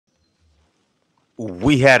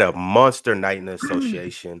We had a monster night in the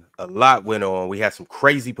association. A lot went on. We had some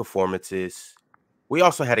crazy performances. We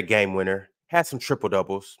also had a game winner, had some triple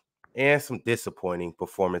doubles, and some disappointing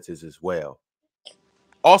performances as well.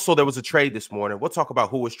 Also, there was a trade this morning. We'll talk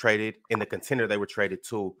about who was traded and the contender they were traded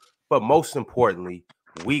to. But most importantly,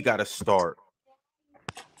 we got to start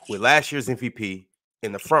with last year's MVP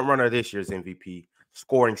and the front runner of this year's MVP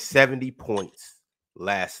scoring 70 points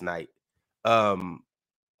last night. It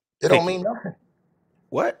don't mean nothing.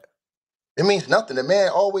 What? It means nothing. The man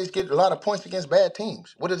always gets a lot of points against bad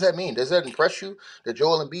teams. What does that mean? Does that impress you that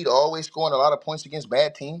Joel Embiid always scoring a lot of points against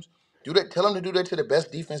bad teams? Do that. Tell him to do that to the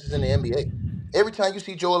best defenses in the NBA. Every time you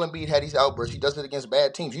see Joel Embiid had these outbursts, he does it against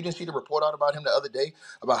bad teams. You didn't see the report out about him the other day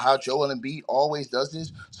about how Joel Embiid always does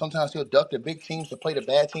this. Sometimes he'll duck the big teams to play the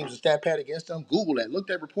bad teams and stat pad against them. Google that. Look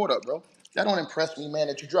that report up, bro. That don't impress me, man,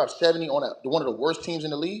 that you dropped 70 on one of the worst teams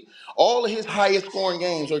in the league. All of his highest scoring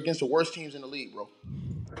games are against the worst teams in the league, bro.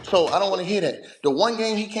 So I don't want to hear that. The one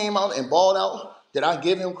game he came out and balled out that I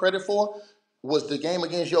give him credit for was the game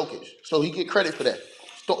against Jokic. So he get credit for that.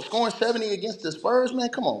 Scoring 70 against the Spurs, man,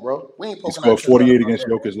 come on, bro. We ain't He poking our scored chest out 48 about against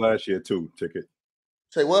that. Jokic last year too. Ticket.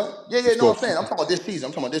 Say what? Yeah, no, I'm saying. I'm talking about this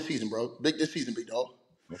season. Bro. This season, big dog.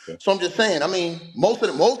 Okay. So I'm just saying, I mean, most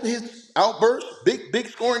of his outbursts, big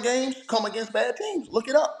scoring games come against bad teams. Look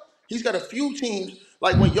it up. He's got a few teams,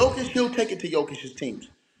 like when Jokic, he'll take it to Jokic's teams.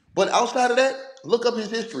 But outside of that, look up his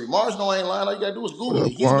history. Mars no ain't lying. All you gotta do is Google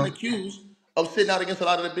it. He's been accused of sitting out against a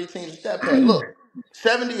lot of the big teams in stat pad. Look,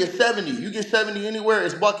 70 is 70. You get 70 anywhere,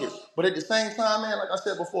 it's buckets. But at the same time, man, like I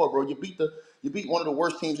said before, bro, you beat one of the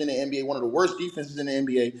worst teams in the NBA, one of the worst defenses in the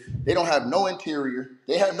NBA. They don't have no interior.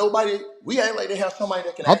 They have nobody. We act like they have somebody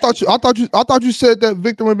that can. I thought you said that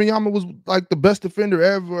Victor Wembanyama was like the best defender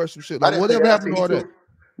ever or some shit. Like whatever happened to all that?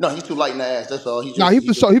 No, he's too light in the ass. That's all. He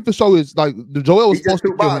for sure is like the Joel was supposed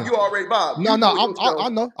to kill him. You already Bob. No, I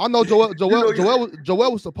know Joel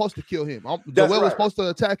was supposed to kill him. Joel was supposed to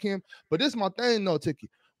attack him. But this is my thing, though, Tiki.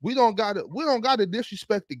 We don't gotta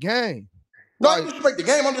disrespect the game. No, I disrespect the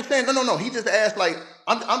game. I'm just saying, no. He just asked like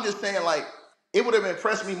I'm just saying like it would have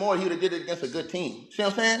impressed me more if he would have did it against a good team. See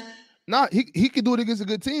what I'm saying? Nah, he could do it against a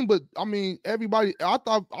good team, but I mean everybody. I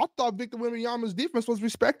thought Victor Wembanyama's defense was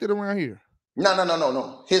respected around here.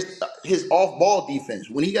 No. His off-ball defense.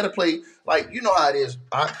 When he got to play, like, you know how it is.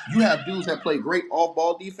 You have dudes that play great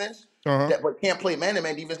off-ball defense, but can't play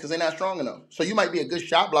man-to-man defense because they're not strong enough. So you might be a good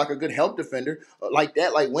shot blocker, good help defender, like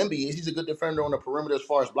that, like Wemby is. He's a good defender on the perimeter as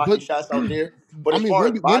far as blocking shots out there. But as far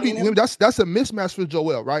as Wemby, that's a mismatch for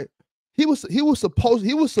Joel, right? He was supposed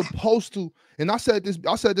to, and I said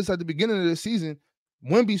this at the beginning of the season.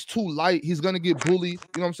 Wemby's too light. He's going to get bullied. You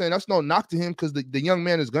know what I'm saying? That's no knock to him because the young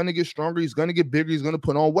man is going to get stronger. He's going to get bigger. He's going to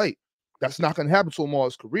put on weight. That's not going to happen to him all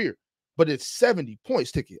his career. But it's 70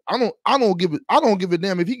 points, Ticket. I don't give a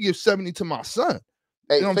damn if he gives 70 to my son.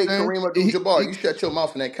 Hey, you know fake Kareem Abdul-Jabbar, you shut your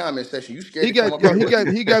mouth in that comment section. You scared he gave Victor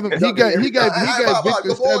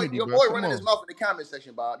 70. Your boy running his mouth in the comment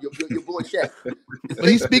section, Bob. Your boy Shaq.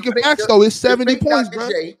 He's speaking facts though. It's 70 points, bro.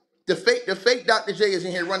 The fake Dr. J is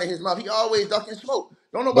in here running his mouth. He always ducking smoke.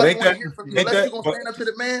 Don't nobody want to hear from you unless you're gonna stand up to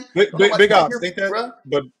the man. Big Ops, ain't that?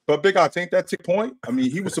 But Big Ops, ain't that the point? I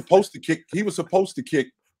mean, he was supposed to kick Wemby's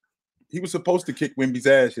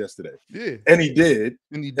ass yesterday. Yeah, and he did.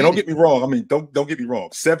 And don't get me wrong. I mean, don't get me wrong.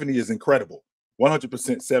 70 is incredible.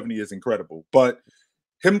 100% 70 is incredible. But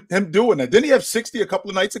him doing that. Didn't he have 60 a couple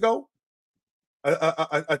of nights ago?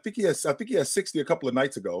 I think he has 60 a couple of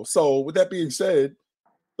nights ago. So with that being said,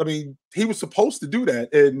 I mean, he was supposed to do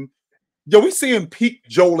that. And we see him peak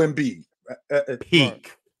Joel Embiid.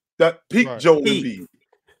 Peak Joel Embiid.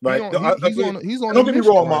 Right? He's on. Don't get me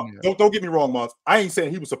wrong, Mom. Don't get me wrong, Mom. I ain't saying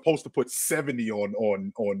he was supposed to put 70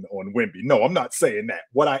 on Wemby. No, I'm not saying that.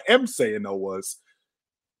 What I am saying though was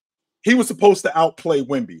he was supposed to outplay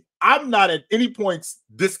Wemby. I'm not at any points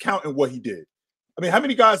discounting what he did. I mean, how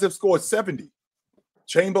many guys have scored 70?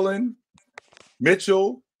 Chamberlain,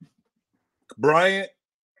 Mitchell, Bryant,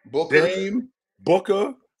 Dame,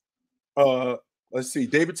 Booker. Let's see,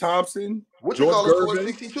 David Thompson, George Gervin,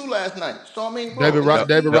 62 last night. So I mean, David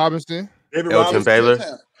Robinson, Elgin Baylor.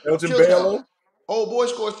 Old boy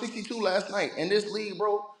scored 62 last night. In this league,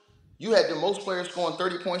 bro, you had the most players scoring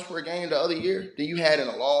 30 points per game the other year than you had in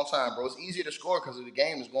a long time, bro. It's easier to score because the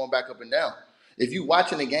game is going back up and down. If you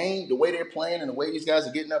watching the game, the way they're playing and the way these guys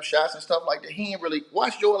are getting up shots and stuff like that, he ain't really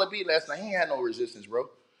watch Joel Embiid last night. He ain't had no resistance, bro.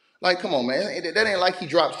 Like, come on, man. That ain't like he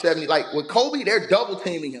dropped 70. Like, with Kobe, they're double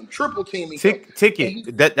teaming him, triple teaming him.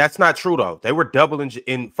 Ticket. That's not true, though. They were doubling.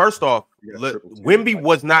 First off, Wemby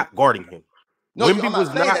was not guarding him. Wemby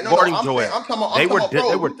was not guarding Joel. They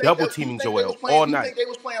were double teaming Joel all night. You think they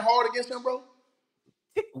was playing hard against him, bro?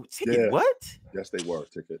 Ticket what? Yes, they were.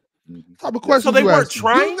 Ticket. What type of So questions they you weren't asking?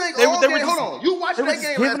 trying. You think They all were game? just, Hold on. You watched they were that just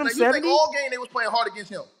game giving last him night. You 70? think all game they was playing hard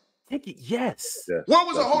against him? Ticket, yes. Where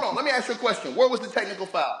was it? Hold on. Let me ask you a question. Where was the technical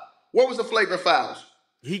foul? Where was the flagrant fouls?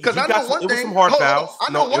 Because I know one it was thing. some hard Hold on. fouls.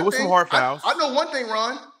 I know No, it one was some thing. hard fouls. I know one thing,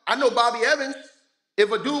 Ron. I know Bobby Evans.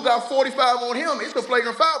 If a dude got 45 on him, it's a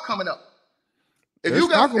flagrant foul coming up. If you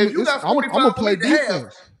got 45 I'm gonna play to have,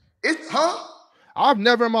 defense. it's I've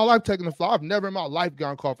never in my life taken a foul. I've never in my life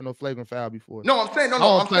gotten caught for no flagrant foul before. No, I'm saying I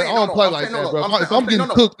don't play like that, bro. If I'm getting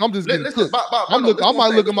cooked, I'm just getting cooked. I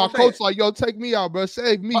might look at my coach like, yo, take me out, bro.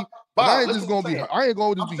 Save me. But I ain't just gonna be. I ain't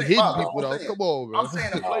gonna just be hitting people though. Come on, bro. I'm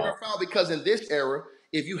saying a flagrant foul because in this era,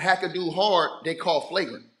 if you hack a dude hard, they call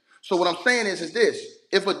flagrant. So what I'm saying is this: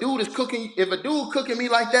 if a dude cooking me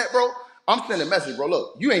like that, bro, I'm sending a message, bro.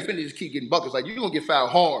 Look, you ain't finna just keep getting buckets. Like you gonna get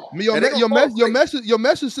fouled hard. Your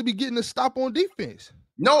message should be getting a stop on defense.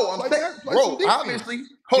 No, I'm saying, bro. Obviously,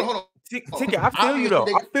 hold on. Ticket, I feel you though.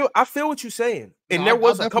 I feel what you're saying. And there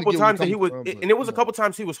was a couple times that he was, and it was a couple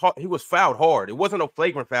times he was fouled hard. It wasn't no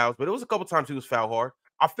flagrant fouls, but it was a couple times he was fouled hard.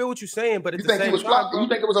 I feel what you're saying, but at the same time, you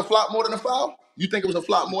think it was a flop more than a foul? You think it was a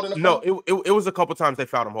flop more than a foul? No, it was a couple times they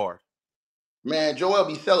fouled him hard. Man, Joel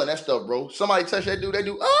be selling that stuff, bro. Somebody touch that dude,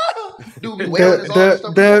 dude be wailing his arms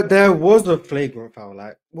and stuff. There was a flagrant foul.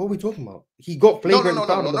 Like, what are we talking about? He got flagrant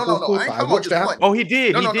foul in the fourth quarter. I watched that. Oh, he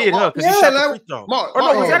did. He did, huh? Because he shot the free throw.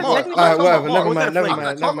 Whatever.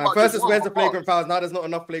 Never mind. First it's where's the flagrant fouls. Now there's not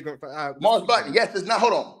enough flagrant fouls. Mars Black, yes, it's not.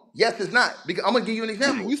 Hold on. Yes, it's not. Because I'm gonna give you an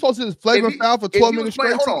example. You supposed to just flagrant foul for 12 minutes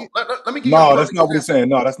straight? Hold on. Let me give you a that's not what he's saying.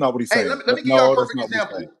 No, that's not what he's saying. Let me give you a perfect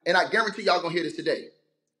example. And I guarantee y'all gonna hear this today.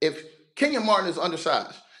 If Kenyon Martin is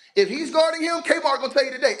undersized, if he's guarding him, K-Bar gonna tell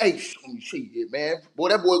you today, hey, shit, man. Boy,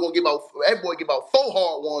 that boy get about 4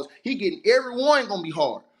 hard ones. He getting every one gonna be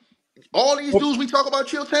hard. All these dudes we talk about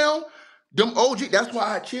Chilltown, them OG, that's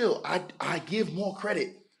why I chill. I give more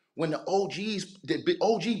credit when the OGs, the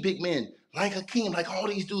OG big men, like Hakeem, like all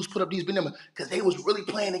these dudes put up these big numbers, because they was really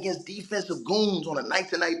playing against defensive goons on a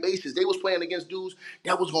night-to-night basis. They was playing against dudes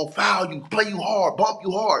that was gonna foul you, play you hard, bump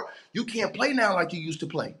you hard. You can't play now like you used to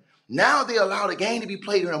play. Now they allow the game to be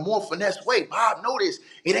played in a more finesse way. Bob, notice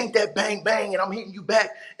it ain't that bang bang and I'm hitting you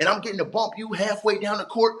back and I'm getting to bump you halfway down the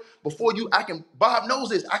court before you. Bob knows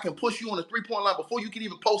this. I can push you on the 3-point line before you can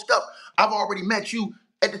even post up. I've already met you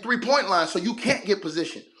at the 3-point line, so you can't get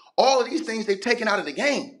position. All of these things they've taken out of the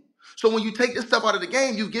game. So when you take this stuff out of the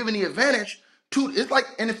game, you've given the advantage to. It's like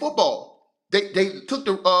in the football, they took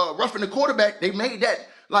the roughing the quarterback. They made that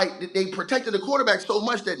like they protected the quarterback so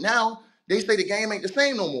much that now they say the game ain't the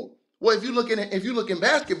same no more. Well, if you look in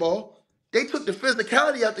basketball, they took the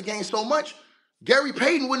physicality out the game so much. Gary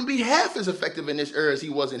Payton wouldn't be half as effective in this era as he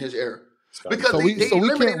was in his era. Because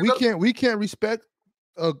we can't respect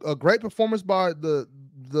a great performance by the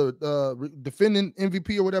defending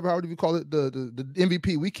MVP or whatever, however you call it, the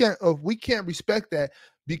MVP. We can't respect that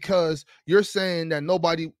because you're saying that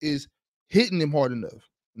nobody is hitting him hard enough.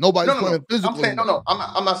 Nobody's playing physical.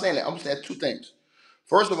 I'm not saying that. I'm saying 2 things.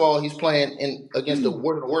 First of all, he's playing against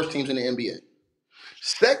one of the worst teams in the NBA.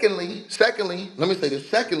 Secondly, let me say this.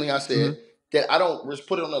 Secondly, I said that I don't just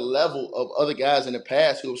put it on the level of other guys in the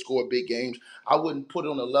past who have scored big games. I wouldn't put it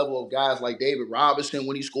on the level of guys like David Robinson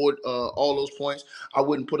when he scored all those points. I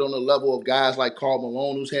wouldn't put it on the level of guys like Karl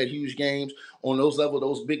Malone who's had huge games. On those levels,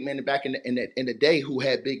 those big men back in the day who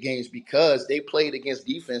had big games because they played against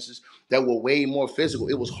defenses that were way more physical.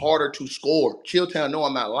 It was harder to score. Chilltown, no,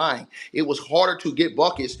 I'm not lying. It was harder to get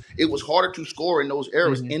buckets. It was harder to score in those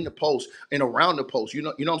eras in the post and around the post. You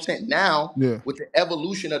know what I'm saying? Now, with the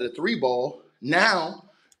evolution of the 3-ball, now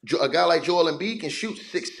a guy like Joel Embiid can shoot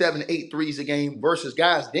 6, 7, 8 threes a game versus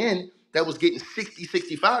guys then that was getting 60,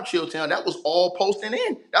 65 Chilltown. That was all posting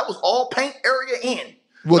in. That was all paint area in.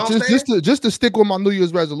 Well, just to stick with my New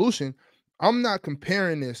Year's resolution, I'm not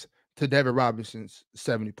comparing this to David Robinson's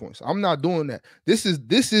 70 points. I'm not doing that. This is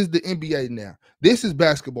the NBA now. This is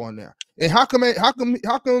basketball now. And how come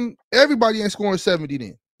everybody ain't scoring 70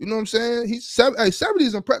 then? You know what I'm saying? He's 70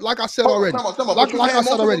 is impressive. Like I said already. I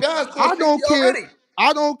don't care.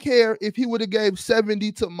 I don't care if he would have gave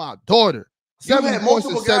 70 to my daughter. 70 points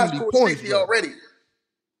is 70 points already.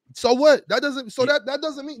 So what? That doesn't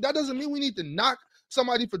mean we need to knock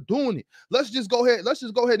somebody for doing it. Let's just go ahead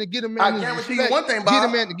and get him man. I guarantee you one thing,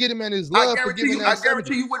 Bob. Get him man his love. I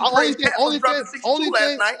guarantee you wouldn't praise Cat for dropping 62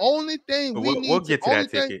 last night. Only thing we need. We'll get to that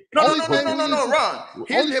ticket. No, Ron.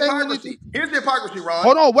 Here's the hypocrisy, Ron.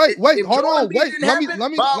 Hold on, wait. Let me.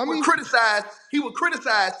 He would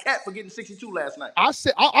criticize Cat for getting 62 last night. I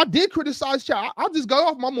said I did criticize Cat. I just got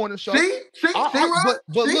off my morning show. See, Ron. But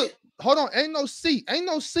look, hold on. Ain't no C.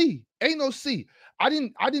 I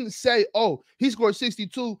didn't say, oh, he scored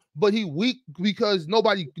 62, but he weak because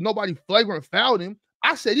nobody flagrant fouled him.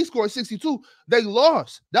 I said he scored 62. They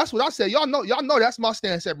lost. That's what I said. Y'all know that's my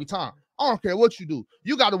stance every time. I don't care what you do.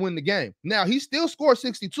 You got to win the game. Now he still scored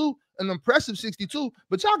 62, an impressive 62,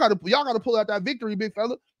 but y'all got to pull out that victory, big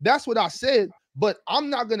fella. That's what I said. But I'm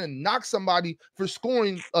not gonna knock somebody for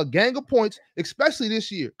scoring a gang of points, especially this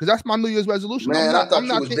year, because that's my New Year's resolution. Man, I thought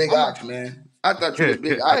you was Big Ox, man. I thought you was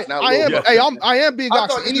Big Ox. I am Big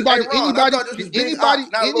Ox. Anybody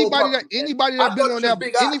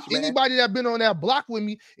that been on that block with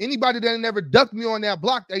me, anybody that never ducked me on that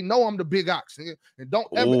block, they know I'm the Big Ox. And don't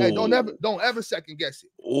ever second guess it.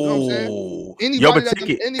 You know what I'm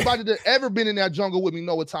saying? Anybody that ever been in that jungle with me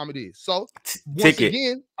know what time it is. So once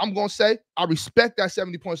again, I'm gonna say I respect that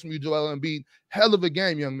 70 points from you, Joel Embiid. Hell of a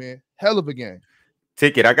game, young man. Hell of a game.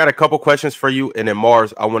 Ticket, I got a couple questions for you, and then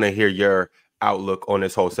Mars, I want to hear your outlook on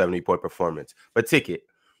this whole 70-point performance. But Ticket,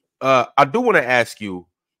 I do want to ask you,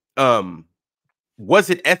 was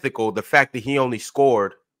it ethical, the fact that he only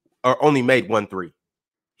scored or only made 1 3?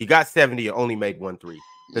 He got 70 and only made 1 3.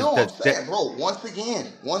 No, I'm saying, bro, once again,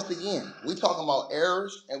 we talking about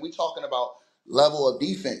errors and we talking about level of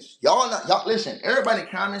defense. Y'all listen, everybody in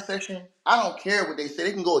the comment section, I don't care what they say.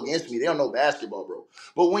 They can go against me. They don't know basketball, bro.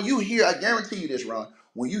 But when you hear, I guarantee you this, Ron,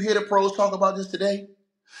 when you hear the pros talk about this today,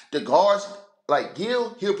 the guards, like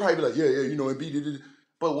Gil, he'll probably be like, yeah, you know, Embiid.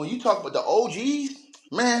 But when you talk about the OGs,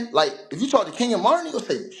 man, like if you talk to King and Martin, he'll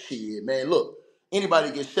say, shit, man, look, anybody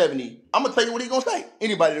that gets 70, I'm gonna tell you what he's gonna say.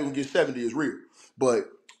 Anybody that will get 70 is real. But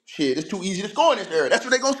shit, it's too easy to score in this era. That's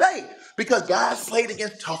what they're gonna say. Because guys played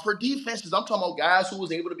against tougher defenses. I'm talking about guys who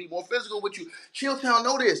was able to be more physical with you. Chilltown,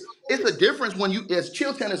 know this. It's a difference when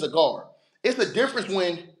Chilltown is a guard. It's a difference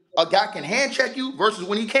when a guy can hand check you versus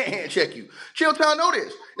when he can't hand check you. Chilltown, know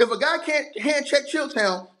this. If a guy can't hand check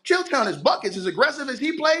Chilltown is buckets. As aggressive as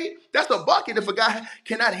he played, that's a bucket if a guy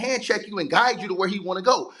cannot hand check you and guide you to where he want to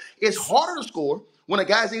go. It's harder to score when a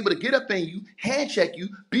guy's able to get up in you, hand check you,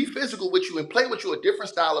 be physical with you, and play with you a different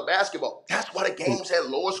style of basketball. That's why the games had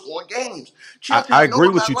lower scoring games. I agree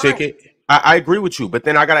with you, Ticket. I agree with you, but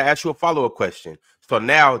then I got to ask you a follow-up question. So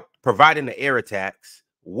now, providing the air attacks,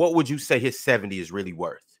 what would you say his 70 is really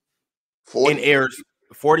worth? 40. In airs,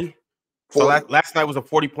 40? So last night was a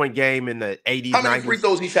 40-point game in the 80s, How many 90s? free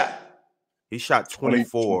throws he shot? He shot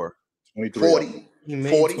 24. 40. He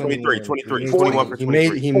made 23, 21 for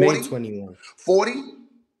 23. He made 21.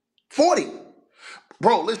 40.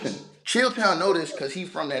 Bro, listen. Chilltown know this because he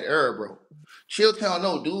from that era, bro. Chilltown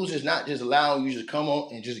know dudes is not just allowing you to come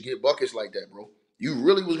on and just get buckets like that, bro. You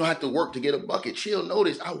really was going to have to work to get a bucket. Chill know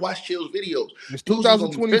this. I watched Chill's videos. It's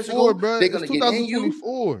 2024, bro. They're going to get in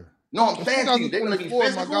you. No, I'm saying to you, they're gonna be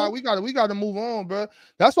physical. My God, we gotta move on, bro.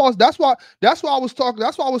 That's why I was talking.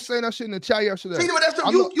 That's why I was saying that shit in the chat yesterday. See, but that's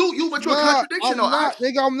but you're a contradiction,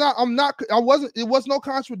 I'm not. I wasn't. It was no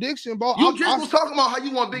contradiction, bro. You was talking about how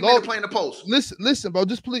you want big men to play in the post. Listen, bro.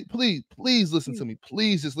 Just please listen to me.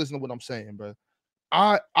 Please just listen to what I'm saying, bro.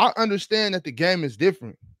 I understand that the game is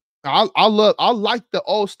different. I like the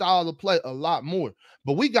old style of play a lot more.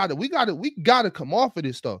 But we gotta come off of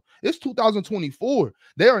this stuff. It's 2024.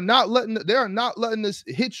 They are not letting this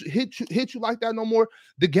hit you like that no more.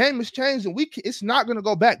 The game has changed, and it's not gonna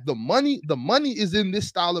go back. The money is in this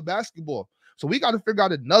style of basketball. So we got to figure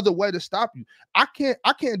out another way to stop you. I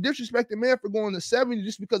can't disrespect the man for going to 70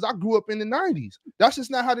 just because I grew up in the 90s. That's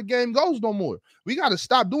just not how the game goes no more. We got to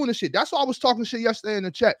stop doing this shit. That's why I was talking shit yesterday in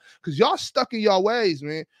the chat, because y'all stuck in y'all ways,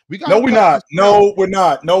 man. No, we're not. No, we're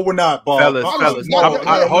not, Bob. Fellas. Hold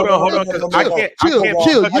on. I can't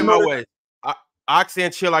stuck in my ways. Ox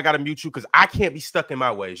and Chill, I got to mute you because I can't be stuck in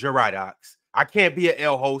my ways. You're right, Ox. I can't be an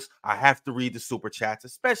L host. I have to read the super chats,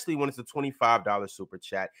 especially when it's a $25 super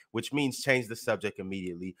chat, which means change the subject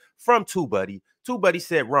immediately. From Two Buddy. Two Buddy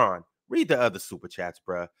said, Ron, read the other super chats,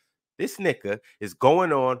 bruh. This nigga is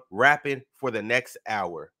going on rapping for the next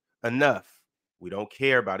hour. Enough. We don't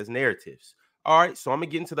care about his narratives. All right, so I'm going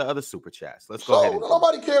to get into the other super chats. Let's go ahead.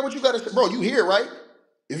 Nobody care what you got to say. Bro, you here, right?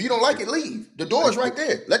 If you don't like it, leave. The door is right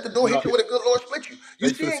there. Let the door hit you with a good Lord split you. You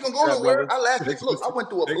still ain't gonna go nowhere. I laughed at look, I went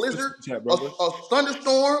through a blizzard, a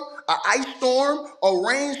thunderstorm, an ice storm, a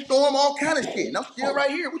rainstorm, all kind of shit. And I'm still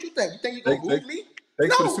right here. What you think? You think you gonna move me?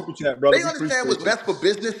 Thanks for the super chat, brother. They understand what's best for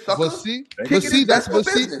business, sucker. But see,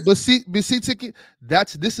 Ticket,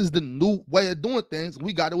 this is the new way of doing things.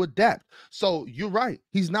 We got to adapt. So you're right.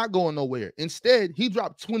 He's not going nowhere. Instead, he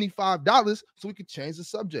dropped $25 so we could change the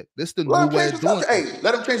subject. This is the new way of doing things. Hey,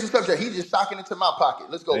 let him change the subject. He's just socking into my pocket.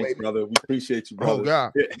 Let's go, baby. Brother. We appreciate you, brother. Oh,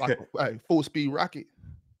 God. Like full speed rocket.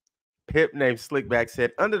 Pip named Slickback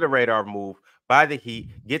said, under the radar move by the Heat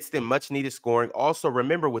gets them much needed scoring. Also,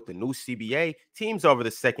 remember with the new CBA, teams over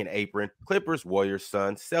the second apron, Clippers, Warriors,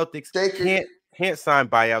 Suns, Celtics can't sign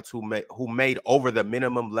buyouts who made over the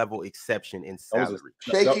minimum level exception in salary.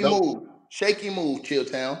 Shaky move,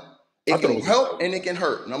 Chilltown. It can help and it can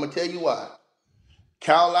hurt, and I'm gonna tell you why.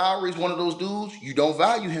 Kyle Lowry is one of those dudes, you don't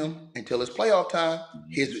value him until it's playoff time.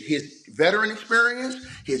 His veteran experience,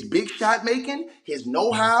 his big shot making, his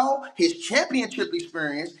know-how, his championship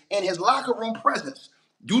experience, and his locker room presence.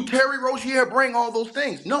 Do Terry Rozier bring all those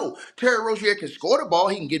things? No. Terry Rozier can score the ball.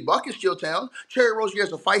 He can get buckets, Chilltown. Terry Rozier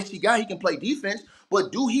is a feisty guy. He can play defense.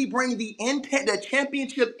 But do he bring the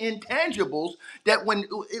championship intangibles that when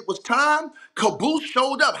it was time, Caboose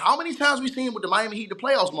showed up? How many times we seen with the Miami Heat, the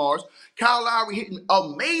playoffs, Mars? Kyle Lowry hitting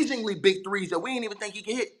amazingly big threes that we didn't even think he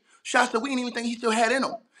could hit. Shots that we didn't even think he still had in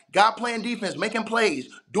him. God playing defense, making plays,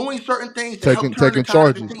 doing certain things to help turn the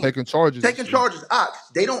tide of the team. Taking charges.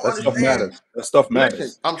 They don't understand. That stuff matters.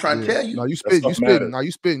 Listen, I'm trying to tell you. No, you spitting. Now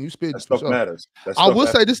you spitting. That stuff matters. I will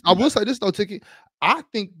say this though, Tiki. I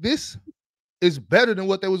think this is better than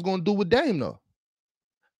what they was going to do with Dame though.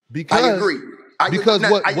 Because I agree. Everything they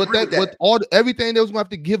was going to have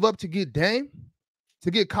to give up to get Dame,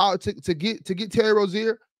 to get Terry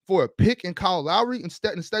Rozier for a pick and Kyle Lowry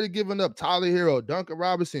instead of giving up Tyler Hero, Duncan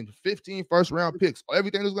Robinson, 15 first-round picks,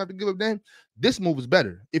 everything that's going to have to give up Dame, this move is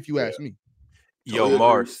better, if you ask me. Yo,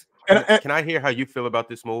 Mars, can I hear how you feel about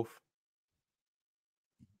this move?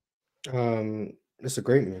 It's a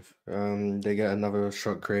great move. They get another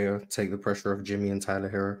shot creator, take the pressure off Jimmy and Tyler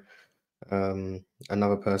Hero.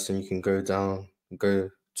 Another person you can go to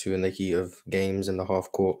in the heat of games in the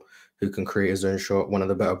half court who can create his own shot, one of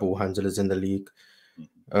the better ball handlers in the league.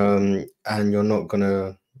 And you're not going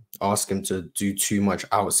to ask him to do too much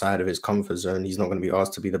outside of his comfort zone. He's not going to be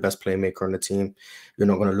asked to be the best playmaker on the team. You're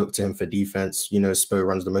not going to look to him for defense. You know, Spo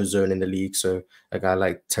runs the most zone in the league, so a guy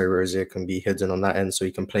like Terry Rozier can be hidden on that end so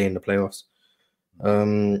he can play in the playoffs.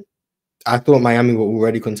 I thought Miami were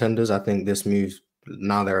already contenders. I think this move,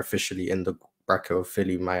 now they're officially in the bracket of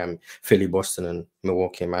Philly, Miami, Philly, Boston, and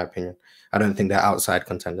Milwaukee, in my opinion. I don't think they're outside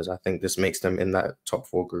contenders. I think this makes them in that top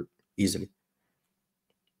 4 group easily.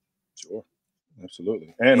 Sure,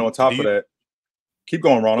 absolutely. And on top of that, keep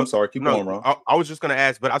going, Ron. I'm sorry, keep going, Ron. I was just going to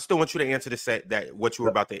ask, but I still want you to answer what you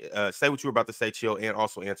were about to say, what you were about to say, Chill, and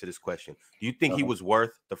also answer this question. Do you think he was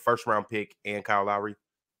worth the first-round pick and Kyle Lowry?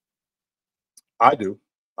 I do.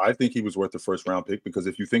 I think he was worth the first-round pick because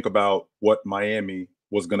if you think about what Miami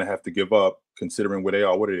was going to have to give up, considering where they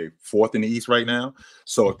are, what are they, 4th in the East right now?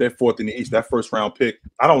 So if they're 4th in the East, that first-round pick,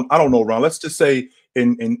 I don't know, Ron. Let's just say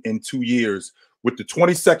in 2 years, with the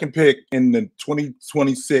 22nd pick in the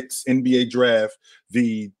 2026 NBA draft,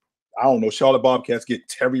 Charlotte Bobcats get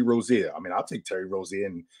Terry Rozier. I mean, I'll take Terry Rozier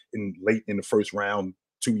in late in the first round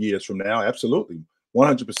 2 years from now. Absolutely.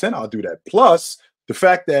 100% I'll do that. Plus the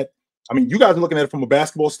fact that, I mean, you guys are looking at it from a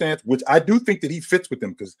basketball stance, which I do think that he fits with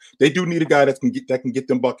them because they do need a guy that can get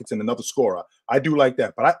them buckets and another scorer. I do like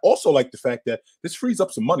that. But I also like the fact that this frees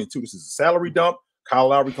up some money too. This is a salary dump. Kyle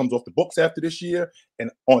Lowry comes off the books after this year.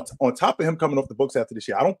 And on top of him coming off the books after this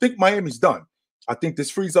year, I don't think Miami's done. I think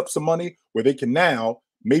this frees up some money where they can now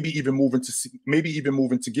maybe even move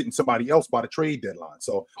into getting somebody else by the trade deadline.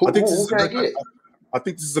 So I think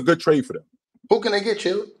this is a good trade for them. Who can they get,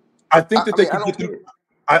 Chill? I think that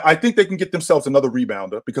I think they can get themselves another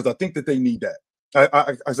rebounder because I think that they need that.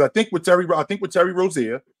 I think with Terry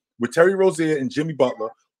Rozier and Jimmy Butler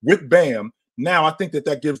with Bam, now I think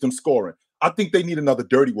that gives them scoring. I think they need another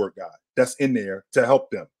dirty work guy that's in there to help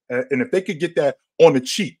them. And if they could get that on the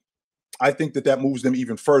cheap, I think that moves them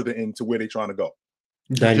even further into where they're trying to go.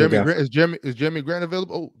 Is Jeremy Grant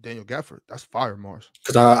available? Oh, Daniel Gafford. That's fire, Mars.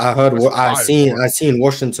 Because I heard what I seen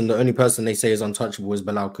Washington, the only person they say is untouchable is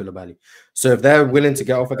Bilal Coulibaly. So if they're willing to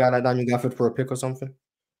get off a guy like Daniel Gafford for a pick or something,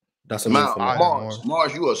 that's a move for me.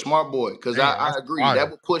 Mars, you a smart boy. Because I agree. Fire.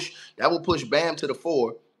 That will push Bam to the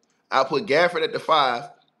 4. I'll put Gafford at the 5.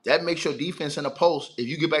 That makes your defense in the post. If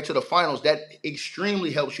you get back to the finals, that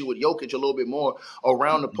extremely helps you with Jokic a little bit more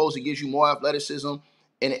around the post. It gives you more athleticism,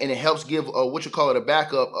 and it helps give a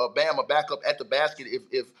backup, Bam a backup at the basket.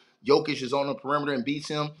 If Jokic is on the perimeter and beats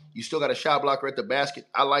him, you still got a shot blocker at the basket.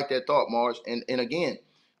 I like that thought, Mars. And again,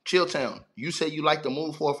 Chilltown, you say you like the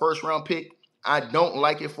move for a first-round pick. I don't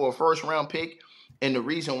like it for a first-round pick. And the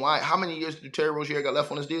reason why, how many years do Terry Rozier got left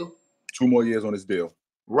on his deal? 2 more years on his deal.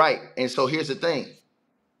 Right. And so here's the thing.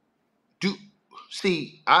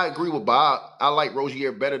 I agree with Bob. I like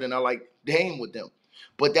Rozier better than I like Dame with them.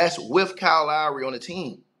 But that's with Kyle Lowry on the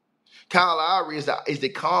team. Kyle Lowry is the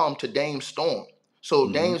calm to Dame's storm.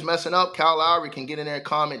 So Dame's messing up. Kyle Lowry can get in there and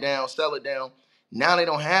calm it down, sell it down. Now they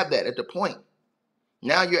don't have that at the point.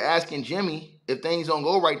 Now you're asking Jimmy, if things don't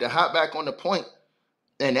go right, to hop back on the point.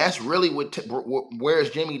 And that's really what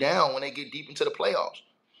wears Jimmy down when they get deep into the playoffs.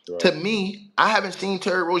 Right. To me, I haven't seen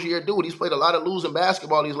Terry Rozier do it. He's played a lot of losing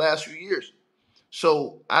basketball these last few years.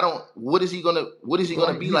 So I don't. What is he gonna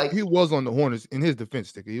be like? He was on the Hornets in his defense,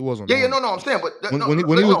 sticker. He was on. Yeah, no, I'm saying, but when he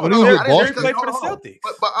was with Boston, played for the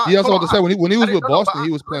Celtics. He also had to say when he was with Boston,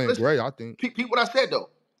 he was playing great. I think. Pete, what I said though,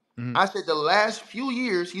 I said the last few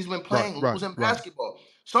years he's been playing losing basketball.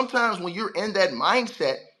 Sometimes when you're in that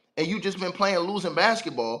mindset and you just been playing losing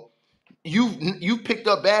basketball, you've picked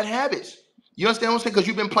up bad habits. You understand what I'm saying? Because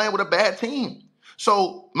you've been playing with a bad team.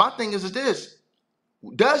 So my thing is this.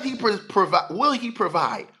 Does he provide? Will he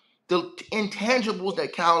provide the intangibles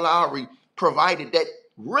that Kyle Lowry provided that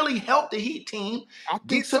really helped the Heat team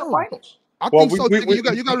get to the finals? I think so. You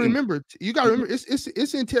got to remember.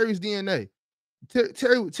 It's in Terry's DNA.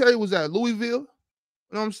 Terry was at Louisville. You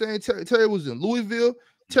know what I'm saying? Terry was in Louisville.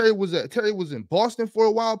 Terry was in Boston for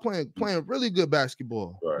a while playing really good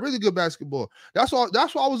basketball. Right. Really good basketball. That's why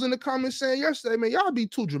I was in the comments saying yesterday, man, y'all be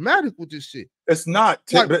too dramatic with this shit. It's not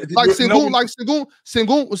like Sengun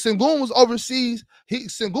was overseas.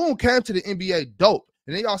 Sengun came to the NBA dope.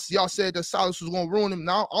 And then y'all said that Silas was gonna ruin him.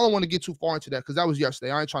 Now I don't want to get too far into that because that was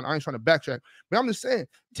yesterday. I ain't trying to backtrack. But I'm just saying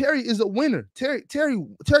Terry is a winner. Terry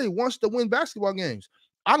wants to win basketball games.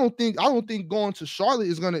 I don't think going to Charlotte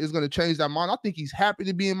is gonna change that mind. I think he's happy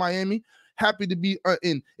to be in Miami, happy to be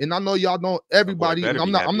in. And I know y'all know everybody.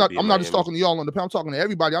 I'm not just talking to y'all on the panel. I'm talking to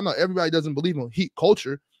everybody. I know everybody doesn't believe in Heat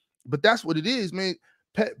culture, but that's what it is, man.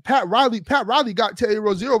 Pat Riley got Terry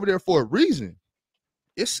Rozier over there for a reason.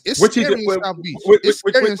 It's scary in South Beach. It's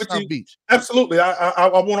scary in South Beach. Absolutely. I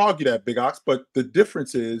won't argue that, Big Ox, but the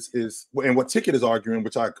difference is and what Ticket is arguing,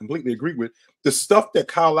 which I completely agree with, the stuff that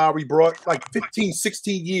Kyle Lowry brought, like 15,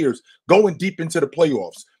 16 years, going deep into the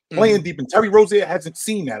playoffs, playing deep, and Terry Rozier hasn't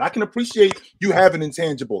seen that. I can appreciate you having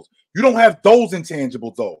intangibles. You don't have those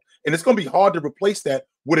intangibles, though. And it's going to be hard to replace that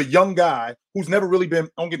with a young guy who's never really been,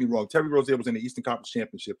 don't get me wrong, Terry Rozier was in the Eastern Conference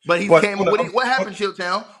Championship. But what happened,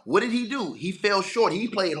 Chilltown? What did he do? He fell short. He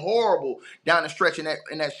played horrible down the stretch in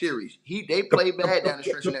that series. They played bad down the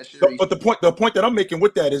stretch in that series. But the point that I'm making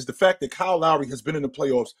with that is the fact that Kyle Lowry has been in the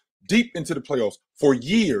playoffs, deep into the playoffs for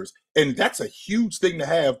years. And that's a huge thing to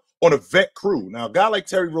have on a vet crew. Now, a guy like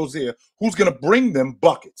Terry Rozier, who's going to bring them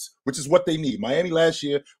buckets, which is what they need. Miami last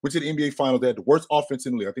year, which is the NBA Finals, they had the worst offense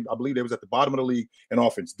in the league. I believe they was at the bottom of the league in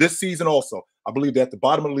offense. This season also, I believe they're at the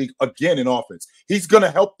bottom of the league again in offense. He's going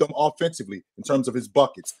to help them offensively in terms of his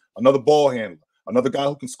buckets. Another ball handler, another guy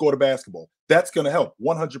who can score the basketball. That's going to help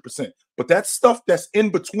 100%. But that stuff that's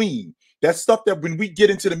in between, that stuff that when we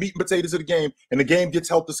get into the meat and potatoes of the game and the game gets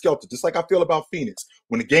helter-skelter, just like I feel about Phoenix,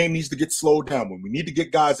 when the game needs to get slowed down, when we need to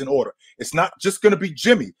get guys in order, it's not just going to be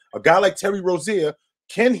Jimmy. A guy like Terry Rozier,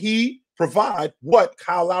 can he provide what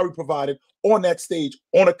Kyle Lowry provided on that stage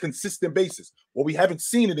on a consistent basis? Well, we haven't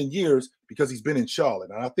seen it in years because he's been in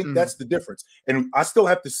Charlotte, and I think that's the difference. And I still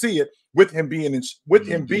have to see it with him being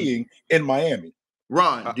in Miami.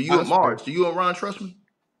 Ron, do you and Mars? Do you and Ron trust me?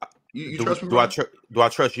 You trust me? Do I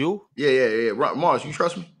trust you? Yeah. Mars, you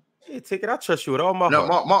trust me? Yeah, Ticket, I trust you with all my heart.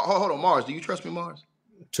 Hold on, Mars. Do you trust me, Mars?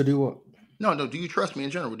 To do what? No. Do you trust me in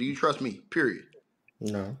general? Do you trust me? Period.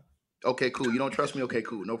 No. Okay, cool. You don't trust me? Okay,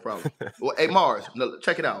 cool. No problem. Well, hey, Mars,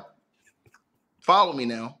 check it out. Follow me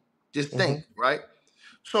now. Just think, right?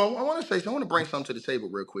 So I want to bring something to the table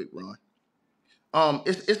real quick, Ron.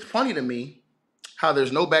 It's funny to me how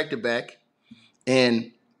there's no back-to-back,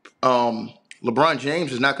 and LeBron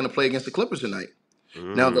James is not going to play against the Clippers tonight.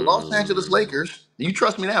 Now the Los Angeles Lakers, you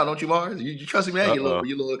trust me now, don't you, Mars? You trust me now, you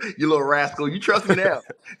little rascal. You trust me now.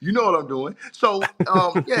 You know what I'm doing. So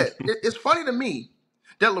it's funny to me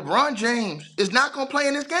that LeBron James is not going to play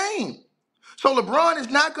in this game. So LeBron is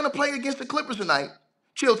not going to play against the Clippers tonight.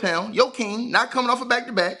 Chilltown, Yo King, not coming off a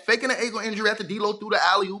back-to-back, faking an ankle injury after D'Lo threw the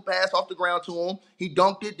alley-oop pass off the ground to him. He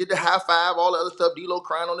dunked it, did the high five, all the other stuff. D'Lo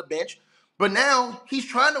crying on the bench. But now he's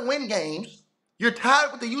trying to win games. You're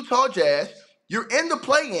tied with the Utah Jazz. You're in the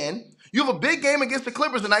play-in. You have a big game against the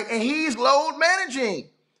Clippers tonight, and he's load managing.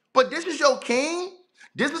 But this is Yo King.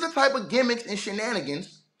 This is the type of gimmicks and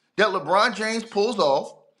shenanigans that LeBron James pulls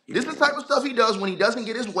off. This is the type of stuff he does when he doesn't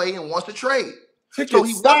get his way and wants to trade. So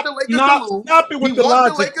he wants the Lakers to lose. Stop it with the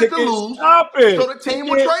logic. Stop it. So the team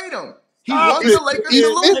will trade him. He wants the Lakers to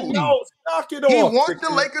lose. Knock it off. He wants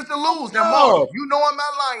the Lakers to lose. Now, Mars, you know I'm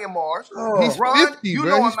not lying, Mars. He's Ron, 50, you bro.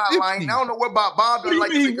 know He's I'm not 50. lying. I don't know what Bob What do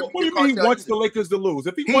you mean he wants the Lakers to lose?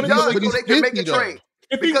 If he does, so they can make a though. trade.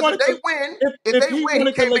 Because if they win,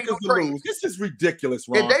 he can't make no trades. This is ridiculous,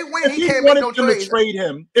 Ron. If they win, he can't make no trades.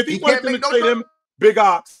 If he wanted them to trade him, Big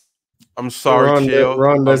Ox. I'm sorry, Chill.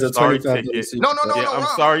 Ron, there's I'm a sorry, 25 Ticket. No, I'm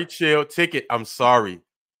Ron. sorry, Chill. Ticket, I'm sorry.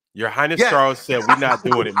 Your Highness Charles said we're not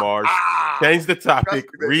doing it, Mars. Change the topic.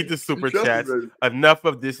 Read the super chats. Enough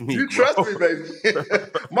of this meat. You trust me, baby.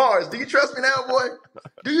 Mars, do you trust me now, boy?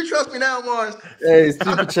 Do you trust me now, Mars? Hey,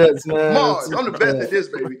 super chats, man. Mars, I'm the best at this,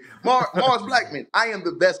 baby. Mars Blackman, I am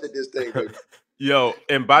the best at this thing, baby. Yo,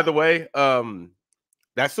 and by the way,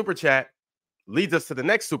 that super chat leads us to the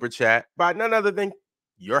next super chat by none other than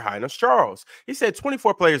Your Highness Charles. He said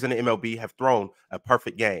 24 players in the MLB have thrown a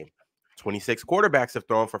perfect game. 26 quarterbacks have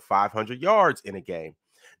thrown for 500 yards in a game.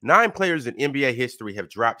 9 players in NBA history have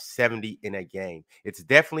dropped 70 in a game. It's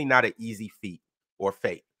definitely not an easy feat or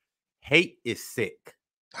fate. Hate is sick.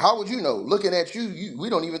 How would you know? Looking at you,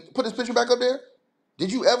 we don't even put this picture back up there.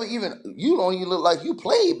 Did you ever even? You don't even look like you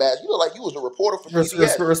played basketball. You look like you was a reporter for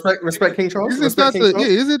CBS. Respect King Charles. Isn't that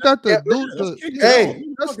the dude? Hey,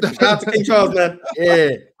 shout out to King Charles, man.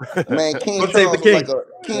 Yeah, man. King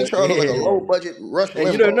Charles was like a low budget Russian.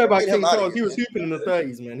 Hey, you don't know about King Charles. He was hooping in the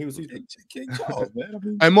 30s, man. He was hooping. King Charles,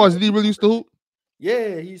 man. Hey, Mars, did he really used to hoop?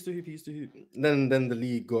 Yeah, he used to hoop. Then the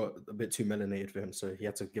league got a bit too melanated for him, so he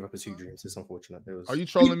had to give up his hoop dreams. It's unfortunate. Are you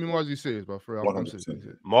trolling me, Mars? You serious, bro? For real, I'm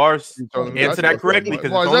serious. Mars, answer that correctly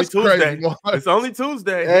because it's only Tuesday. It's only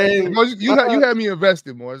Tuesday. Hey, Mars, you had me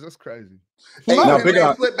invested, Mars. That's crazy. Hey,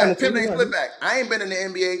 slip back. I ain't been in the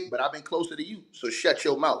NBA, but I've been closer to you. So shut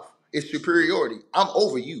your mouth. It's superiority. I'm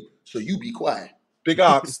over you, so you be quiet. Big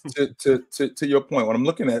Ox, to your point, when I'm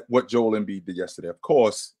looking at what Joel Embiid did yesterday, of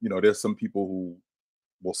course, there's some people who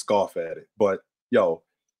will scoff at it, but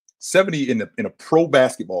 70 in a pro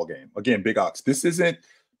basketball game. Again, Big Ox, this isn't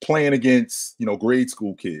playing against grade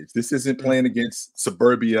school kids. This isn't playing against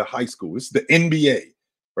suburbia high school. This is the NBA,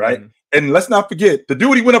 right? Mm-hmm. And let's not forget, the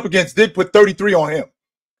dude he went up against did put 33 on him.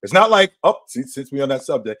 It's not like since we're on that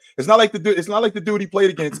subject, it's not like the dude he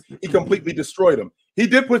played against, he completely destroyed him. He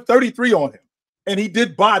did put 33 on him, and he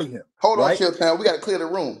did body him. Hold on, Chill Town. We got to clear the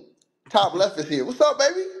room. Top left is here. What's up,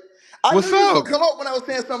 baby? What's up? You was gonna come up when I was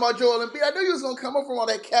saying something about Joel Embiid. I knew you was gonna come up from all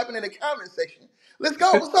that capping in the comment section. Let's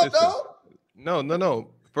go. What's up, dog? No.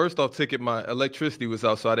 First off, Ticket, my electricity was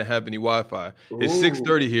out, so I didn't have any Wi-Fi. It's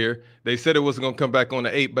 6:30 here. They said it wasn't gonna come back on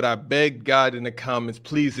the 8, but I begged God in the comments,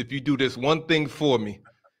 please, if you do this one thing for me,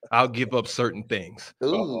 I'll give up certain things.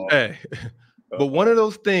 Hey, but one of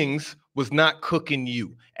those things was not cooking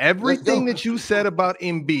you. Everything that you said about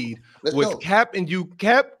Embiid was cap, and you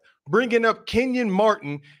kept bringing up Kenyon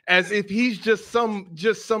Martin as if he's just some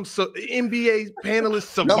NBA panelist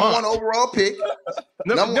savant. Number 1 overall pick.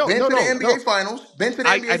 Been to the NBA Finals. Been to the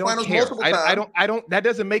NBA Finals multiple times. I don't. That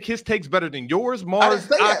doesn't make his takes better than yours, Mars,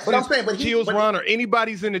 Chills, Ron, or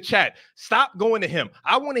anybody's in the chat. Stop going to him.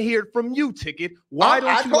 I want to hear it from you, Ticket. Why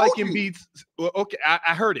don't you like Embiid's? Okay,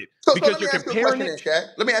 I heard it. Because you're comparing it.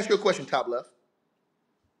 Let me ask you a question, top left.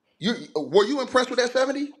 Were you impressed with that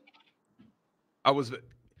 70? I was.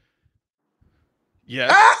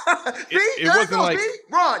 Yeah, it wasn't like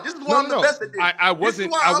Ron. This is why I'm the best at this. I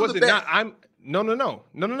wasn't not. No.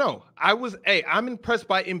 I'm impressed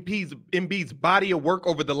by Embiid's body of work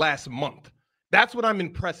over the last month. That's what I'm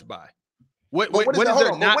impressed by. What is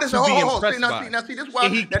there not to be impressed by? Now, see, this is why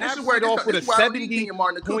he capped it off with a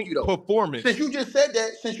 70-point performance. Since you said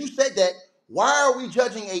that, why are we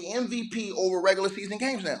judging a MVP over regular season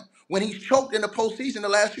games now? When he's choked in the postseason the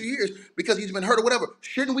last few years because he's been hurt or whatever,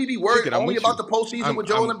 shouldn't we be worried only about the postseason with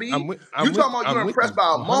Joel Embiid? You talking about you're impressed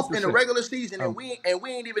by a month in the regular season and we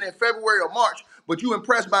ain't even in February or March, but you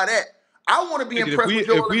impressed by that. I want to be impressed with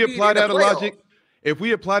Joel Embiid in the playoffs. If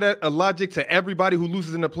we apply that logic to everybody who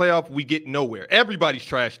loses in the playoff, we get nowhere. Everybody's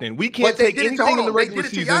trashed in. We can't take anything in the regular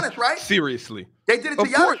season seriously. They did it to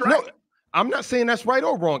Giannis, right? No, I'm not saying that's right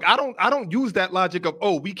or wrong. I don't use that logic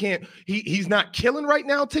of we can't. He's not killing right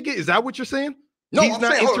now. Ticket, is that what you're saying? No, he's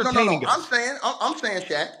not entertaining us. I'm saying,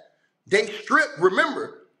 Shaq. They strip.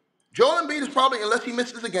 Remember, Joel Embiid is probably, unless he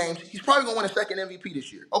misses the games, he's probably gonna win a second MVP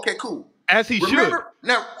this year. Okay, cool. As he should.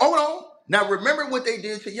 Now, hold on. Now remember what they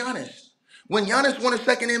did to Giannis. When Giannis won a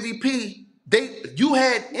second MVP, you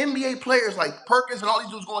had NBA players like Perkins and all these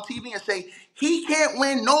dudes go on TV and say he can't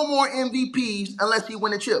win no more MVPs unless he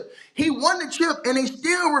win a chip. He won the chip, and they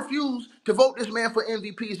still refuse to vote this man for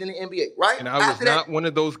MVPs in the NBA, right? And I was not one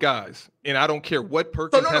of those guys, and I don't care what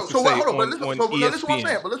Perkins has to say on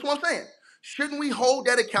ESPN. But listen what I'm saying. Shouldn't we hold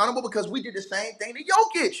that accountable because we did the same thing to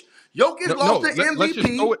Jokic? Jokic lost the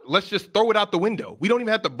MVP. Let's just throw it out the window. We don't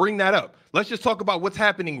even have to bring that up. Let's just talk about what's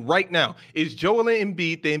happening right now. Is Joel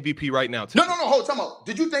Embiid the MVP right now? No, hold on.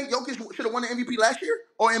 Did you think Jokic should have won the MVP last year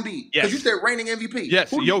or Embiid? Because you said reigning MVP.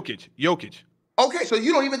 Yes, Jokic. Okay, so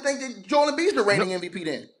you don't even think that Joel Embiid's the reigning MVP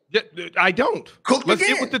then? Yeah, I don't. Let's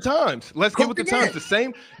get with the times. Let's get with the times. The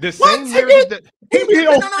same narrative that he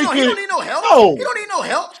don't need no help. No. He don't need no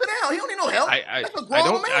help. Sit down. He don't need no help. That's a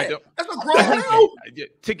grown man. That's a grown man.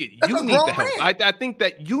 Ticket, you need the help. I think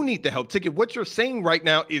that you need the help. Ticket, what you're saying right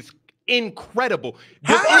now is incredible.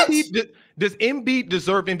 Does Embiid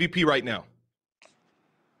deserve MVP right now?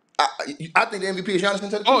 I think the MVP is Giannis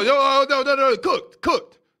Antetokounmpo. Oh, no.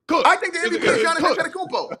 Cooked. I think the MVP is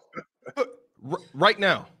Giannis Antetokounmpo. Right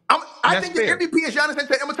now. I think the MVP is Giannis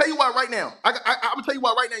Antetokounmpo. I'm going to tell you why right now. I'm going to tell you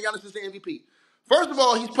why right now Giannis is the MVP. First of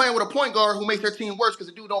all, he's playing with a point guard who makes their team worse because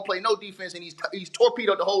the dude don't play no defense, and he's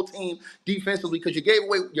torpedoed the whole team defensively because you gave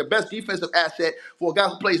away your best defensive asset for a guy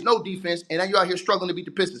who plays no defense, and now you're out here struggling to beat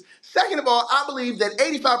the Pistons. Second of all, I believe that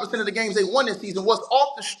 85% of the games they won this season was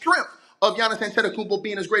off the strength of Giannis Antetokounmpo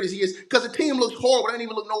being as great as he is, because the team looks horrible. They don't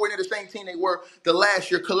even look nowhere near the same team they were the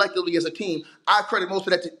last year collectively as a team. I credit most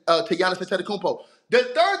of that to Giannis Antetokounmpo. The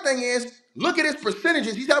third thing is, look at his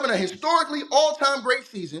percentages. He's having a historically all-time great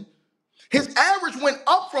season. His average went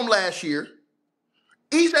up from last year.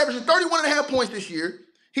 He's averaging 31.5 points this year.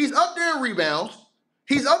 He's up there in rebounds.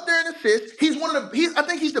 He's up there in assists. I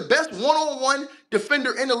think he's the best one-on-one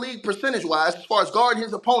defender in the league percentage-wise as far as guarding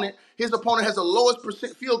his opponent. His opponent has the lowest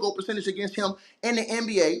field goal percentage against him in the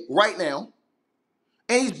NBA right now.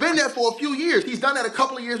 And he's been there for a few years. He's done that a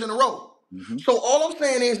couple of years in a row. Mm-hmm. So all I'm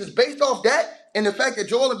saying is based off that and the fact that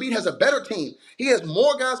Joel Embiid has a better team, he has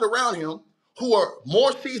more guys around him who are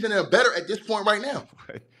more seasoned and better at this point right now.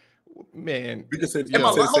 Man, we can say, am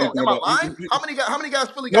I lying? How many guys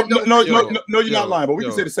Philly got? No, you're not lying. But we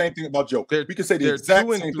can say the same thing about Joker. We can say the exact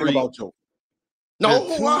same thing about Joker. No,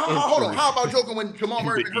 hold on. How about Joker when Jamal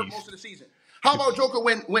Murray's been hurt most of the season? How about Joker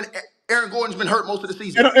when Aaron Gordon's been hurt most of the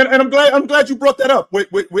season? And I'm glad you brought that up with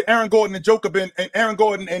Aaron Gordon and Joker Aaron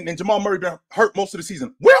Gordon and Jamal Murray been hurt most of the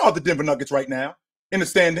season. Where are the Denver Nuggets right now in the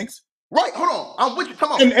standings? Right, hold on. I'm with you.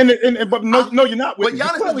 Come on. But no, you're not with me. You're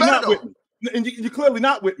clearly not with me. And you're clearly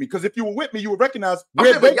not with me, because if you were with me, you would recognize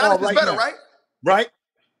where they are right now. Right? Right?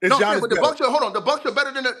 No, but the Bucks are the Bucks are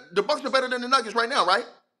better than the Nuggets right now, right?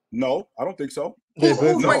 No, I don't think so. They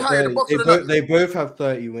both have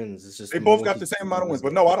 30 wins. It's just they both got the same amount of wins,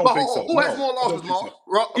 but no, I don't think so. Who has more losses, Mark?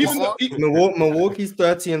 Milwaukee's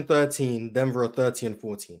 30-13. Denver are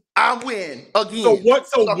 30-14. I win again. So what?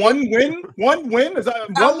 So one win? One win? Is that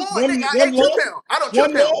one loss? I don't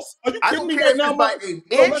one loss? Are you kidding me right now, Mark?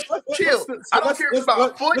 Chill. I don't care if it's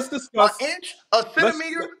about a foot, an inch, a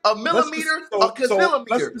centimeter, a millimeter, a gazillimeter.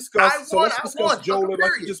 Let's discuss Joel,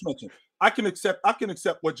 like you just mentioned. I can accept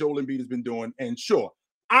what Joel Embiid has been doing, and sure,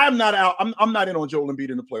 I'm not in on Joel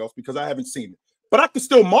Embiid in the playoffs because I haven't seen it. But I can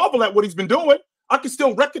still marvel at what he's been doing. I can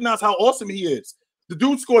still recognize how awesome he is. The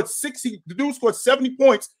dude scored 70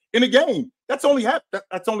 points in a game. That's only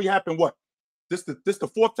happened what? This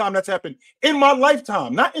the fourth time that's happened in my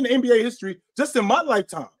lifetime, not in NBA history, just in my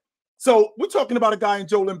lifetime. So we're talking about a guy in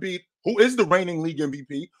Joel Embiid who is the reigning league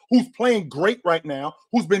MVP, who's playing great right now,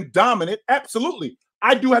 who's been dominant. Absolutely.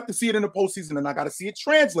 I do have to see it in the postseason, and I got to see it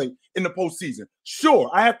translate in the postseason. Sure,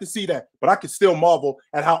 I have to see that, but I can still marvel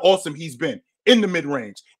at how awesome he's been in the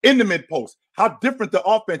mid-range, in the mid-post, how different the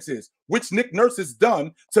offense is, which Nick Nurse has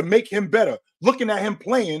done to make him better, looking at him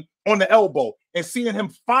playing on the elbow and seeing him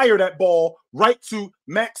fire that ball right to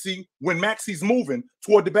Maxey when Maxey's moving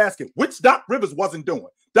toward the basket, which Doc Rivers wasn't doing.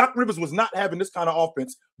 Doc Rivers was not having this kind of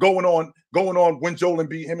offense going on when him and Joel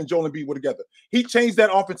Embiid were together. He changed that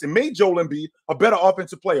offense and made Joel Embiid a better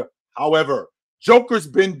offensive player. However, Joker's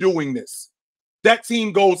been doing this. That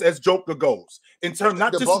team goes as Joker goes. In terms,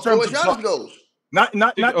 not just in terms of Giannis goes. Not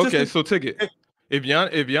okay. So Ticket, if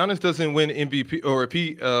Giannis doesn't win MVP, or if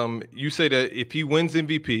he you say that if he wins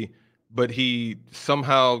MVP, but he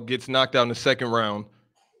somehow gets knocked out in the second round,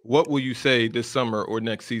 what will you say this summer or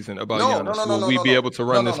next season about Giannis? Will we be able to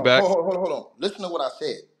run this back? Hold on. Listen to what I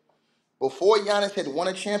said. Before Giannis had won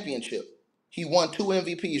a championship, he won 2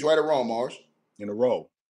 MVPs, right or wrong, Mars? In a row.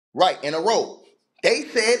 Right, in a row. They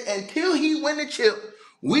said until he win the chip,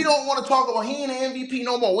 we don't want to talk about he ain't an MVP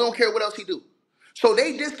no more. We don't care what else he do. So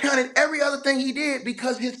they discounted every other thing he did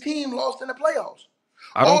because his team lost in the playoffs.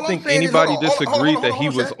 I don't think anybody disagreed that he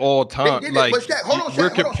was all time. Like, we're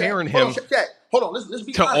comparing him. hold on. Let's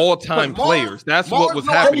be to honest. all-time players. That's what was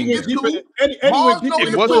knows happening. this too. Mars knows It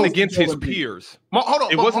this wasn't too. against his peers. Hold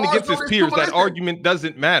on, It but wasn't Mars against his knows this peers. too, but That listen. argument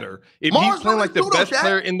doesn't matter. If Mars he's playing knows like the this too, though, best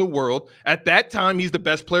player in the world, at that time, he's the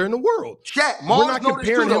best player in the world. Shaq, We're Mars not knows this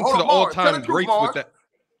comparing too, him though. to the Mars, tell all-time the truth, greats Mars. with that.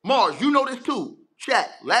 Mars, you know this too. Shaq,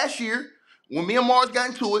 last year, when me and Mars got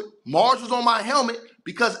into it, Mars was on my helmet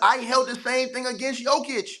because I held the same thing against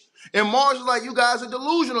Jokic. And Mars was like, you guys are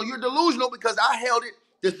delusional. You're delusional because I held it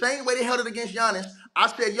the same way they held it against Giannis. I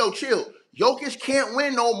said, yo, chill. Jokic can't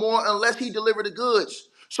win no more unless he deliver the goods.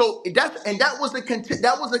 So that was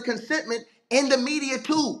the consentment in the media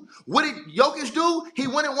too. What did Jokic do? He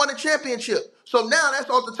went and won a championship. So now that's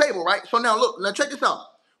off the table, right? So now look, now check this out.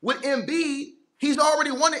 With Embiid, he's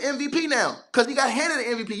already won the MVP now because he got handed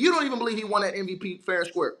the MVP. You don't even believe he won that MVP fair and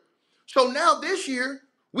square. So now this year,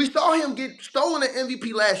 we saw him get stolen an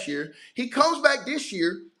MVP last year. He comes back this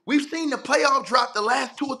year. We've seen the playoff drop the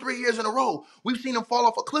last 2 or 3 years in a row. We've seen him fall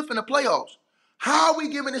off a cliff in the playoffs. How are we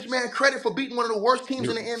giving this man credit for beating one of the worst teams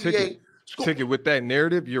in the NBA? Ticket with that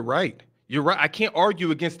narrative, you're right. You're right. I can't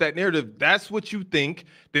argue against that narrative. That's what you think,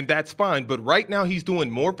 then that's fine. But right now, he's doing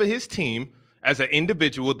more for his team as an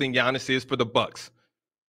individual than Giannis is for the Bucks.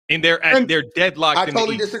 And they're deadlocked. I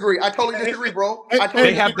totally disagrry. I totally disagree, bro.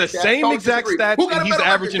 They have the same exact stats, and he's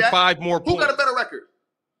averaging 5 more points. Who got a better record?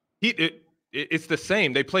 It's the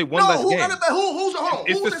same. They play one less game.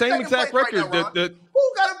 It's the same exact record.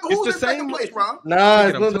 Who's in second place, Ron? Nah,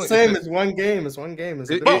 it's not the same. It's one game. It's one game.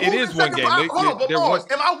 It is one game. Hold on, but Mars,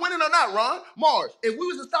 am I winning or not, Ron? Mars, if we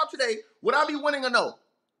was to stop today, would I be winning or no?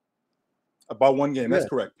 About one game, that's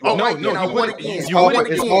correct. Oh, no, you won again. It's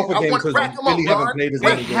half a game because Philly haven't played as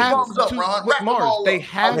many games. Mars, they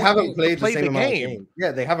haven't played the same amount of games.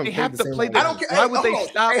 Yeah, they haven't played the same amount. I don't care. Why would they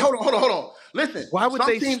stop? Hey, hold on. Listen, why would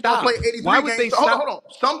they stop? Play 83 Why would games. they stop? Hold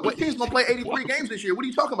on. Some teams gonna play 83 games this year. What are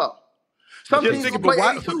you talking about? Some teams gonna play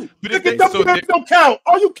 82. That don't count.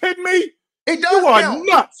 Are you kidding me? It does. You are count.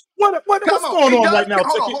 nuts. What's going on right now,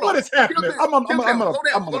 Ticky? What is happening?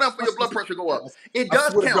 Slow down for your blood pressure go up. It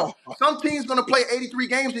does count. Some teams gonna play 83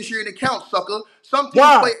 games this year, and it counts, sucker. Some teams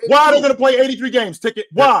Why? Why are they gonna play 83 games, Ticket?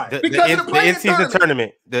 Why? Because the in-season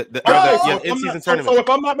tournament. The in-season tournament. So if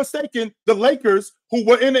I'm not mistaken, the Lakers, who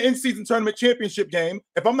were in the in-season tournament championship game,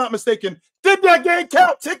 if I'm not mistaken, did that game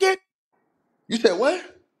count, Ticket? You said what?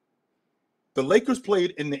 The Lakers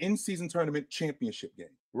played in the in-season tournament championship game.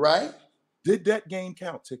 Right. Did that game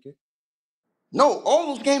count, Ticket? No, all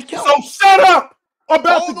those games count. So shut up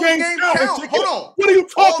about the game count. Hold on. What are you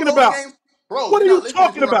talking about? Bro, what are you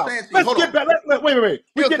talking about? Let's get back. Wait.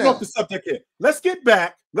 We're getting off the subject here. Let's get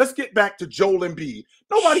back to Joel Embiid.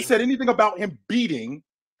 Nobody said anything about him beating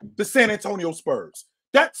the San Antonio Spurs.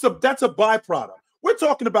 That's a byproduct. We're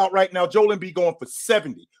talking about right now Joel Embiid going for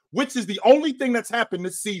 70, which is the only thing that's happened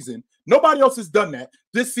this season. Nobody else has done that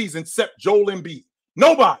this season except Joel Embiid.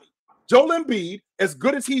 Nobody. Joel Embiid, as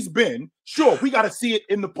good as he's been, sure, we got to see it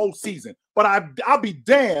in the postseason. But I'll be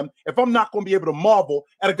damned if I'm not going to be able to marvel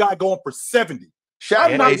at a guy going for 70.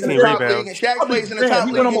 Shaq plays in the top league, and Shaq plays in the top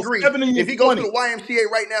league. If he goes to the YMCA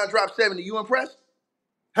right now and drops 70, you impressed?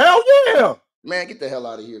 Hell yeah. Man, get the hell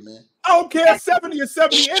out of here, man. I don't care. 70 is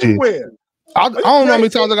 70 anywhere. I don't know how many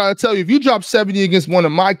times I gotta tell you. If you drop 70 against one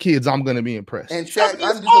of my kids, I'm gonna be impressed. And Shaq,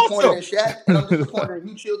 I'm disappointed in Shaq, and I'm disappointed in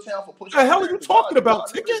you, Chilltown, for pushing. The hell are you talking about,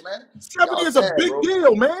 Ticket? 70 is a big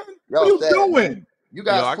deal, man. What are you doing? You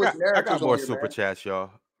guys, I got more super chats,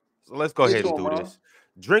 y'all. So let's go ahead and do this.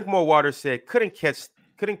 Drink More Water said couldn't catch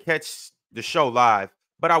the show live,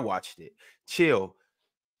 but I watched it. Chill.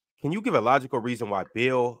 Can you give a logical reason why the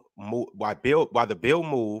Bill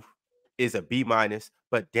move is a B-,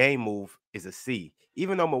 but Dame move is a C,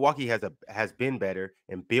 even though Milwaukee has been better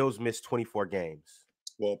and Bill's missed 24 games?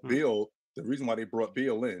 Well, Bill, the reason why they brought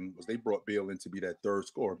Bill in was they brought Bill in to be that third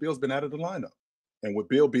scorer. Bill's been out of the lineup. And with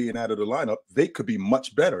Bill being out of the lineup, they could be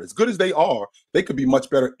much better. As good as they are, they could be much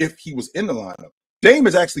better if he was in the lineup. Dame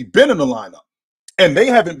has actually been in the lineup. And they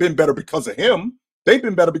haven't been better because of him. They've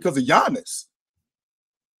been better because of Giannis.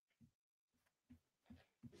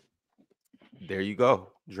 There you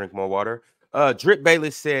go. Drink more water. Drip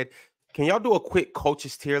Bayless said, can y'all do a quick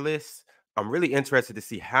coaches tier list? I'm really interested to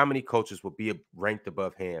see how many coaches will be ranked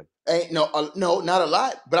above Ham. No, not a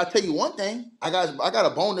lot. But I tell you one thing, I got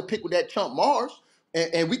a bone to pick with that chump Mars,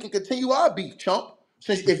 and we can continue our beef, chump.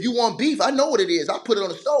 Since if you want beef, I know what it is. I put it on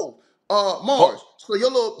the stove. Mars. So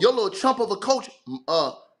your little chump of a coach,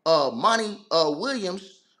 Monty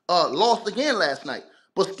Williams, lost again last night,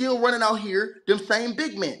 but still running out here them same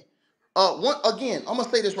big men. I'm gonna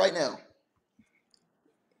say this right now.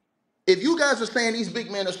 If you guys are saying these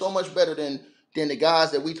big men are so much better than the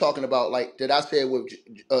guys that we talking about, like that I said with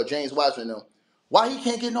James Wiseman and them, Why he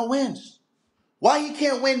can't get no wins? Why he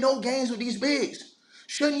can't win no games with these bigs?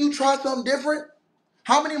 Shouldn't you try something different?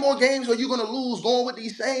 How many more games are you going to lose going with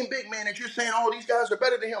these same big men that you're saying, oh, these guys are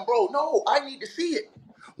better than him, bro? No, I need to see it.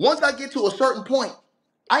 Once I get to a certain point,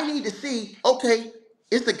 I need to see, okay,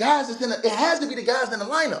 it's the guys that's it has to be the guys in the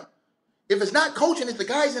lineup. If it's not coaching, it's the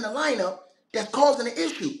guys in the lineup that's causing the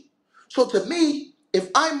issue. So to me, if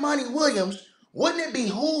I'm Monty Williams, wouldn't it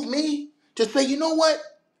behoove me to say, you know what?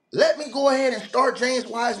 Let me go ahead and start James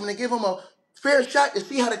Wiseman and give him a fair shot to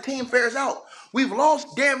see how the team fares out. We've lost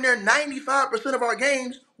damn near 95% of our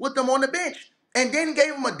games with them on the bench. And then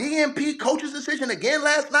gave him a DMP coach's decision again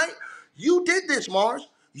last night. You did this, Mars.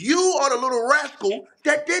 You are the little rascal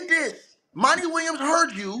that did this. Monty Williams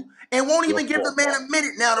heard you and won't even give the man a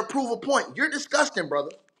minute now to prove a point. You're disgusting,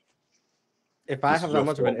 brother. If I have that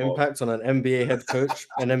much of an impact on an NBA head coach,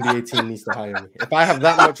 an NBA team needs to hire me. If I have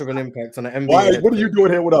that much of an impact on an NBA head what are you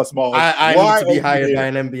doing here with us, Mars? I need to be hired by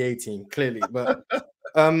an NBA team, clearly. But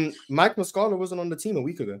Mike Muscala wasn't on the team a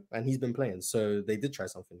week ago, and he's been playing. So they did try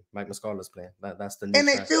something. Mike Muscala's playing. That's the new and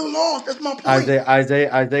they still lost. That's my point.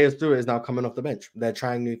 Isaiah Stewart is now coming off the bench. They're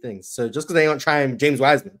trying new things. So just because they aren't trying James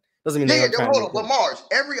Wiseman doesn't mean they aren't trying. Hold on, but Mars,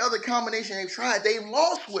 every other combination they've tried, they've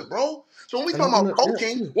lost with, bro. So when we talking about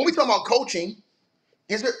coaching,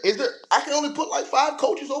 is there? I can only put like 5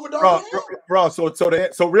 coaches over Darvin Ham. Bro, so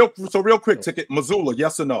real quick, ticket Missoula,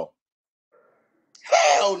 yes or no?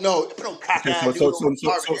 Hell no. Okay, so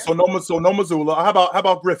no Missoula. How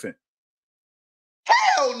about Griffin?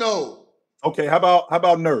 Hell no. Okay, how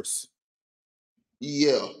about Nurse?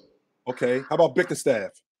 Yeah. Okay, how about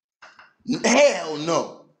Bickerstaff? Hell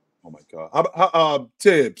no. Oh my God. How about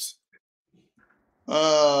Tibbs?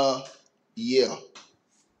 Yeah.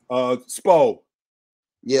 Spo.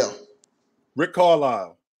 Yeah. Rick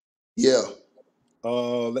Carlisle. Yeah.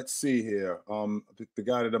 Let's see here. The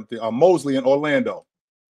guy that I'm thinking, Mosley in Orlando.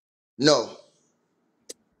 No.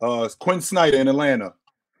 Quinn Snyder in Atlanta.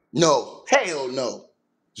 No. Hell no.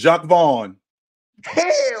 Jacques Vaughn.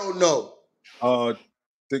 Hell no.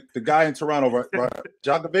 The guy in Toronto, right?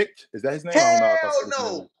 Djokovic? Is that his name? Hell I don't know if I said his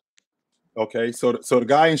no. name. Okay, so the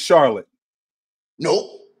guy in Charlotte. Nope.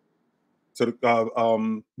 So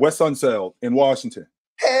the Wes Unseld in Washington.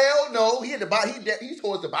 Hell no. He at the bottom. He's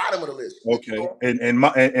towards the bottom of the list. Okay, and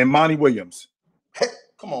Monty Williams. Hey,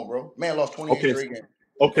 come on, bro. Man lost 28 straight games.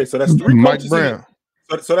 Okay, so that's 3 Mike coaches. Brown.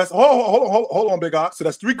 So that's hold on, Big Ox. So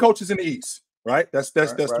that's 3 coaches in the East, right? That's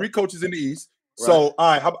 3 coaches in the East. Right. So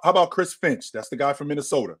all right, how about Chris Finch? That's the guy from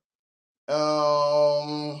Minnesota.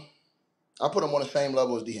 I put him on the same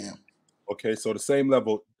level as D-Ham. Okay, so the same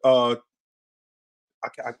level. I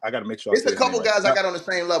got to make sure. It's a couple guys I got on the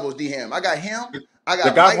same level as D-Ham. I got him. I got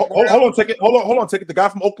the guy. Mike Hold on, take it. Hold on, take it. The guy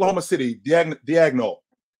from Oklahoma City, Diagonal.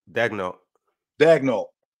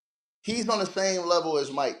 He's on the same level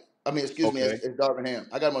as Mike. I mean, excuse me, as Darvin Ham.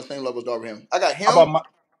 I got him on the same level as Darvin Ham. I got him. How about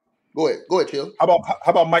Go ahead, chill. How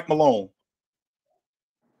about Mike Malone?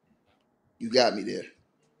 You got me there.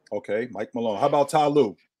 Okay, Mike Malone. How about Ty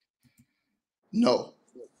Lue? No.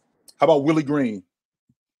 How about Willie Green?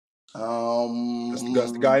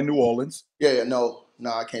 That's the guy in New Orleans. Yeah, no,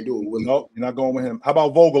 I can't do it with Willie. No, you're not going with him. How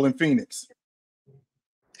about Vogel in Phoenix?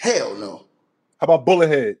 Hell no. How about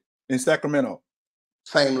Bullethead in Sacramento?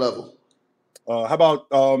 Same level. How about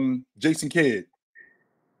Jason Kidd?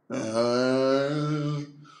 No,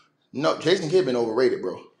 Jason Kidd been overrated,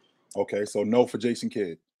 bro. Okay, so no for Jason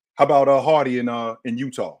Kidd. How about Hardy in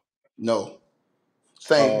Utah? No.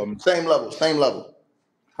 Same level.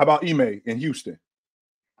 How about Ime in Houston?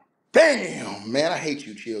 Damn, man, I hate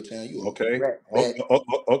you, Chilltown. You okay?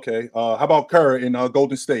 Okay. How about Kerr in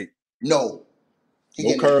Golden State? No.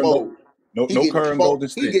 No Kerr in Golden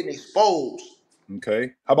State. He getting exposed.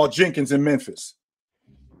 Okay. How about Jenkins in Memphis?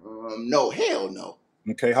 No, hell no.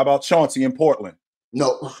 Okay. How about Chauncey in Portland?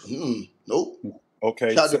 No. Nope.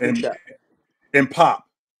 Okay. And Pop.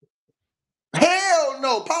 Hell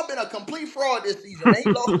no. Pop been a complete fraud this season. He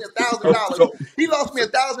lost me $1,000. He lost me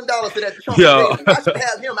 $1,000 to that Chauncey Davis. I should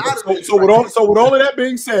have him out of the So with all of that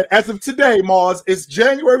being said, as of today, Mars, it's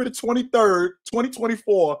January the 23rd,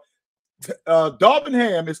 2024. Darvin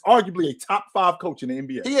Ham is arguably a top 5 coach in the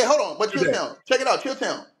NBA. Yeah, hold on. But Chilltown, check it out,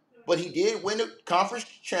 Chilltown. But he did win the conference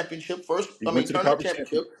championship first. Tournament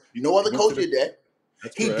championship. No other coach did that.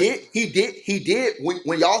 He did.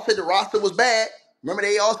 When y'all said the roster was bad, remember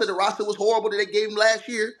they all said the roster was horrible that they gave him last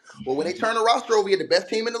year? Well, when they turned the roster over, he had the best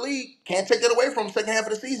team in the league. Can't take that away from him second half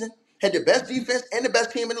of the season. Had the best defense and the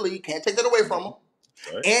best team in the league. Can't take that away from him.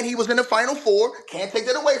 Right. And he was in the Final Four. Can't take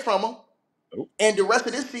that away from him. Nope. And the rest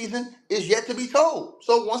of this season is yet to be told.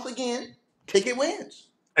 So once again, ticket wins.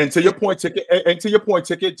 And to your point,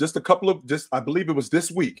 ticket. Just a couple of I believe it was this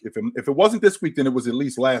week. If it wasn't this week, then it was at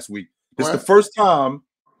least last week. This is the first time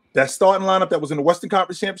that starting lineup that was in the Western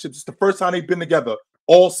Conference Championship. It's the first time they've been together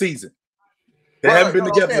all season. They haven't been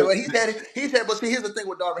together. But see, here's the thing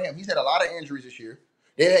with Darvin Ham. He's had a lot of injuries this year.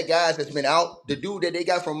 They had guys that's been out. The dude that they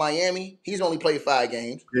got from Miami, he's only played 5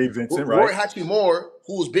 games. Dave Vincent, Roy Hachimura,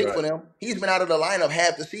 who was big for them, he's been out of the lineup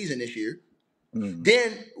half the season this year.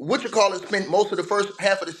 Then spent most of the first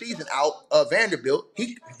half of the season out. Vanderbilt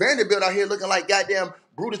out here looking like goddamn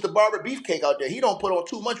Brutus the Barber Beefcake out there. He don't put on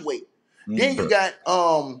too much weight. Then you got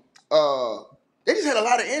they just had a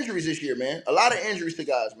lot of injuries this year, man. A lot of injuries to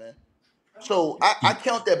guys, man. So I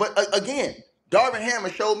count that. But again, Darvin Ham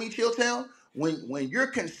has showed me, Chilltown, when you're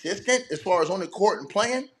consistent as far as on the court and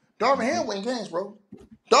playing, Darvin Ham win games, bro.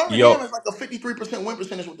 Darvin Ham is like a 53% win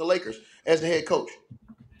percentage with the Lakers as the head coach.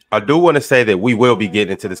 I do want to say that we will be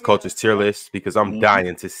getting into this coach's tier list because I'm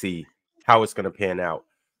dying to see how it's going to pan out.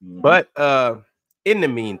 But in the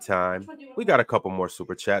meantime, we got a couple more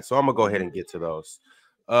super chats, so I'm going to go ahead and get to those.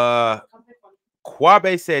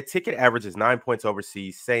 Kwabe said ticket averages 9 points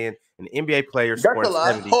overseas, saying an NBA player scoring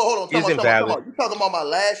 70 is invalid. You talking about my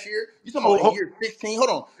last year? You talking about the year 16? Hold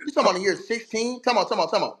on. You talking about the year 16? Come on.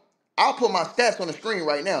 I'll put my stats on the screen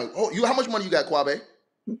right now. How much money you got, Kwabe?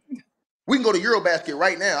 We can go to Eurobasket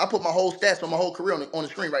right now. I put my whole stats on my whole career on the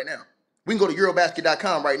screen right now. We can go to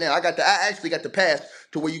Eurobasket.com right now. I actually got the pass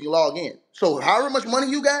to where you can log in. So however much money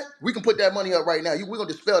you got, we can put that money up right now. We're gonna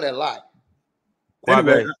dispel that lie.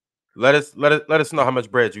 Anyway, let us know how much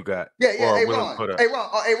bread you got. Yeah. Hey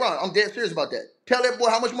Ron, I'm dead serious about that. Tell that boy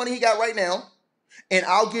how much money he got right now, and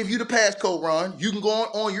I'll give you the passcode, Ron. You can go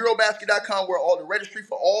on Eurobasket.com where all the registry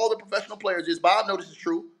for all the professional players is. Bob, know this is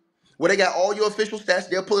true. Where they got all your official stats,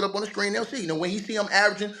 they'll pull it up on the screen. They'll see. When he see them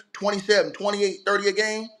averaging 27, 28, 30 a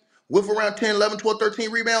game, with around 10, 11, 12, 13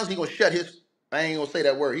 rebounds, he going to shut his, I ain't going to say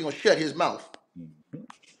that word, he going to shut his mouth.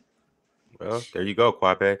 Well, there you go,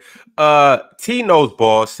 Kwabe. T Nose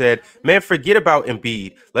Ball said, man, forget about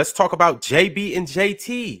Embiid. Let's talk about JB and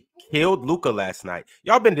JT. Killed Luka last night.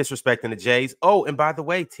 Y'all been disrespecting the Jays. Oh, and by the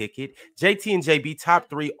way, ticket, JT and JB top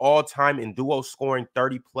 3 all time in duo scoring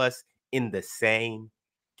 30 plus in the same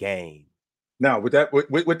game. Now, with that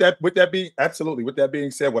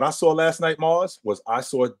being said, what I saw last night, Mars, was I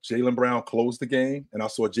saw Jaylen Brown close the game, and I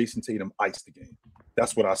saw Jason Tatum ice the game.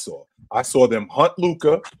 That's what I saw. I saw them hunt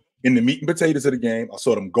Luka in the meat and potatoes of the game. I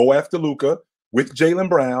saw them go after Luka with Jaylen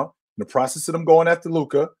Brown. In the process of them going after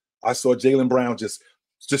Luka, I saw Jaylen Brown just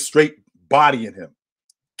straight bodying him,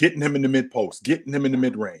 getting him in the mid post, getting him in the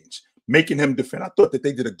mid range, making him defend. I thought that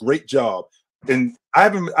they did a great job, and I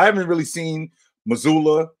haven't really seen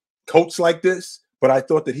Mazzulla coach like this, but I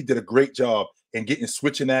thought that he did a great job in getting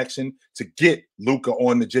switching action to get Luka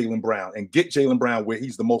on the Jaylen Brown and get Jaylen Brown where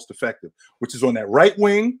he's the most effective, which is on that right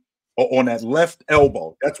wing or on that left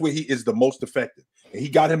elbow. That's where he is the most effective. And he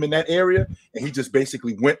got him in that area, and he just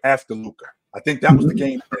basically went after Luka. I think that was the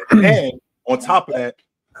game plan. And on top of that,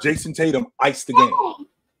 Jason Tatum iced the game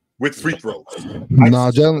with free throws.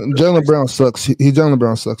 Nah, Jaylen Brown sucks. Jaylen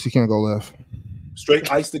Brown sucks. He can't go left.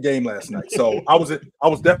 Straight iced the game last night. So I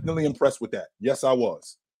was definitely impressed with that. Yes, I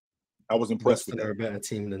was. I was impressed with that. They're a better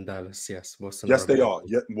team than Dallas. Yes, Boston. Yes, they are.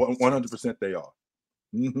 Yeah, 100% they are.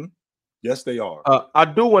 Yes, they are. I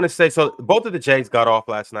do want to say, so both of the Jays got off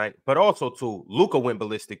last night, but also too, Luka went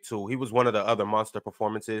ballistic too. He was one of the other monster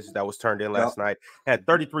performances that was turned in last night. Had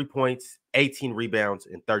 33 points, 18 rebounds,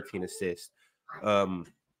 and 13 assists.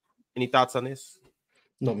 Any thoughts on this?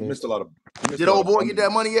 No, he missed a lot of. Did old boy get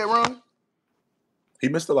that money yet, Ron? He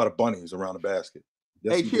missed a lot of bunnies around the basket.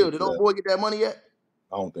 Yes, hey, chill. Did old boy get that money yet?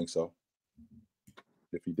 I don't think so.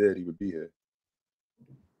 If he did, he would be here.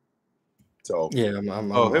 So yeah,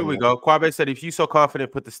 here we go. Kwabe said, "If you so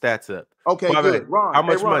confident, put the stats up." Okay, Kwabe, good. Ron, how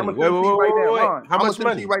much money? Wait. How much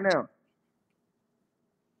money right now?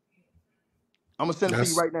 I'm gonna send it to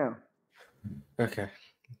you right now. Okay,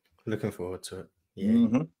 looking forward to it.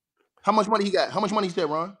 Yeah. How much money he got? How much money he said,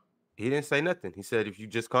 Ron? He didn't say nothing. He said, "If you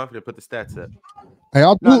just confident, put the stats up." Hey,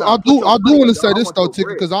 I do want to say this though,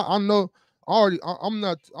 Ticket, because I know already. I'm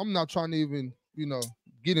not trying to even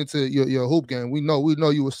get into your hoop game. We know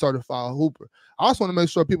you a certified hooper. I also want to make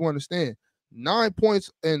sure people understand 9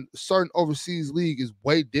 points in certain overseas league is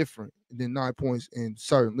way different than 9 points in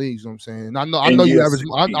certain leagues. You know what I'm saying? I know you average.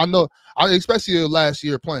 I know, especially your last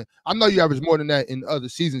year playing. I know you average more than that in other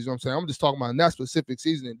seasons. You know what I'm saying? I'm just talking about in that specific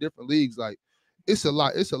season in different leagues. Like it's a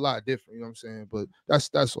lot different. You know what I'm saying? But that's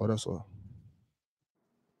all.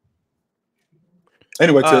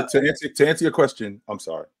 Anyway, to answer your question, I'm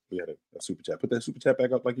sorry. We had a super chat. Put that super chat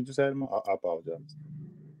back up like you just had him. I apologize.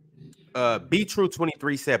 B True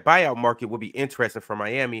 23 said buyout market would be interesting for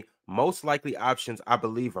Miami. Most likely options, I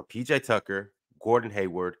believe, are PJ Tucker, Gordon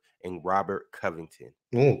Hayward, and Robert Covington.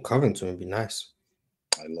 Oh, Covington would be nice.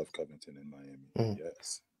 I love Covington in Miami.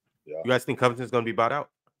 Yes. Yeah. You guys think Covington's going to be bought out?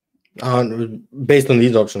 Based on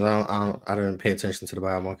these options, I don't pay attention to the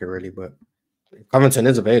buyout market really, but if Covington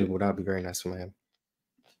is available, that would be very nice for Miami.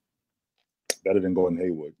 Better than Gordon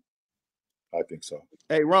Hayward. I think so.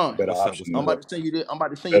 Hey, Ron. Better option. I'm about to send you this. I'm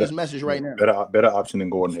about to send you this message right now. Better option than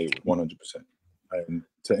Gordon Hayward, 100%. And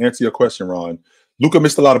to answer your question, Ron, Luka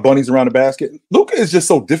missed a lot of bunnies around the basket. Luka is just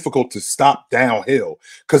so difficult to stop downhill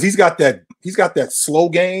because he's got that slow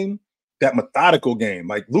game, that methodical game.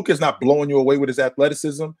 Like Luka's not blowing you away with his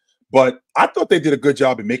athleticism, but I thought they did a good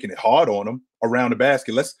job in making it hard on him around the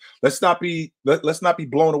basket. Let's not be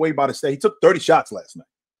blown away by the stat. He took 30 shots last night.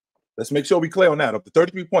 Let's make sure we clear on that. Up to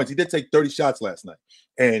 33 points, he did take 30 shots last night,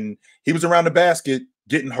 and he was around the basket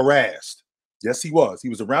getting harassed. Yes, he was. He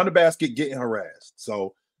was around the basket getting harassed.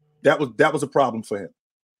 So that was a problem for him.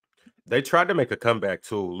 They tried to make a comeback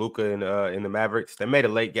too. Luka in the Mavericks, they made a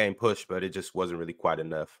late game push, but it just wasn't really quite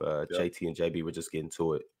enough. JT and JB were just getting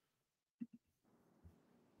to it.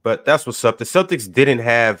 But that's what's up. The Celtics didn't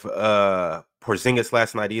have Porzingis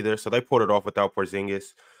last night either, so they pulled it off without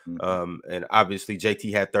Porzingis. And obviously,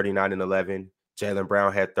 JT had 39 and 11. Jaylen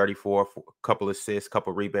Brown had 34, a couple assists,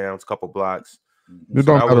 couple rebounds, couple blocks. You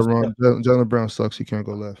don't gotta run. Jaylen Brown sucks. He can't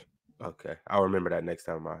go left. Okay, I'll remember that next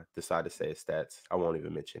time I decide to say his stats. I won't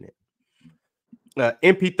even mention it.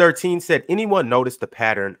 MP13 said, anyone noticed the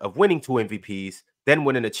pattern of winning 2 MVPs, then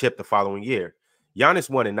winning a chip the following year? Giannis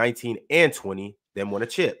won in 19 and 20, then won a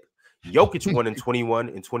chip. Jokic won in 21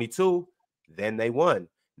 and 22, then they won.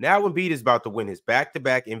 Now Embiid is about to win his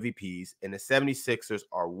back-to-back MVPs, and the 76ers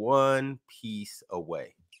are 1 piece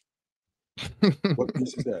away. What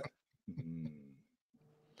piece is that?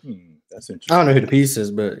 That's interesting. I don't know who the piece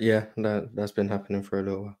is, but yeah, that's been happening for a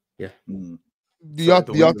little while. Yeah. Do y'all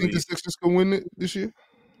think the Sixers can win it this year?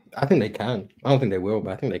 I think they can. I don't think they will,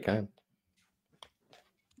 but I think they can.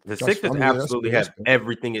 The Sixers absolutely have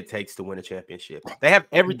everything it takes to win a championship. They have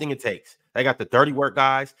everything it takes. They got the dirty work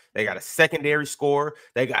guys. They got a secondary scorer.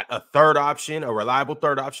 They got a third option, a reliable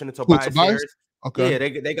third option in Tobias Harris. Okay. Yeah,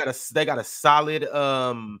 they got a solid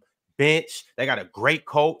bench. They got a great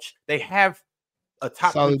coach. They have a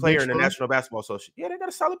top 3 player in the National Basketball Association. Yeah, they got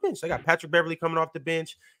a solid bench. They got Patrick Beverly coming off the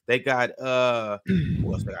bench. They got who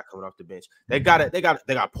else they got coming off the bench? They got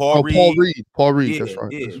Paul Reed. Paul Reed. Yeah, that's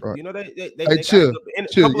right. Yeah. That's right. You know they chill.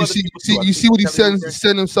 You see what he's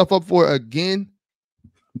setting himself up for again?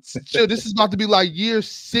 Chill, this is about to be like year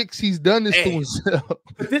 6 he's done this to himself.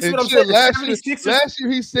 But this is what I'm saying. Last year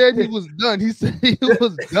he said he was done. He said he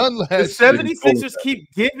was done last year. The 76ers keep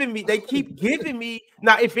giving me.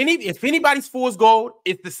 Now, if anybody's fool's gold,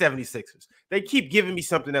 it's the 76ers. They keep giving me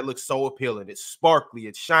something that looks so appealing. It's sparkly,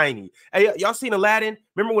 it's shiny. Hey, y'all seen Aladdin?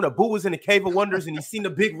 Remember when Abu was in the Cave of Wonders and he seen the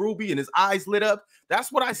big ruby and his eyes lit up?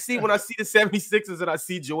 That's what I see when I see the 76ers and I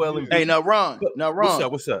see Joel Embiid. Hey, now Ron.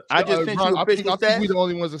 What's up? I just sent you official stats. We the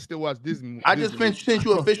only ones that still watch Disney. I just sent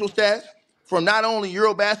you official stats from not only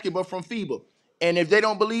Eurobasket but from FIBA. And if they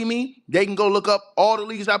don't believe me, they can go look up all the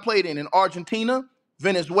leagues I played in Argentina,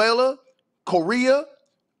 Venezuela, Korea.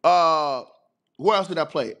 Where else did I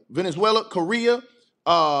play? Venezuela, Korea,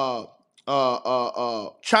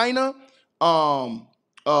 China,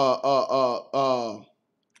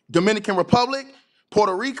 Dominican Republic,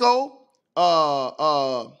 Puerto Rico,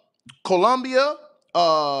 Colombia,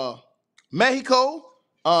 Mexico.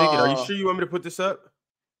 Are you sure you want me to put this up?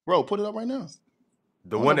 Bro, put it up right now.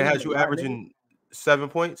 The one that has you averaging 7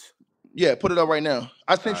 points? Yeah, put it up right now.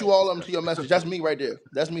 I sent you all of them to your message. That's me right there.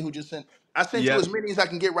 That's me who just sent. I sent you as many as I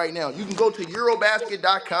can get right now. You can go to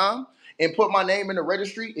Eurobasket.com and put my name in the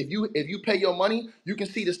registry. If you pay your money, you can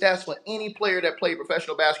see the stats for any player that played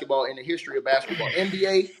professional basketball in the history of basketball.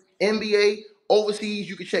 NBA, overseas,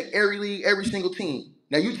 you can check every league, every single team.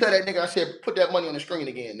 Now you tell that nigga I said put that money on the screen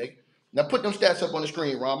again, nigga. Now put them stats up on the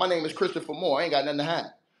screen, Ron. My name is Christopher Moore. I ain't got nothing to hide.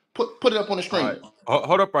 Put it up on the screen. Right.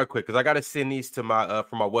 Hold up right quick, because I gotta send these to my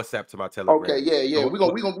from my WhatsApp to my Telegram. Okay, yeah. We're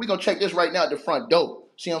gonna check this right now at the front door.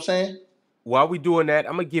 See what I'm saying? While we doing that,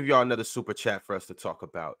 I'm gonna give y'all another super chat for us to talk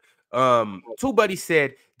about. Two Buddies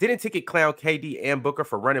said, didn't Ticket clown KD and Booker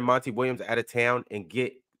for running Monty Williams out of town and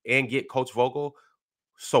get Coach Vogel?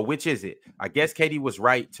 So which is it? I guess KD was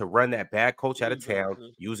right to run that bad coach out of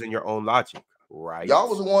town using your own logic, right? Y'all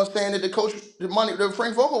was the ones saying that the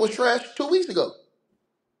Frank Vogel was trash 2 weeks ago.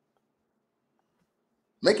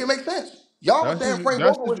 Make it make sense. Y'all were saying Frank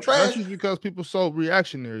Vogel was trash. That's just because people so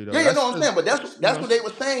reactionary, though. Yeah, you know what I'm saying? But that's what they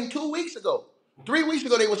were saying 2 weeks ago. 3 weeks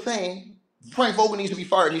ago, they were saying Frank Vogel needs to be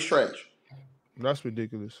fired. He's trash. That's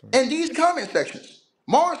ridiculous. Son. And these comment sections,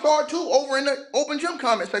 Mars saw it too over in the open gym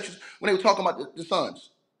comment sections when they were talking about the Suns.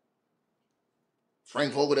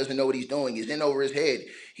 Frank Vogel doesn't know what he's doing. He's in over his head.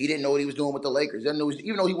 He didn't know what he was doing with the Lakers. Doesn't know,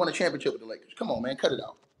 even though he won a championship with the Lakers. Come on, man, cut it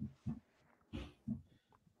out.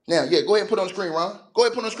 Now, yeah, go ahead and put on the screen, Ron. Go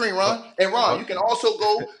ahead and put on the screen, Ron. And Ron, you can also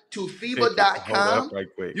go to FIBA.com. Right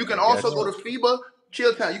quick. You can also go to FIBA,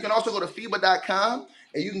 chill time. You can also go to FIBA.com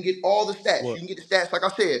and you can get all the stats. What? You can get the stats, like I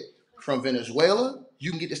said, from Venezuela.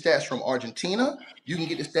 You can get the stats from Argentina. You can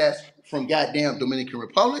get the stats from goddamn Dominican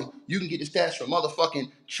Republic. You can get the stats from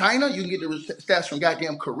motherfucking China. You can get the stats from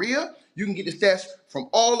goddamn Korea. You can get the stats from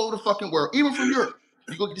all over the fucking world, even from Europe.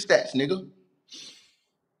 You go get the stats, nigga.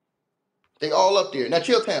 They all up there. Now,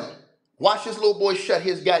 Chilltown, watch this little boy shut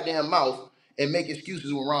his goddamn mouth and make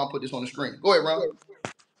excuses when Ron put this on the screen. Go ahead, Ron.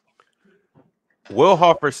 Will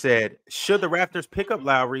Harper said, should the Raptors pick up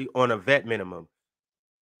Lowry on a vet minimum?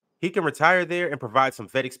 He can retire there and provide some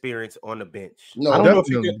vet experience on the bench. No, I don't know if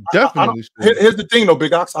you can. Definitely. Here's the thing, though,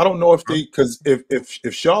 Big Ox. I don't know if they, because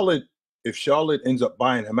if Charlotte ends up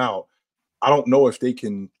buying him out, I don't know if they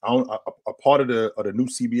can. A part of the new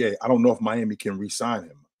CBA. I don't know if Miami can re-sign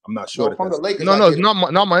him. I'm not sure. No, from the Lakers, No, it's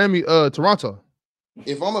not Miami. Toronto.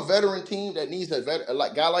 If I'm a veteran team that needs a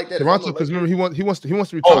guy like that, Toronto, because remember he wants to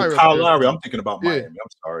retire. Oh, Kyle Lowry. I'm thinking about Miami. I'm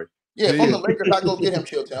sorry. Yeah, if I'm the Lakers, I go get him,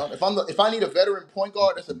 Chilltown. If I need a veteran point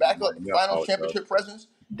guard that's a backup finals championship presence,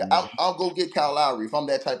 I'll go get Kyle Lowry. If I'm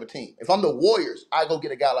that type of team, if I'm the Warriors, I go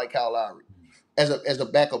get a guy like Kyle Lowry as a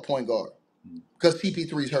backup point guard because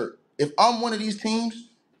CP3's hurt. If I'm one of these teams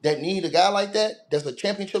that need a guy like that, that's a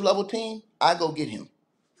championship level team, I go get him.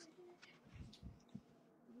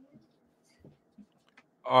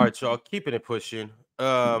 All right, y'all, keeping it pushing.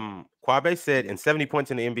 Kwabe said, in 70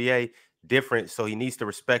 points in the NBA, different, so he needs to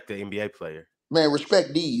respect the NBA player. Man,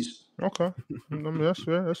 respect these. Okay, I mean that's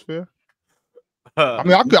fair. That's fair. I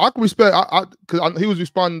mean, I could respect. Because he was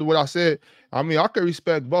responding to what I said. I mean, I could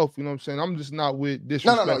respect both. You know what I'm saying? I'm just not with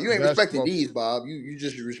disrespect. No. You ain't respecting these, Bob. You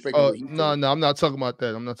just respecting. No, I'm not talking about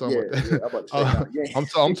that. I'm not talking about that. Yeah, I'm about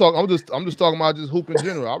to say I'm just talking about just hoop in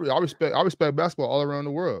general. I respect basketball all around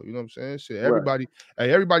the world. You know what I'm saying? Shit, everybody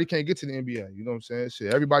can't get to the NBA. You know what I'm saying?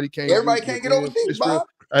 Shit, everybody can't get overseas, Bob.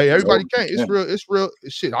 Hey, everybody can't. It's real.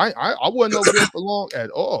 Shit, I wasn't over there for long at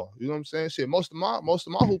all. You know what I'm saying? Shit, most of my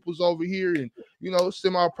hoopers over here and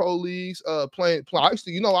semi-pro leagues, playing. I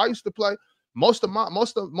used to play.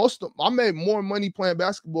 I made more money playing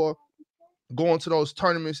basketball going to those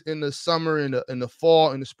tournaments in the summer, in the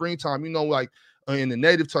fall, in the springtime. In the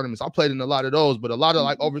native tournaments, I played in a lot of those, but a lot of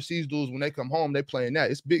like overseas dudes, when they come home, they playing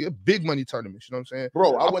that. It's big money tournaments. You know what I'm saying,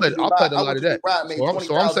 bro? I played a lot of that.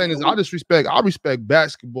 So I'm saying is, I respect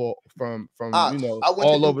basketball from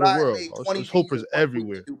all over the world. There's hoopers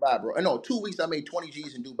everywhere. Dubai, bro. No, 2 weeks I made 20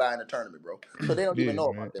 G's in Dubai in a tournament, bro. So they don't even know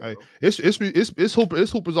about that, bro.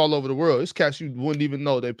 It's hoopers all over the world. It's cats you wouldn't even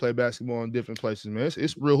know they play basketball in different places, man.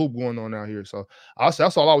 It's real hoop going on out here. So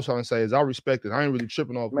that's all I was trying to say is I respect it. I ain't really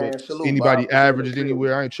tripping off with anybody average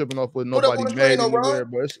anywhere. I ain't tripping off with nobody made anywhere,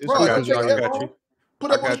 but it's hoopers out here. Put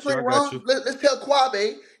up on the screen, Ron. Let's tell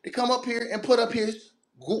Kwabe to come up here and put up his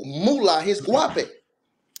moolah, his guape.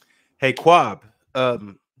 Hey, Quab,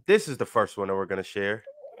 this is the first one that we're going to share.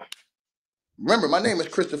 Remember, my name is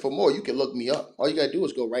Christopher Moore. You can look me up. All you got to do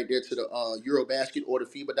is go right there to the Eurobasket or the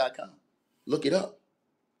FIBA.com. Look it up.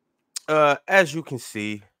 As you can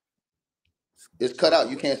see, it's cut out.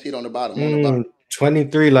 You can't see it on the bottom.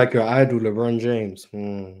 23 like your idol, LeBron James.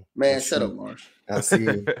 Man, shut up, Mars. I see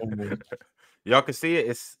it. Y'all can see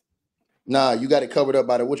it. Nah, you got it covered up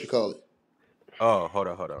by the what-you-call-it. Oh, hold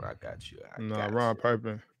on. I got you. Ron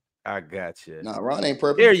Perpin. I got you. Nah, Ron ain't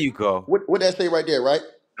Perpin. There you go. What that say right there, right?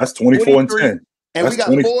 That's 24 and 10. And we got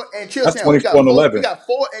 4 and Chilltown. That's 24 and 11. We got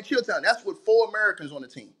 4 and Chilltown. That's with 4 Americans on the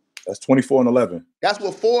team. That's 24 and 11. That's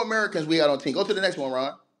what 4 Americans we got on the team. Go to the next one,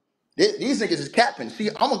 Ron. These niggas is capping. See,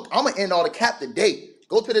 I'm gonna end all the cap today.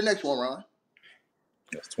 Go to the next one, Ron.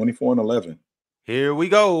 That's 24 and 11. Here we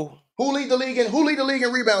go. Who lead the league in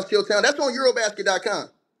rebounds, Chilltown? That's on Eurobasket.com.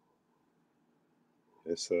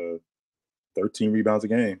 It's 13 rebounds a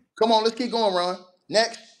game. Come on, let's keep going, Ron.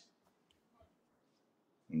 Next.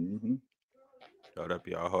 Hold up,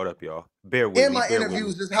 y'all. Bear with me. In my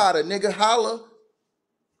interviews is hotter, nigga. Holla.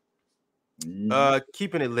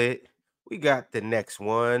 Keeping it lit. We got the next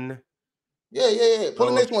one. Yeah. Put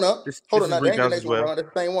the next one up. Hold on, that ain't the next one, well. Ron.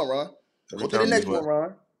 That's the same one, Ron. Go to the next one,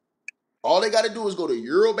 Ron. All they got to do is go to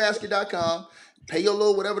Eurobasket.com, pay your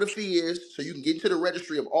little whatever the fee is, so you can get into the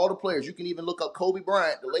registry of all the players. You can even look up Kobe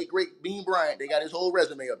Bryant, the late great Bean Bryant. They got his whole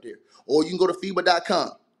resume up there. Or you can go to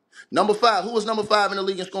FIBA.com. Number 5. Who was number 5 in the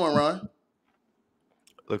league in scoring, Ron?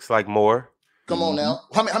 Looks like more. Come on now.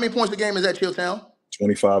 How many points a game is that, Chilltown?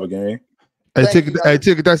 25 a game. Hey, Thank you, guys.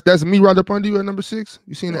 Ticket. That's me right up under you at number 6.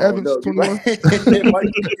 You seen the Evans 21?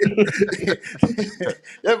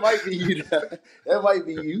 That might be you. That might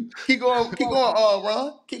be you. Keep going,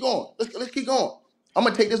 Ron. Keep going. Let's keep going. I'm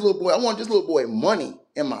gonna take this little boy. I want this little boy money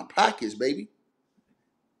in my pockets, baby.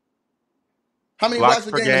 How many blocks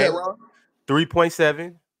a game is that, Ron?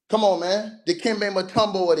 3.7. Come on, man. The Kimbe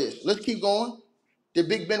Mutombo of this. Let's keep going. The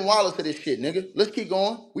Big Ben Wallace of this shit, nigga. Let's keep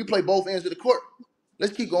going. We play both ends of the court.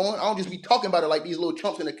 Let's keep going. I don't just be talking about it like these little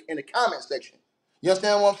chumps in the comment section. You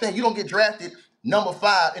understand what I'm saying? You don't get drafted number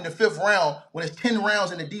 5 in the 5th round when it's 10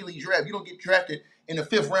 rounds in the D-League draft. You don't get drafted in the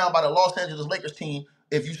 5th round by the Los Angeles Lakers team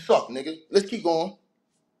if you suck, nigga. Let's keep going.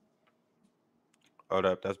 Hold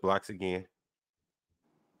up. That's blocks again.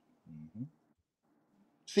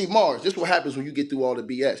 See, Mars, this is what happens when you get through all the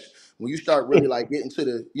BS. When you start really like getting to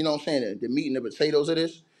the, you know what I'm saying, the meat and the potatoes of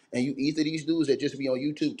this, and you eat to these dudes that just be on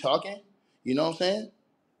YouTube talking, you know what I'm saying?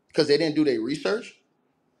 Because they didn't do their research.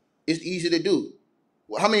 It's easy to do.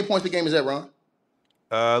 How many points a game is that, Ron?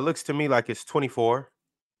 Looks to me like it's 24.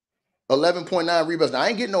 11.9 rebounds. Now, I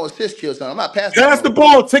ain't getting no assist, Chill, son. I'm not passing. Pass the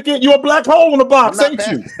ball, Ticket. You a black hole in the box, ain't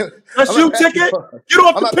you? That's you, Ticket. Get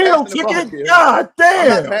off the peel, Ticket. God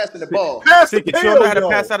damn. I'm not passing the ball. Pass the Ticket, you peel, don't know how to yo.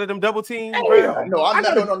 pass out of them double teams, No,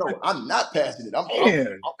 I'm not passing it. That's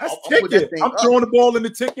put that Ticket. thing I'm up. throwing the ball in the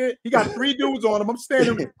Ticket. He got 3 dudes on him. I'm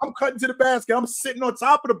standing. I'm cutting to the basket. I'm sitting on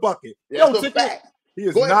top of the bucket. That's Yo, a Ticket. fact. He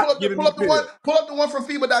is Go ahead, not giving pull me up the one. Pull up the one from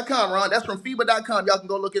FIBA.com, Ron. That's from FIBA.com. Y'all can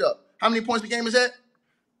go look it up. How many points a game is that?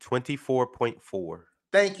 24.4.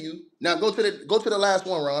 Thank you. Now go to the last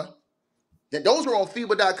one, Ron. Those are on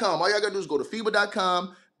FIBA.com. All y'all gotta do is go to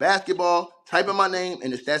FIBA.com, basketball, type in my name,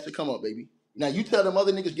 and the stats will come up, baby. Now you tell them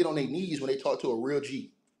other niggas get on their knees when they talk to a real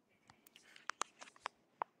G.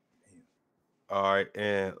 All right,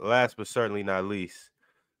 and last but certainly not least,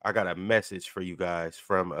 I got a message for you guys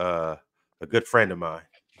from a good friend of mine.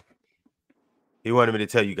 He wanted me to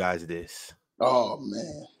tell you guys this. Oh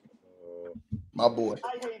man, my boy.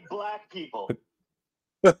 I hate black people.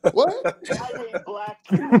 What? I hate black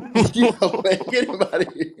people. You know, man, get him out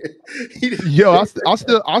of here. Yo,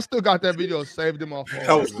 I still got that video saved in my phone.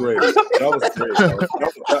 That was great.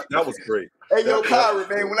 That was great. Hey, yo, Pirate,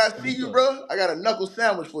 man, when I see you, bro, I got a knuckle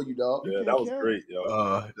sandwich for you, dog. Yeah, that was great,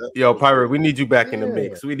 yo. Yo, Pirate, we need you back in the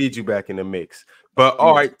mix. We need you back in the mix. But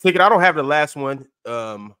all right, Ticket, I don't have the last one.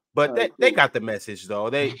 But they got the message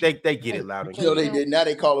though. They get it loud and clear. They did. Now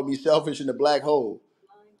they calling me selfish in the black hole.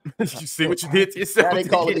 You see what you did to yourself? Now they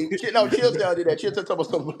calling me. No, Chilltown did that. Chilltown talking about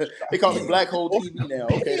something. They call me Black Hole TV now.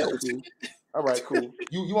 Okay, that's cool. All right, cool.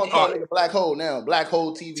 You want to call it a Black Hole now? Black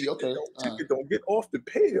Hole TV. Okay. Ticket, don't get off the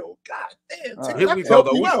pail. God damn. Ticket, Here we go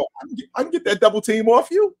though. I can get that double team off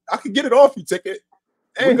you. I can get it off you, Ticket.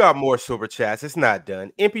 We got more super chats. It's not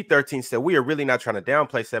done. MP13 said, we are really not trying to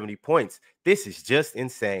downplay 70 points. This is just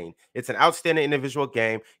insane. It's an outstanding individual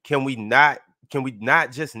game. Can we not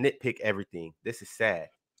just nitpick everything? This is sad.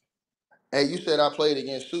 Hey, you said I played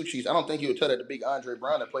against Suchis. I don't think you would tell that to big Andre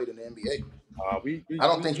Brown that played in the NBA. I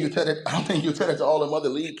don't think you tell that to all them other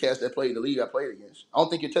league cats that played in the league I played against. I don't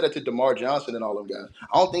think you tell that to DeMar Johnson and all them guys.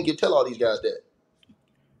 I don't think you tell all these guys that.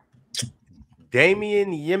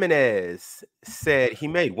 Damian Jimenez said he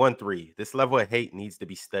made 1 3. This level of hate needs to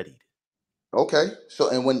be studied. Okay. So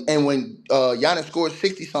and when Giannis scored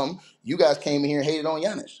 60 something, you guys came in here and hated on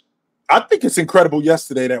Giannis. I think it's incredible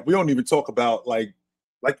yesterday that we don't even talk about like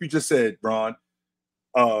you just said, Bron.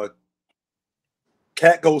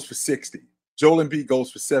 Cat goes for 60. Joel Embiid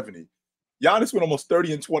goes for 70. Giannis went almost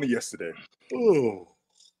 30 and 20 yesterday. Ooh.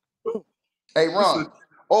 Hey, Ron.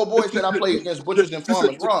 Old boy said I played against butchers and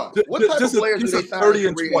farmers. Ron, what type of players do they sign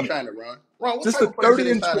in Korea and China, Ron? Ron, what type of players do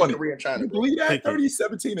they sign in Korea and China? You believe that? 30,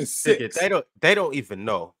 17, and 6. They don't even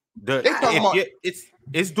know.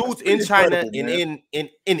 It's dudes in China and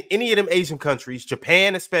in any of them Asian countries,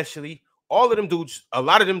 Japan especially. All of them dudes, a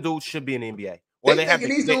lot of them dudes should be in the NBA. Or they have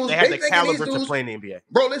the caliber to play in the NBA.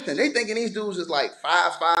 Bro, listen, they thinking these dudes is like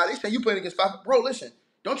 5'5". They say you playing against 5. Bro, listen,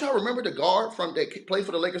 don't y'all remember the guard that played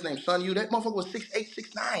for the Lakers named Sun Yu? That motherfucker was 6'8",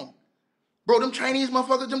 6'9". Bro, them Chinese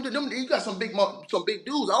motherfuckers, them you got some big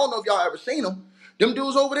dudes. I don't know if y'all ever seen them. Them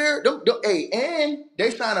dudes over there, hey, and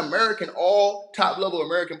they sign American, all top level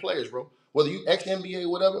American players, bro. Whether you ex-NBA,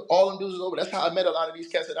 whatever, all them dudes is over. That's how I met a lot of these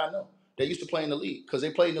cats that I know. They used to play in the league because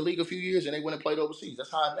they played in the league a few years and they went and played overseas.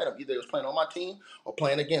 That's how I met them. Either they was playing on my team or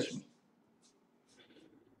playing against me.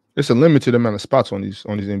 It's a limited amount of spots on these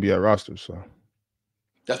NBA rosters, so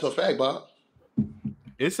that's a fact, Bob.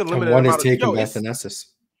 It's a limited one amount is taken of by Thanasis.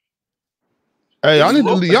 Hey, y'all need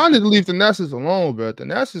to leave Thanasis alone, bro.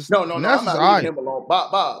 Thanasis. No, I'm not all leaving right. him alone.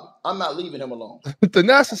 Bob, I'm not leaving him alone.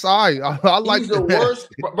 Thanasis, all right. I like He's the Thanasis. worst,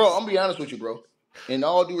 bro. I'm gonna be honest with you, bro. In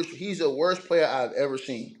all due respect, he's the worst player I've ever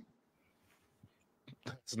seen.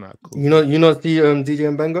 It's not cool. You know the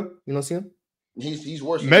DJ Mbenga? You know see him? He's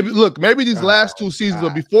worse. Maybe these last 2 seasons, or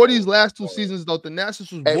before these last 2 seasons, though,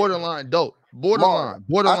 Thanasis was borderline dope. Borderline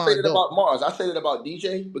I said it dope. about Mars. I said it about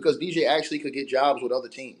DJ because DJ actually could get jobs with other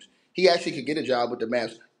teams. He actually could get a job with the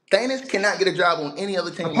Mavs. Thanasis cannot get a job on any other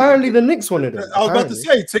team. Apparently, the Knicks wanted him. I was about to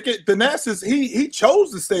say, Thanasis, he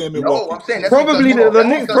chose to stay in Milwaukee. No, I'm saying that's probably the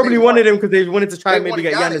Knicks probably wanted him because they wanted to try and maybe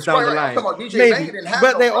get Giannis down the line. Maybe,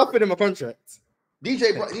 but they offered him a contract.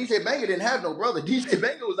 DJ Banger didn't have no brother. DJ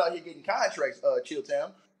Banger was out here getting contracts.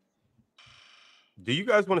 Chilltown. Do you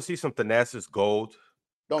guys want to see some Thanasis gold?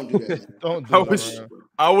 Don't do that, man. Don't do that.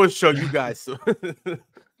 I will show you guys.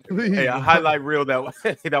 Hey, a highlight reel that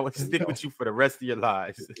would stick with you for the rest of your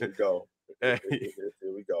lives. Here we go. Hey. Here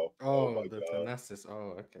we go. Oh, the Thanasis.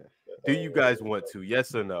 Oh, okay. Do you guys want to?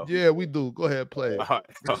 Yes or no? Yeah, we do. Go ahead, play it.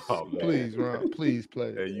 Oh, man. Please, Ron. Please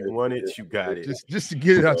play Hey, it. you want it, you got it. Just to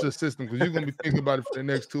get it out your system, because you're gonna be thinking about it for the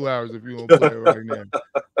next 2 hours if you don't play it right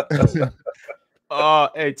now.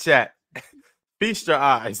 Hey, chat. Feast your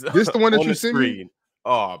eyes. This the one that on you the sent screen. me?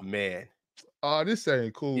 Oh man. Oh, this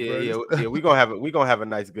ain't cool, bro. Yeah. We're gonna have a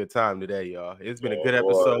nice good time today, y'all. It's been a good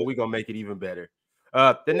episode. We're gonna make it even better.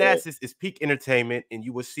 Thanasis is peak entertainment, and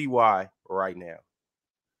you will see why right now.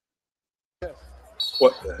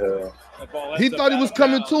 What the hell? He thought he was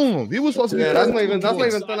coming to him. He was supposed to be. Yeah, that's not even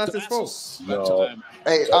Thanasis' fault. No.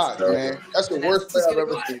 Hey, man, that's the worst player I've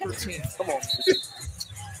ever seen. Come on.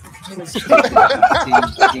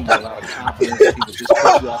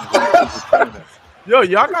 Yo,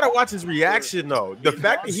 y'all gotta watch his reaction though. The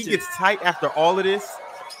fact that he gets tight after all of this.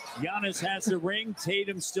 Giannis has the ring.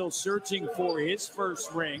 Tatum still searching for his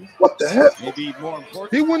first ring. What the heck? Maybe more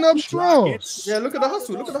important. He went up strong. Yeah, look at the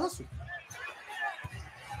hustle. Look at the hustle.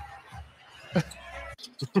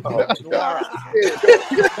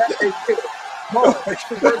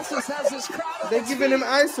 They're giving him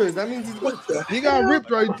ISOs. That means he got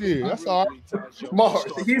ripped right there. That's all. Mars,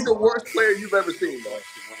 he's the worst player you've ever seen, man.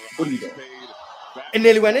 What are you doing? It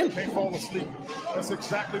nearly went in. Can't fall asleep. That's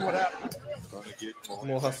exactly what happened.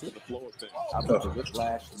 More hustle.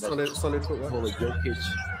 Solid footwork. Oh my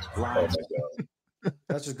God.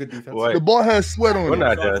 That's just good defense. What? The ball has sweat on We're it.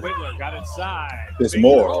 not done. Whittler got inside. There's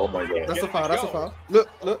more. Oh my God. That's a foul. That's a foul. Look.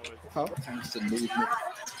 Foul.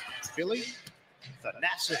 Philly.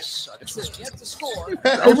 Thanasis gets the score.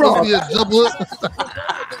 That was supposed to be a double.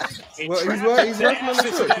 Well, he's working on the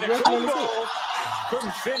foot. He's working on the foot.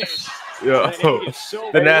 Couldn't finish. Yo,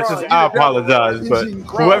 Thanasis, I apologize, but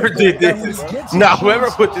whoever did this,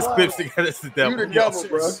 whoever put this clip together is the devil. You the devil,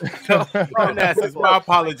 bro. Thanasis, my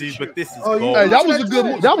apologies, but this is gold. Hey, that was a good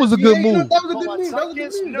move. That was a good move. That was a good move. That was a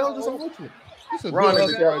good move. That was just unfortunate. That's a Ron good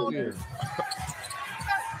is hustle right there.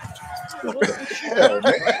 Hell,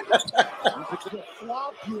 man.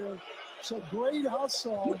 Flop here. It's a great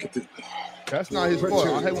hustle. Look at this. That's not his fault.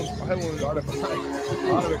 I hate when Out of the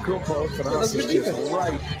Kupo, Thanasis just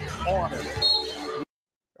right on it.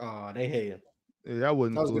 Oh, they hate him. Yeah, that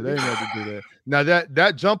wasn't That was cool. good They didn't have to do that. Now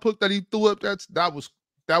that jump hook that he threw up, that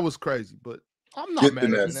was crazy. But I'm not Get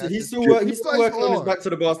mad the at net. that. He's still plays working on his hard. back to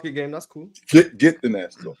the basket game. That's cool. Get the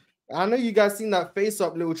Nets. I know you guys seen that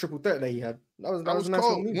face-up little triple threat that he had. That was a nice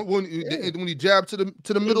cold. move. When he jabbed to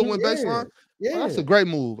the middle and baseline. Yeah, That's a great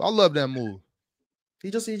move. I love that move.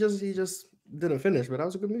 He just didn't finish, but that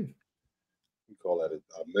was a good move. You call that $1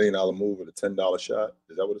 million move with a $10 shot?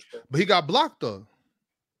 Is that what it's called? But he got blocked though.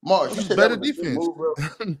 Mars, That's you said better that was a good defense. move, bro.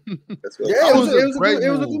 That's what Yeah, it was a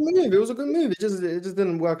good move. move. It was a good move. It just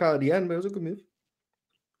didn't work out at the end, but it was a good move.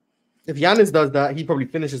 If Giannis does that, he probably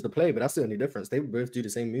finishes the play, but that's the only difference. They both do the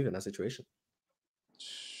same move in that situation.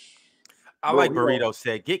 I like Burrito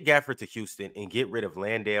said, get Gafford to Houston and get rid of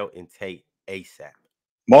Landale and Tate ASAP.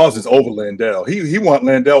 Mars is over Landale. He want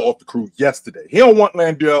Landale off the crew yesterday. He don't want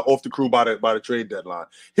Landale off the crew by the trade deadline.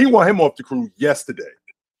 He want him off the crew yesterday.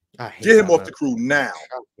 Get him off the crew now.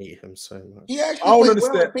 I hate him so much. He actually I don't played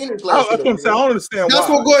understand. well in Phoenix That's last what I'm year. saying. I don't understand That's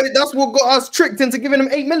why. what got us tricked into giving him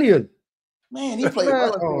 $8 million. Man, he played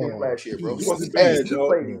well in Phoenix last year, bro. He He wasn't bad, Joe.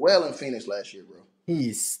 played well in Phoenix last year, bro.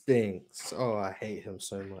 He stinks. Oh, I hate him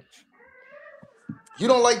so much. You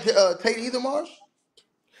don't like Tate either, Mars?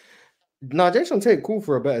 Nah, Jason Tate cool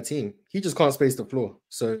for a better team. He just can't space the floor.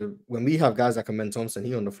 So when we have guys like Ben Thompson,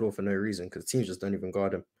 he on the floor for no reason because teams just don't even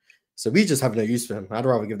guard him. So we just have no use for him. I'd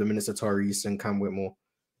rather give the minutes to Tyrese and Cam Whitmore,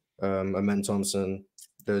 Ben Thompson,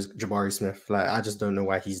 those Jabari Smith. Like I just don't know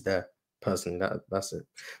why he's there. Personally, that's it.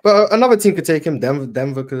 But another team could take him.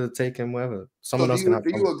 Denver could take him. Wherever. Someone So else can have.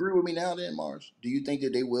 do you agree with me now, then, Mars? Do you think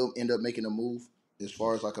that they will end up making a move as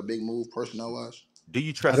far as like a big move, personnel wise? Do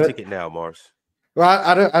you trust Ticket now, Mars? Well,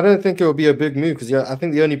 I don't think it will be a big move because I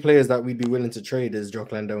think the only players that we'd be willing to trade is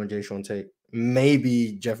Jock Landale and Jay Sean Tate.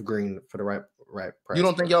 Maybe Jeff Green for the right price. You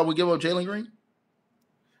don't think y'all would give up Jalen Green?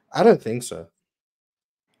 I don't think so.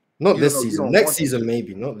 Not You this don't- you season. don't Next want season, to.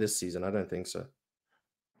 maybe. Not this season. I don't think so.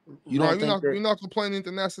 You don't think that? you're not complaining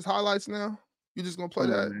Thanasis highlights now? You just gonna play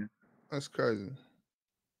Come on, that? man. That's crazy.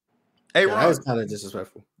 Hey, Yeah, that Ron. was kind of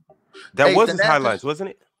disrespectful. That was his Thanasis- highlights, wasn't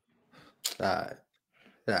it?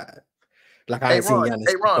 Like I Hey, ain't seen Ron. Giannis.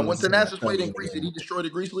 Hey, Ron. When performance Thanasis like played in 30 Greece, did he destroy the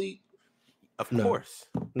Greece league? Of No. course.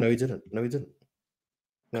 No, he didn't. No, he didn't.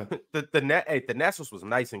 No. The Nassers was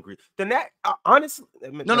nice and Greece. The Nat, honestly,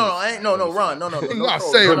 No, Ron. No. You gotta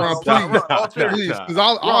say it, Ron, please. Ron, all serious. Please, because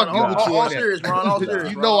I'll get with you all on that. serious, Ron. All serious.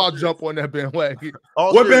 You Ron, know all I'll serious. jump on that bandwagon.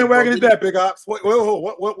 All What serious, bandwagon bro. is that, Big Ops? What?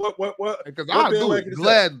 Because What I'll do bandwagon it is that?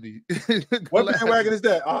 gladly. What Gladly. bandwagon is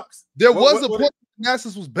that, Ops? There What- was what- a what- point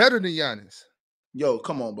Thanasis was better than Giannis. Yo,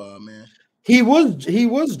 come on, Bob, man. He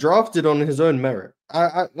was drafted on his own merit.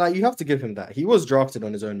 I like you have to give him that. He was drafted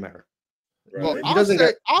on his own merit. Well, He I'll doesn't say,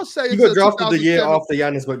 get- I'll say He got until drafted the year 2007 after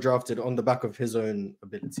Giannis got drafted on the back of his own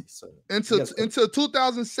ability. So until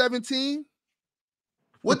 2017,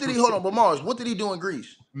 What did he hold on? But Mars, what did he do in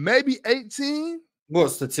Greece? maybe 18. what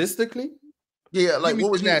statistically? Yeah, like Give me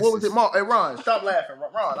what was he? What was it? Thanasis. Mar? Hey, Ron, stop laughing,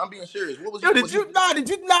 Ron. I'm being serious. What was? Yo, was did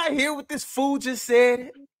you not hear what this fool just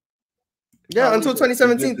said? Yeah, No, until he did.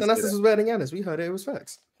 2017, He did just say Thanasis was better than Giannis. We heard it was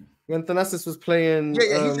facts. When Thanasis was playing, Yeah, he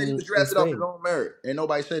said he was in drafted off his Spain. own merit, and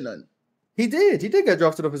nobody said nothing. He did get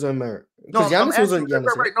drafted off his own merit. No, Because I'm Giannis asking wasn't you,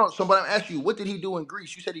 Giannis. right? No, so but I'm asking you, what did he do in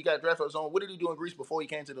Greece? You said he got drafted on his own. What did he do in Greece before he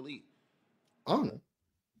came to the league? I don't know.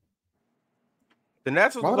 The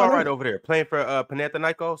Nassers Why was would I all right know? over there playing for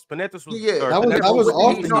Panathinaikos. Panathinaikos was Yeah, or That was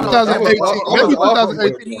Panathinaikos- after. No, no, 2018. hold on, Maybe hold on.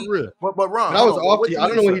 2018 for real. But Ron, That hold was on, what after. did I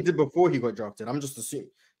don't know what he he did before he got drafted. I'm just assuming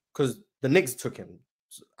because the Knicks took him,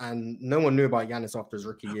 and no one knew about Giannis after his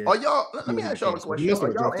rookie year. Are y'all? Let me He ask y'all a must question. have Are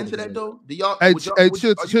y'all drafted into him. that though? Do y'all? Hey, would y'all- hey, would-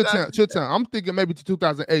 chill are you guys into that? time. I'm thinking maybe to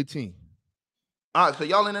 2018. All right, so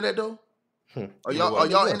y'all into that though? Are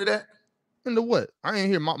y'all into that? Into what? I ain't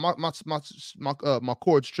hear my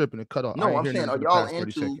cord stripping and cut off. I No, ain't I'm hear saying, nothing are for the y'all past 30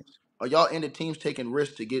 into? seconds. Are y'all into teams taking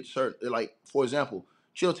risks to get certain? Like, for example,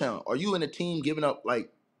 Chilltown. Are you in a team giving up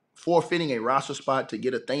like forfeiting a roster spot to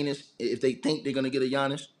get a Thanos if they think they're gonna get a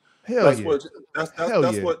Giannis? Hell That's yeah. what Hell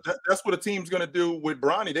that's yeah. what a team's gonna do with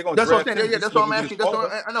Bronny. They're gonna That's what draft I'm saying. him Yeah, just that's so what I'm he can asking. get That's his what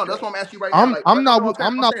father. I know. That's what I'm asking you right now. I'm Like, I'm that's not what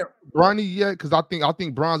I'm saying. not Bronny yet because I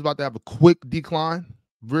think Bron's about to have a quick decline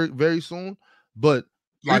very soon. But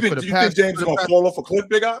You like think, for the you past, think James for is the gonna past- fall off a cliff,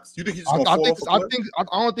 Big Ops? You think he's just gonna I fall think off a cliff?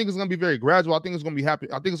 I don't think it's gonna be very gradual. I think it's gonna be happen.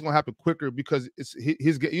 I think it's gonna happen quicker because it's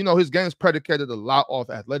his his game's predicated a lot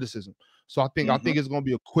off athleticism. So I think it's gonna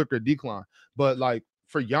be a quicker decline. But like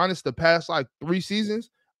for Giannis, the past like 3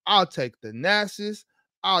 seasons, I'll take the Thanasis,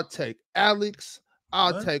 I'll take Alex,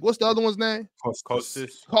 I'll take what's the other one's name?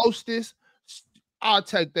 Costas. I'll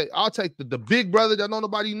take that. I'll take the big brother that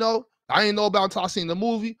nobody know. I ain't know about until I seen the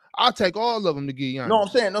movie. I'll take all of them to get Giannis. No, I'm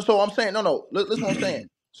saying no. So I'm saying no. Listen, what I'm saying.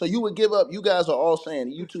 So you would give up. You guys are all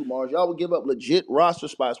saying you too, Mars. Y'all would give up legit roster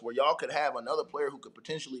spots where y'all could have another player who could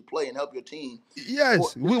potentially play and help your team.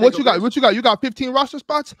 Yes. Or- What you got? What you got? You got 15 roster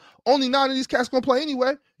spots. Only 9 of these cats gonna play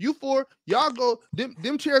anyway. You 4, y'all go.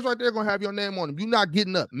 Them chairs right there gonna have your name on them. You're not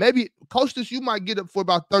getting up. Maybe Costas, you might get up for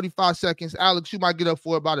about 35 seconds. Alex, you might get up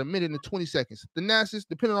for about a minute and 20 seconds. The Thanasis,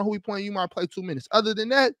 depending on who we playing, you might play 2 minutes. Other than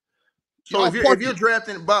that, So y'all if you're park it.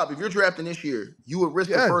 drafting Bob, if you're drafting this year, you would risk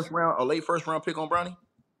Yes. a late first round pick on Bronny.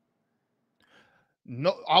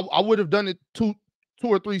 No, I would have done it 2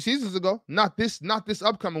 or 3 seasons ago. Not this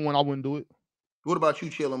upcoming one. I wouldn't do it. What about you,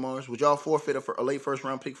 Chill and Mars? Would y'all forfeit a late first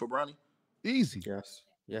round pick for Bronny? Easy. Yes.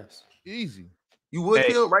 Easy. You would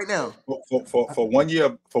Hey. Chill right now. For 1 year,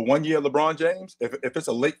 LeBron James, if it's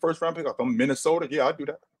a late first round pick from Minnesota, yeah, I'd do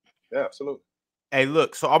that. Yeah, absolutely. Hey,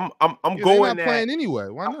 look. So I'm They're going not playing anyway.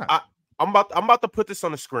 Why not? I'm about to put this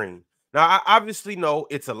on the screen. Now, I obviously know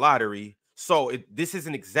it's a lottery, so this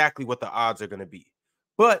isn't exactly what the odds are going to be.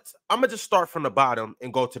 But I'm going to just start from the bottom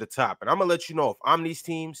and go to the top. And I'm going to let you know if I'm these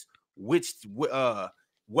teams, whether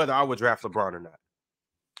I would draft LeBron or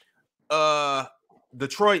not.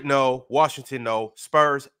 Detroit, no. Washington, no.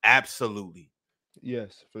 Spurs, absolutely.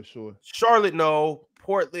 Yes, for sure. Charlotte, no.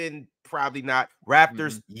 Portland, probably not.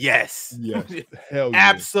 Raptors, yes. Yes. Hell yeah.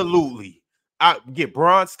 Absolutely. I get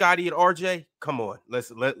Bron, Scotty, and RJ. Come on,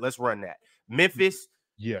 let's run that. Memphis,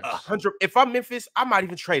 Yes. 100. If I'm Memphis, I might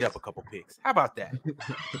even trade up a couple picks. How about that?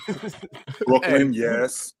 Brooklyn, Hey,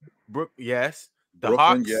 yes. yes. The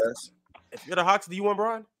Brooklyn, Hawks. yes. If you're the Hawks, do you want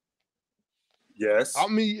Bron? Yes. I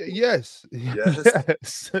mean, yes. Yes.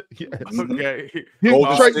 Yes. Yes. Mhm. Okay.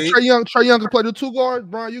 Golden Trey State. Young can play the 2 guard.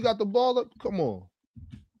 Brian, you got the ball up. Come on.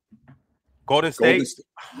 Golden Golden State, State.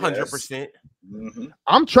 100%. Mhm.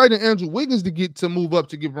 I'm trading Andrew Wiggins to move up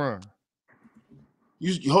to get Brian.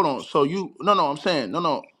 You hold on. So I'm saying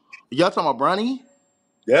no. Y'all talking about Bronny?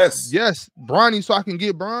 Yes. Yes, Bronny, so I can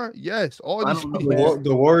get Brian. Yes, all I these. don't know, picks. man.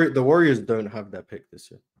 The Warriors don't have that pick this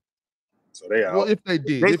year. So they out. Well, if they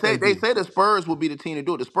did, They say the Spurs will be the team to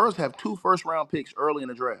do it. The Spurs have 2 first-round picks early in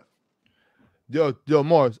the draft. yo,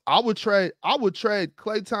 Mars, I would trade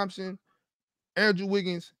Klay Thompson, Andrew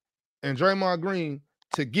Wiggins, and Draymond Green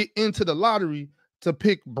to get into the lottery to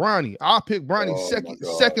pick Bronny. I'll pick Bronny Oh my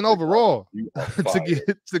God. second overall You are to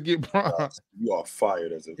fired. get Bron. You are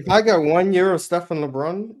fired as a If I get 1 year of Steph and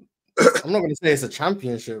LeBron, I'm not going to say it's a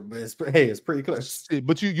championship, but it's pretty close.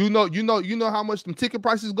 But you know how much them ticket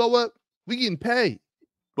prices go up. We getting paid.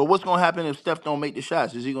 But what's gonna happen if Steph don't make the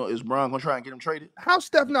shots? Is Bron gonna try and get him traded? How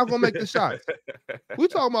Steph not gonna make the shots? We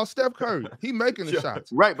talking about Steph Curry. He making the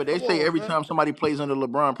shots. Right, but they Come say on, every man. time somebody plays under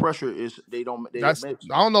LeBron pressure, they That's miss.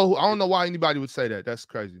 I don't know why anybody would say that. That's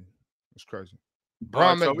crazy. That's crazy.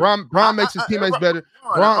 All Bron right, so makes his teammates better.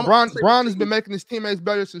 Bron has been making his teammates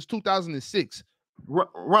better since 2006. Ron,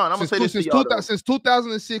 I'm gonna say this to y'all. Since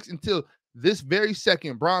 2006 until this very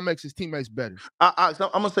second, Bron makes his teammates better. I'm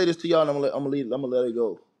gonna say this to y'all, and I'm gonna let it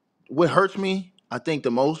go. What hurts me, I think,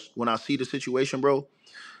 the most when I see the situation, bro,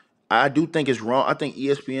 I do think it's wrong. I think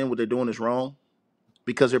ESPN, what they're doing is wrong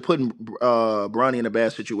because they're putting Bronny in a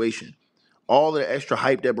bad situation. All the extra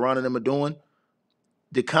hype that Bron and them are doing,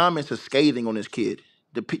 the comments are scathing on this kid.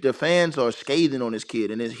 The fans are scathing on this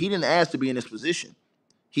kid, and he didn't ask to be in this position.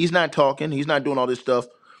 He's not talking. He's not doing all this stuff.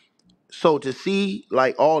 So to see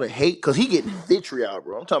like all the hate, because he getting vitriol,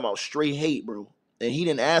 bro. I'm talking about straight hate, bro. And he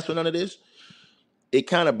didn't ask for none of this. It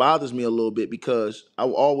kind of bothers me a little bit because I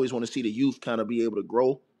always want to see the youth kind of be able to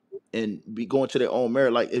grow and be going to their own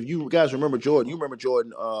merit. Like if you guys remember Jordan,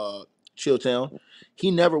 Chilltown.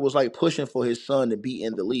 He never was like pushing for his son to be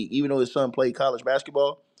in the league. Even though his son played college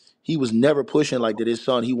basketball, he was never pushing like that his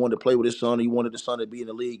son, he wanted to play with his son, he wanted the son to be in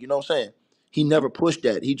the league. You know what I'm saying? He never pushed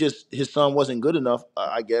that. His son wasn't good enough,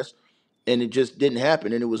 I guess, and it just didn't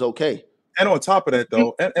happen, and it was okay. And on top of that,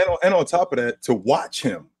 though, and on top of that, to watch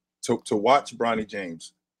him, to watch Bronny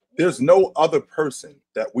James, there's no other person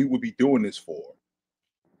that we would be doing this for.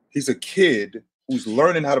 He's a kid who's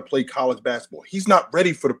learning how to play college basketball. He's not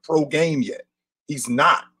ready for the pro game yet. He's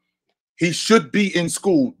not. He should be in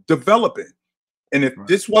school developing. And if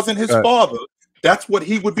this wasn't his father, that's what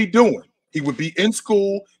he would be doing. He would be in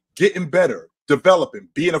school, getting better, developing,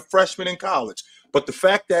 being a freshman in college. But the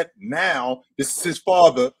fact that now this is his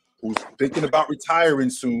father who's thinking about retiring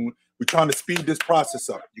soon, we're trying to speed this process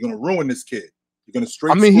up. You're going to ruin this kid. You're going to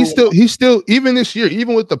straight. I mean, he's still even this year,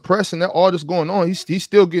 even with the press and that all this going on, he's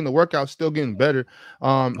still getting the workout, still getting better.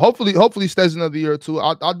 Hopefully he stays another year or two.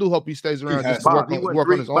 I do hope he stays around just to work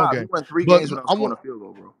on his own game. He went 3 But games without scoring a field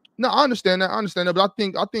goal, bro. No, I understand that. But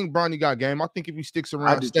I think Bronny got game. I think if he sticks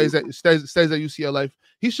around, do stays too. at UCLA,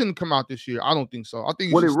 he shouldn't come out this year. I don't think so. I think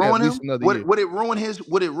he Would it should stay at ruin him? least another year. Would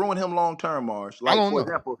it ruin him long term, Mars? Like, I don't for know.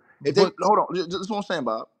 example, if they hold on, this is what I'm saying,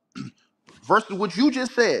 Bob. Versus what you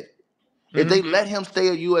just said. If they let him stay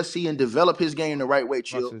at USC and develop his game the right way,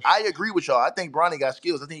 chill. I agree with y'all. I think Bronny got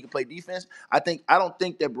skills. I think he can play defense. I don't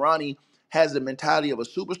think that Bronny has the mentality of a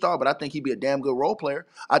superstar, but I think he'd be a damn good role player.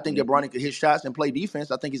 I think that Bronny could hit shots and play defense.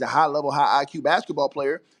 I think he's a high-level, high IQ basketball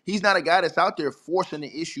player. He's not a guy that's out there forcing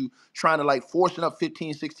the issue, trying to like forcing up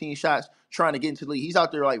 15, 16 shots, trying to get into the league. He's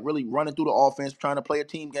out there like really running through the offense, trying to play a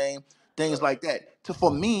team game, things like that. So for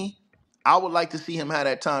me, I would like to see him have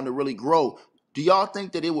that time to really grow. Do y'all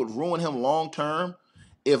think that it would ruin him long term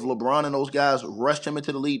if LeBron and those guys rushed him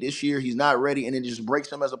into the league this year? He's not ready, and it just breaks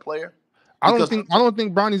him as a player. I don't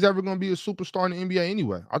think Bronny's ever going to be a superstar in the NBA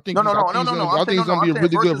anyway. I think he's going to be a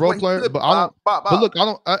really good role player. But I don't. But look,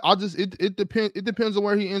 I just it depends. It depends on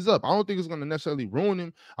where he ends up. I don't think it's going to necessarily ruin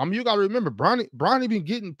him. I mean, you got to remember, Bronny been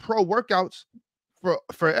getting pro workouts for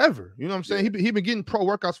forever. You know what I'm saying? He been getting pro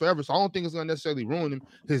workouts forever. So I don't think it's going to necessarily ruin him.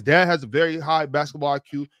 His dad has a very high basketball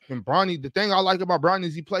IQ. And Bronny, the thing I like about Bronny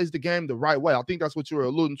is he plays the game the right way. I think that's what you were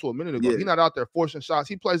alluding to a minute ago. He's not out there forcing shots.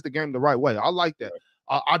 He plays the game the right way. I like that.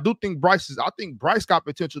 I do think Bryce got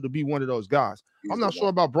potential to be one of those guys. I'm not sure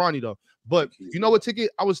about Bronny though. But you know what,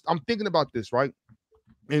 Ticket? I'm thinking about this, right?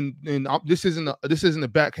 And this isn't a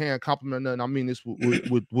backhand compliment. Nothing. I mean this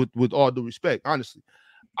with all due respect, honestly.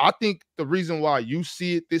 I think the reason why you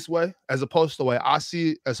see it this way, as opposed to the way I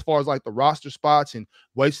see it, as far as like the roster spots and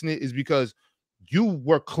wasting it, is because you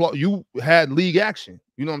were you had league action.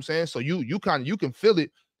 You know what I'm saying? So you can feel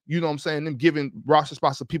it. You know what I'm saying? Them giving roster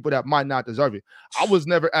spots to people that might not deserve it. I was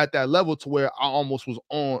never at that level to where I almost was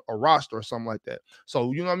on a roster or something like that.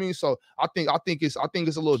 So you know what I mean? So I think it's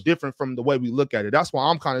a little different from the way we look at it. That's why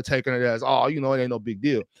I'm kind of taking it as, oh, you know, it ain't no big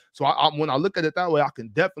deal. So when I look at it that way, I can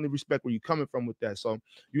definitely respect where you're coming from with that. So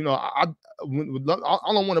you know, I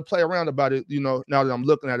don't want to play around about it. You know, now that I'm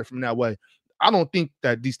looking at it from that way, I don't think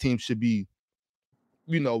that these teams should be,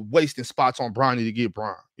 you know, wasting spots on Bronny to get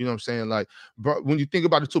Bron. You know what I'm saying? Like, when you think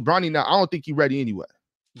about it too, Bronny now, I don't think he's ready anyway.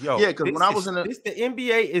 Yo, yeah, because when I was in the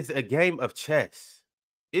NBA is a game of chess.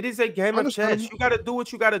 It is a game of chess. You got to do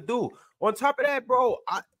what you got to do. On top of that, bro,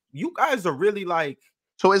 you guys are really like.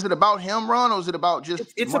 So is it about him, Ron, or is it about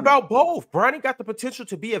just? It's about both. Bronny got the potential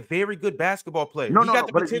to be a very good basketball player. No,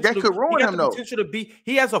 but that could ruin him, though. Potential to be.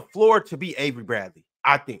 He has a floor to be Avery Bradley,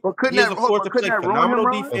 I think. But couldn't that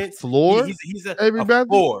phenomenal defense. Floor? He's a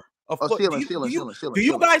floor. Ceiling. Do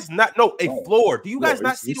you guys not know a floor? Do you guys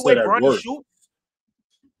not see the way Bronny shoots?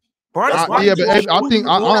 Yeah, but I think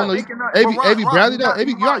I don't know. Avery Bradley though.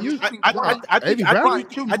 Avery Bradley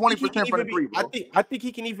shooting 20% from the three, bro. I think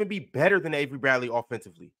he can even be better than Avery Bradley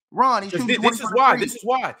offensively. Ron, he's shooting 20%. This is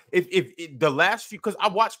why. If the last few, because I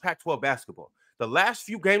watch Pac-12 basketball. The last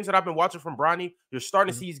few games that I've been watching from Bronny, you're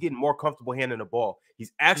starting to see he's getting more comfortable handling the ball.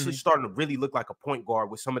 He's actually starting to really look like a point guard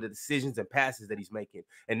with some of the decisions and passes that he's making.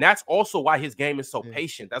 And that's also why his game is so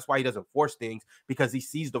patient. That's why he doesn't force things, because he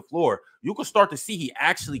sees the floor. You can start to see he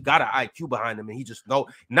actually got an IQ behind him, and he just not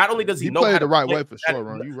only does he know play how the to right play, way for sure,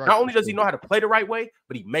 Ron. You're right. Not only does he know how to play the right way,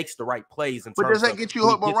 but he makes the right plays. But does that get you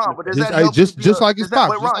hooked, Ron? But does that help just like his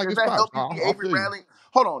pops? Does that help you be Avery Bradley?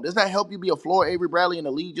 Hold on. Does that help you be a floor Avery Bradley in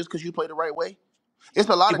the league just because you play the right way? It's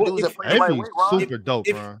a lot of dudes that play the right way, Ron. Super dope,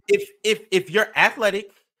 Ron. If you're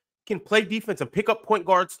athletic, can play defense and pick up point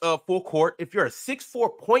guards full court, if you're a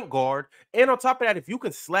 6'4" point guard, and on top of that, if you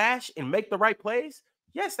can slash and make the right plays,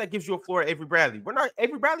 yes, that gives you a floor at Avery Bradley.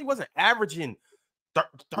 Avery Bradley wasn't averaging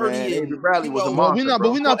 30. Man, Avery Bradley was a monster,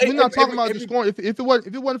 we're not talking about the scoring. If it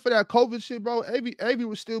wasn't for that COVID shit, bro, Avery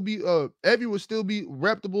would still be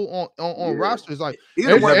reputable on rosters. Like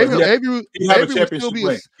Avery would still be.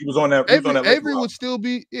 He was on that. Avery would still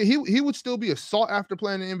be. He would still be a sought after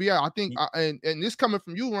player in the NBA. I think. And this coming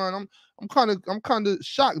from you, Ron, I'm kind of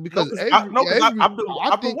shocked because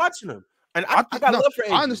I've been watching him. And I got love for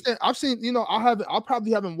Avery. I understand. I've seen, I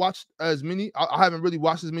probably haven't watched as many. I haven't really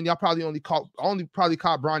watched as many. I probably only caught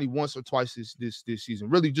Bronny once or twice this season.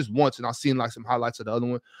 Really just once, and I've seen like some highlights of the other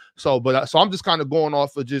one. So I'm just kind of going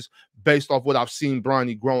off of just based off what I've seen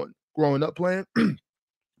Bronny growing up playing.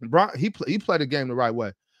 He played the game the right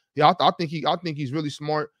way. Yeah, I think he's really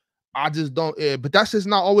smart. I just don't. But that's just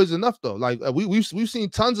not always enough though. Like we've seen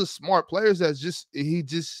tons of smart players that's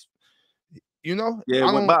you know, yeah,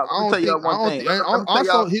 also,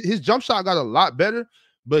 his jump shot got a lot better,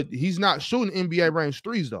 but he's not shooting NBA range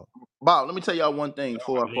threes though. Bob, let me tell y'all one thing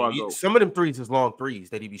before I go. Some of them threes is long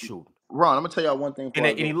threes that he be shooting. Ron, I'm gonna tell y'all one thing.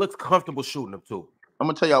 And he looks comfortable shooting them too. I'm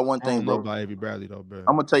gonna tell y'all one thing, bro. About Avery Bradley though, bro.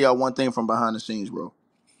 I'm gonna tell y'all one thing from behind the scenes, bro.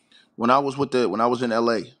 When I was in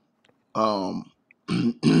LA,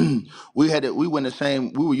 we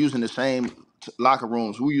were using the same locker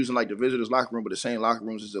rooms. We were using like the visitors' locker room, but the same locker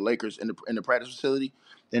rooms as the Lakers in the practice facility,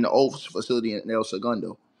 in the old facility in El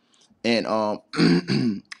Segundo. And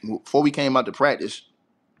before we came out to practice,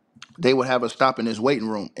 they would have us stop in this waiting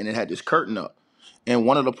room, and it had this curtain up. And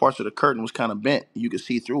one of the parts of the curtain was kind of bent. You could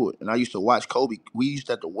see through it. And I used to watch Kobe. We used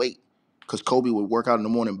to have to wait because Kobe would work out in the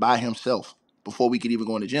morning by himself before we could even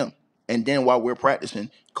go in the gym. And then while we're practicing,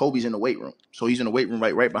 Kobe's in the weight room. So he's in the weight room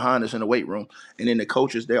right behind us in the weight room. And then the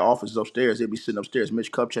coaches, their office is upstairs. They'd be sitting upstairs.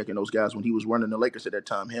 Mitch Kupchak and those guys when he was running the Lakers at that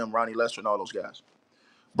time. Him, Ronnie Lester, and all those guys.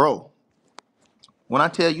 Bro, when I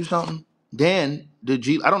tell you something, then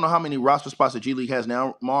I don't know how many roster spots the G League has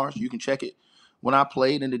now, Mars. You can check it. When I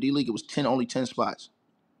played in the D League, it was only 10 spots.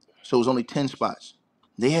 So it was only 10 spots.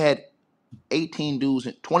 They had 18 dudes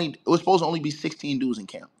and 20. It was supposed to only be 16 dudes in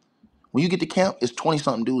camp. When you get to camp, it's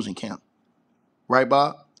 20-something dudes in camp. Right,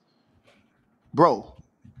 Bob? Bro,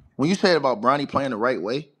 when you said about Bronny playing the right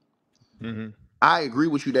way, I agree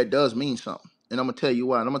with you. That does mean something. And I'm going to tell you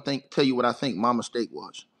why. And I'm going to tell you what I think my mistake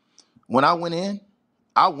was. When I went in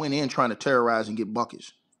trying to terrorize and get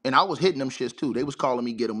buckets. And I was hitting them shits too. They was calling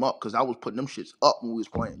me get them up because I was putting them shits up when we was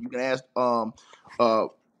playing. You can ask I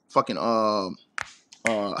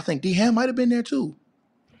think D Ham might have been there too.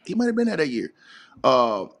 He might have been there that year.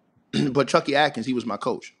 But Chucky Atkins, he was my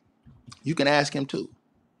coach. You can ask him too.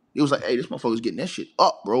 It was like, hey, this motherfucker's getting that shit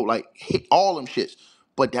up, bro. Like hit all them shits.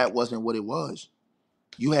 But that wasn't what it was.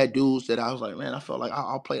 You had dudes that I was like, man, I felt like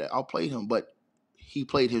I'll play him, but he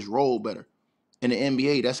played his role better. In the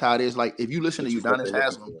NBA, that's how it is. Like if you listen to Which is what Udonis they're looking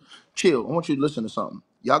Haslam, for. chill. I want you to listen to something.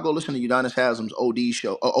 Y'all go listen to Udonis Haslam's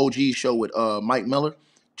OG show with Mike Miller.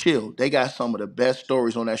 Chill. They got some of the best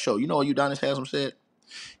stories on that show. You know what Udonis Haslam said?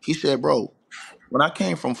 He said, bro, when I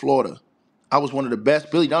came from Florida, I was one of the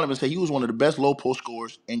best. Billy Donovan said he was one of the best low post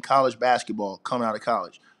scorers in college basketball coming out of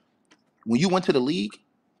college. When you went to the league,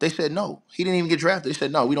 they said no. He didn't even get drafted. They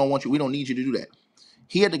said, no, we don't want you. We don't need you to do that.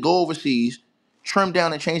 He had to go overseas, trim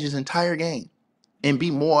down and change his entire game and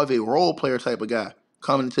be more of a role player type of guy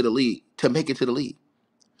coming into the league to make it to the league.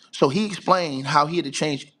 So he explained how he had to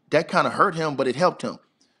change. That kind of hurt him, but it helped him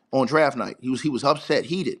on draft night. He was upset,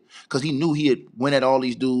 heated, because he knew he had went at all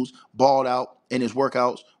these dudes, balled out in his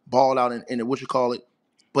workouts, balled out in the, what you call it.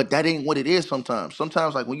 But that ain't what it is sometimes.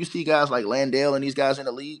 Sometimes, like when you see guys like Landale and these guys in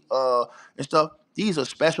the league and stuff, these are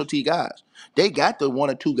specialty guys. They got the one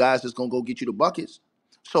or two guys that's gonna go get you the buckets.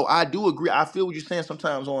 So I do agree. I feel what you're saying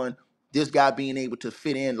sometimes on this guy being able to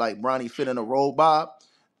fit in, like Bronny fit in a role, Bob,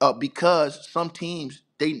 because some teams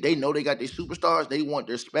they know they got their superstars. They want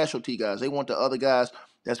their specialty guys. They want the other guys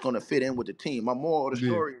that's going to fit in with the team. My moral of the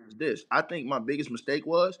Yeah. story is this: I think my biggest mistake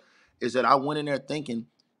is that I went in there thinking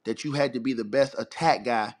that you had to be the best attack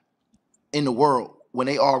guy in the world when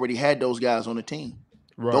they already had those guys on the team.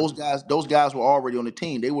 Right. Those guys were already on the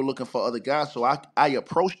team. They were looking for other guys. So I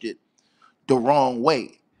approached it the wrong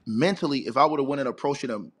way. Mentally, if I would have went and approached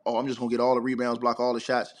them, oh, I'm just gonna get all the rebounds, block all the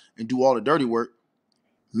shots, and do all the dirty work.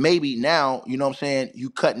 Maybe now, you know what I'm saying, you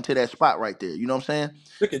cut into that spot right there. You know what I'm saying?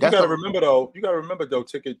 Ticket, That's you gotta remember though,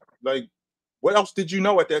 Ticket, like what else did you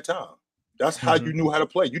know at that time? That's how you knew how to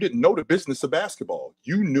play. You didn't know the business of basketball.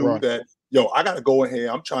 You knew Right. that, yo, I gotta go in here.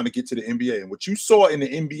 I'm trying to get to the NBA. And what you saw in the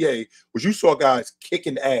NBA was you saw guys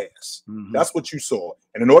kicking ass. That's what you saw.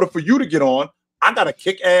 And in order for you to get on, I gotta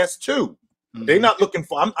kick ass too. They're not looking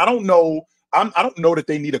for. I don't know. I don't know that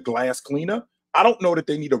they need a glass cleaner. I don't know that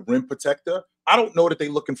they need a rim protector. I don't know that they're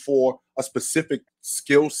looking for a specific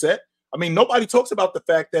skill set. I mean, nobody talks about the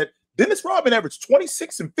fact that Dennis Rodman averaged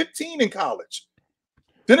 26 and 15 in college.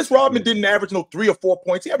 Dennis Rodman didn't average no 3 or 4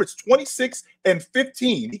 points. He averaged 26 and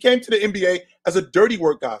 15. He came to the NBA as a dirty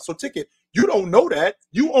work guy. So, Ticket, you don't know that.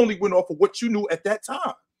 You only went off of what you knew at that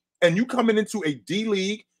time. And you coming into a D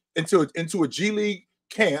League, into a G League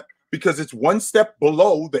camp, because it's one step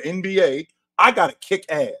below the NBA, I got to kick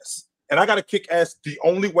ass. And I got to kick ass the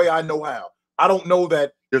only way I know how. I don't know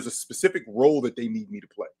that there's a specific role that they need me to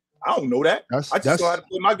play. I don't know that. I just know how to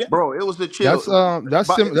play my game. Bro, it was the chill.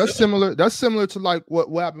 That's similar. That's similar to like what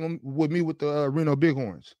happened with me with the Reno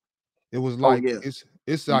Bighorns. It was like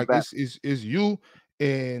it's like it's you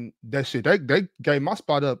and that shit. They gave my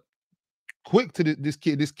spot up quick to this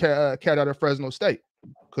cat out of Fresno State.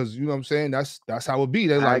 Because you know what I'm saying, that's how it be.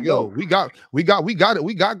 They're like, yo, we got it.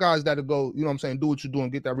 We got guys that'll go, you know what I'm saying, do what you're doing,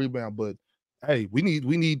 get that rebound. But hey, we need,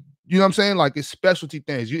 you know what I'm saying? Like it's specialty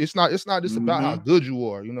things. It's not just about how good you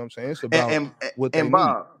are, you know what I'm saying? It's about what they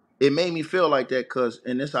Bob, it made me feel like that because,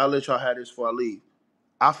 and this, I'll let y'all have this before I leave.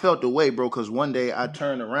 I felt the way, bro, because one day I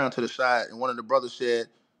turned around to the side and one of the brothers said,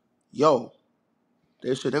 yo,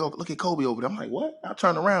 they said, they go, look at Kobe over there. I'm like, what? I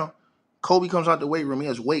turned around. Kobe comes out the weight room. He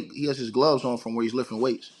has his gloves on from where he's lifting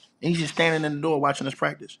weights. And he's just standing in the door watching us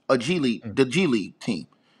practice. The G League team.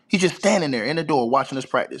 He's just standing there in the door watching us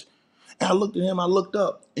practice. And I looked at him, I looked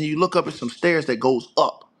up, and you look up at some stairs that goes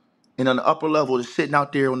up. And on the upper level is sitting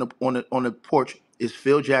out there on the porch is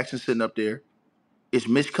Phil Jackson sitting up there. It's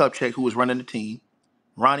Mitch Kupchak, who was running the team.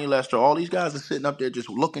 Ronnie Lester, all these guys are sitting up there just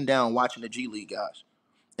looking down, watching the G League guys.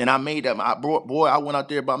 And I made that. I went out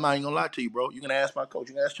there, but I'm not even gonna lie to you, bro. You can ask my coach.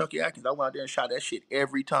 You can ask Chucky Atkins. I went out there and shot that shit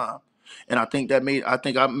every time. And I think I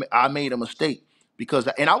made a mistake because,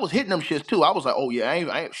 and I was hitting them shits too. I was like, oh yeah,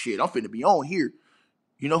 I ain't shit. I'm finna be on here.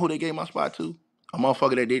 You know who they gave my spot to? A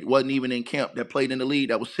motherfucker that wasn't even in camp, that played in the league,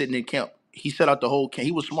 that was sitting in camp. He set out the whole camp.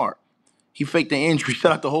 He was smart. He faked the injury,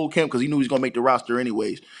 set out the whole camp because he knew he was gonna make the roster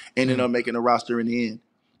anyways. Ended up making the roster in the end.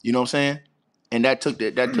 You know what I'm saying? And that took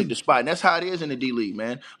the spot. And that's how it is in the D League,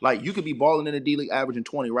 man. Like you could be balling in the D League averaging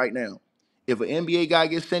 20 right now. If an NBA guy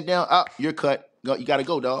gets sent down, you're cut. You gotta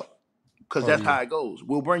go, dog. Because that's how it goes.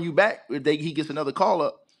 We'll bring you back if he gets another call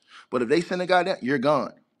up. But if they send a guy down, you're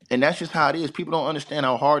gone. And that's just how it is. People don't understand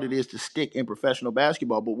how hard it is to stick in professional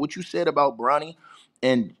basketball. But what you said about Bronny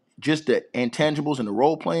and just the intangibles and the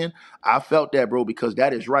role playing, I felt that, bro, because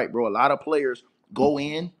that is right, bro. A lot of players go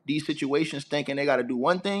in these situations thinking they got to do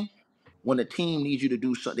one thing when the team needs you to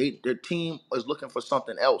do something. Their team is looking for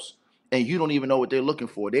something else. and you don't even know what they're looking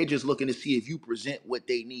for. They're just looking to see if you present what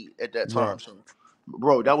they need at that time. Right. So,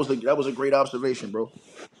 bro, that was a great observation, bro.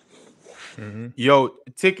 Yo,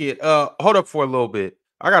 Ticket, hold up for a little bit.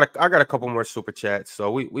 I got a couple more super chats,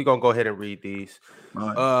 so we gonna go ahead and read these.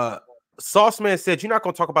 All right. Sauce Man said you're not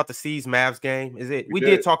gonna talk about the C's Mavs game. Is it? We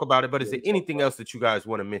did talk about it, but is there anything else that you guys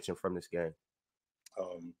want to mention from this game?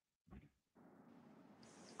 I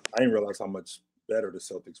didn't realize how much better the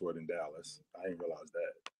Celtics were than Dallas. I didn't realize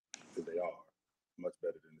that, because they are much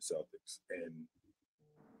better than the Celtics. And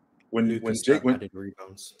when Jake went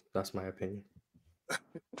rebounds, that's my opinion.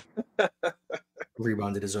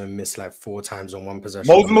 Rebounded his own miss like 4 times on one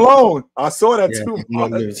possession. Moses Malone, I saw that too.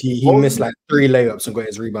 He missed like 3 layups and got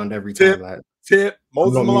his rebound every time.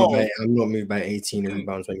 Moses Malone. I'm not moved by 18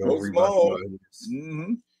 rebounds when you're rebounding.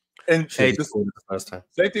 And the first time.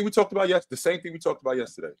 Same thing we talked about yesterday. The same thing we talked about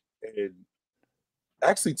yesterday. And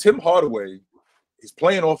actually, Tim Hardaway is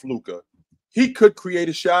playing off Luka. He could create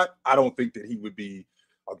a shot. I don't think that he would be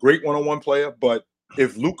a great one-on-one player, but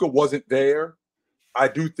if Luka wasn't there, I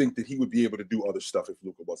do think that he would be able to do other stuff if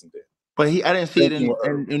Luka wasn't there. But I didn't see it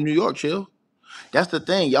in New York, chill. That's the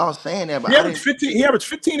thing. Y'all saying that, but he averaged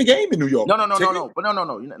 15 a game in New York. No. But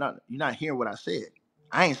no. You're not hearing what I said.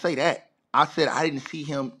 I ain't say that. I said I didn't see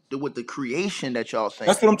him with the creation that y'all saying.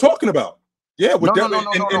 That's what I'm talking about. Yeah, with no.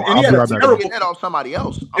 And he had a terrible getting that off somebody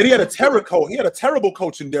else. And he had a terrible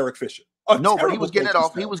coach in Derek Fisher. No, but he was getting that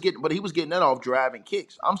off. He was getting that off driving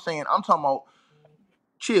kicks. I'm talking about.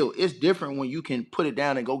 Chill. It's different when you can put it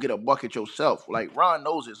down and go get a bucket yourself. Like Ron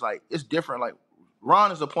knows it's like it's different. Like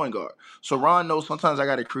Ron is a point guard, so Ron knows sometimes I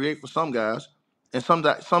got to create for some guys, and some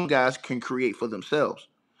guys can create for themselves.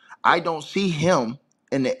 I don't see him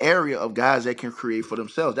in the area of guys that can create for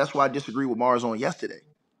themselves. That's why I disagree with Mars on yesterday.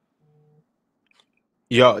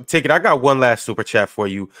 Yo, Ticket, I got one last super chat for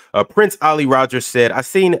you. Prince Ali Rogers said, I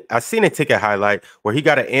seen a Ticket highlight where he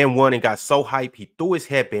got an N1 and got so hype he threw his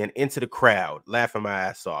headband into the crowd, laughing my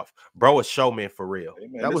ass off. Bro, a showman for real. Hey,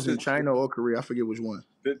 man, that was in China or Korea. I forget which one.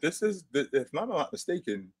 This is, if I'm not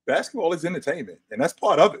mistaken, basketball is entertainment, and that's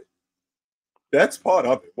part of it. That's part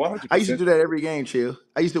of it. 100%. I used to do that every game, chill.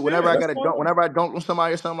 I used to whenever I dunked on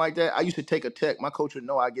somebody or something like that, I used to take a tech. My coach would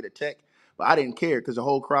know I get a tech. But I didn't care because the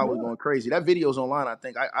whole crowd was going crazy. That video's online, I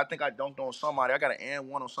think. I think I dunked on somebody. I got an and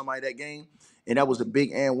one on somebody that game, and that was a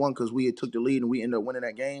big and one because we had took the lead and we ended up winning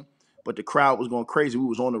that game. But the crowd was going crazy. We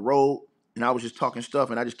was on the road, and I was just talking stuff,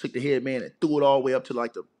 and I just took the headband and threw it all the way up to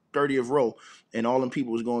like the 30th row, and all them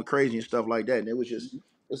people was going crazy and stuff like that. And it was just,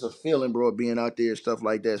 it's a feeling, bro, being out there and stuff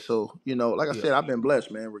like that. So, like I said, I've been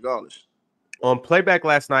blessed, man, regardless. On playback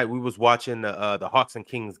last night, we was watching the Hawks and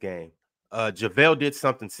Kings game. JaVale did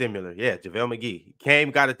something similar. Yeah, JaVale McGee. He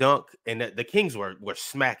came, got a dunk, and the Kings were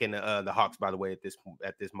smacking the Hawks, by the way, at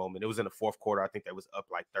this moment. It was in the fourth quarter. I think they was up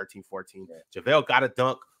like 13-14. Yeah. JaVale got a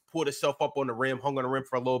dunk, pulled himself up on the rim, hung on the rim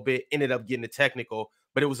for a little bit, ended up getting a technical,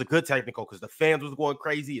 but it was a good technical because the fans was going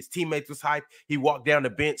crazy. His teammates was hyped. He walked down the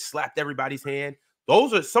bench, slapped everybody's hand.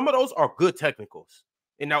 Some of those are good technicals.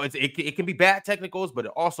 And now it can be bad technicals, but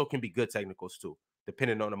it also can be good technicals too,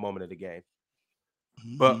 depending on the moment of the game.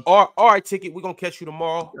 But all right, Ticket, we're gonna catch you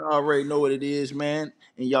tomorrow. Y'all already know what it is, man,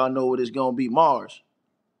 and y'all know what it's gonna be. Mars,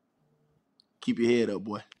 keep your head up,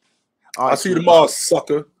 boy. All right, I see you tomorrow,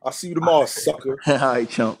 sucker. All right,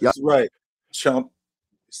 chump. That's right, chump.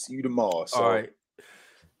 See you tomorrow. So. All right.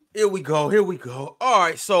 Here we go. All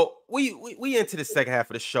right, so we into the second half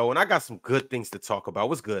of the show, and I got some good things to talk about.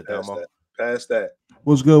 What's good, Damo? Pass that.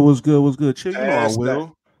 What's good? Chill. You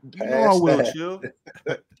know I will. Chill.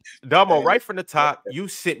 Damo, right from the top, you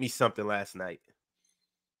sent me something last night,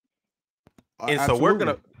 and so we're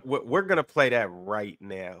gonna play that right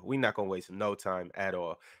now. We're not gonna waste no time at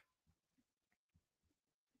all.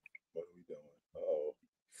 What are we doing?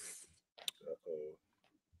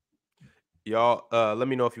 Y'all, let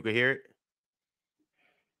me know if you can hear it.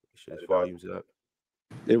 Make sure this volume's up.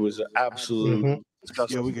 It was an absolute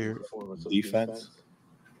disgusting performance of defense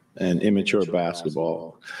and immature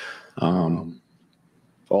basketball.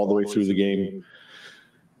 All the way through the game.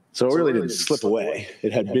 So it really didn't slip away.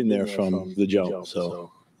 It had been there from the jump. So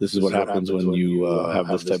this is what happens when you have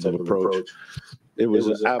this type of approach. It was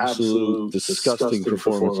an absolute disgusting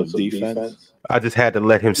performance of defense. I just had to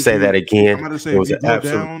let him say that again. I'm going to say, if you go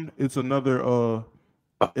down, it's another,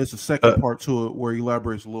 it's a second part to it where he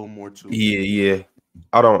elaborates a little more too. Yeah.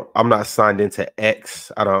 I'm not signed into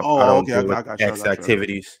X. I don't do X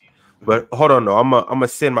activities. But hold on, no, I'm gonna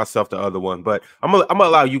send myself the other one. But I'm gonna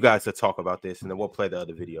allow you guys to talk about this, and then we'll play the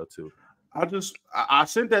other video too. I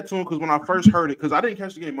sent that to him because when I first heard it, because I didn't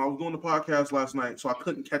catch the game. I was doing the podcast last night, so I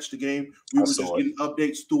couldn't catch the game. We were just getting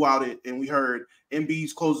updates throughout it, and we heard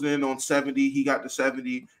Embiid's closing in on 70. He got to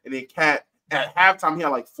 70, and then Cat at halftime he had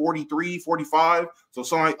like 43, 45. So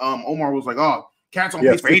somebody, Omar was like, "Oh, Cat's on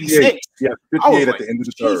pace for 86." Yeah, 58 at the end of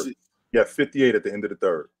the third. Jesus. Yeah, 58 at the end of the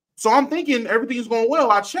third. So I'm thinking everything's going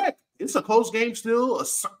well. I check. It's a close game still.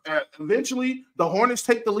 Eventually, the Hornets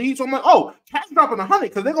take the lead. So I'm like, oh, Cat's dropping 100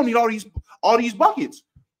 because they're gonna need all these buckets.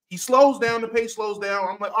 He slows down. The pace slows down.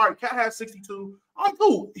 I'm like, all right, Cat has 62. All right,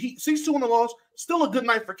 cool. He 62 in the loss. Still a good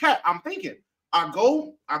night for Cat. I'm thinking. I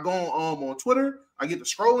go on Twitter. I get to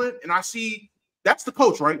scrolling and I see that's the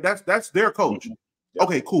coach, right? That's their coach. Yeah.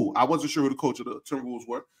 Okay, cool. I wasn't sure who the coach of the Timberwolves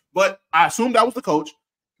were, but I assumed that was the coach.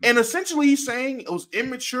 And essentially, he's saying it was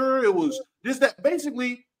immature. It was just that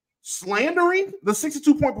basically slandering the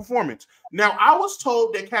 62-point performance. Now, I was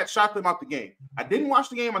told that Cat shot them out the game. I didn't watch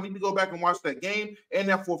the game. I need to go back and watch that game and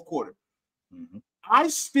that fourth quarter. Mm-hmm. I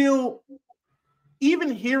still,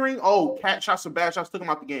 even hearing, oh, Cat shot some bad shots, took him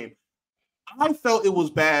out the game, I felt it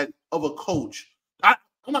was bad of a coach.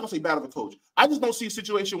 I'm not going to say bad of a coach. I just don't see a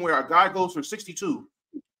situation where a guy goes for 62,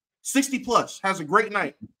 60 plus, has a great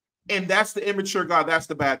night, and that's the immature guy. That's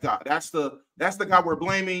the bad guy. That's the guy we're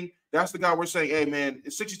blaming. That's the guy we're saying, hey, man,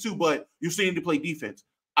 it's 62, but you still need to play defense.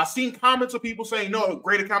 I've seen comments of people saying, no,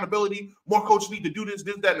 great accountability. More coaches need to do this,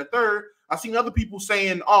 that, and the third. I've seen other people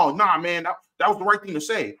saying, oh, nah, man, that was the right thing to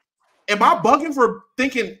say. Am I bugging for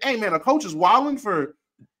thinking, hey, man, a coach is wilding for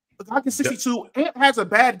a guy with 62 and has a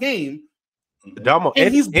bad game,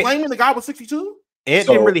 and he's blaming the guy with 62? Ant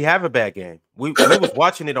didn't really have a bad game. We was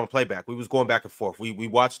watching it on playback. We was going back and forth. We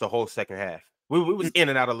watched the whole second half. We was in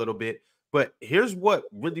and out a little bit. But here's what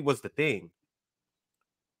really was the thing.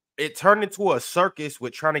 It turned into a circus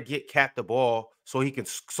with trying to get Cat the ball so he can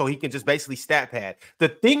just basically stat pad. The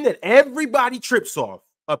thing that everybody trips off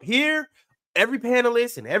up here, every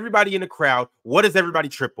panelist and everybody in the crowd, what does everybody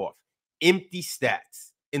trip off? Empty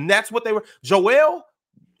stats. And that's what they were. Joel,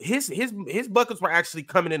 his buckets were actually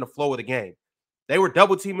coming in the flow of the game. They were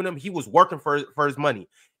double teaming him. He was working for his money.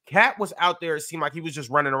 Cat was out there. It seemed like he was just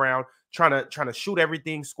running around trying to shoot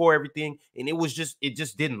everything, score everything, and it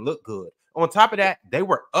just didn't look good. On top of that, they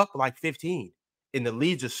were up like 15, and the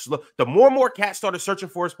lead just slow. The more and more Cat started searching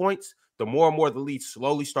for his points, the more and more the lead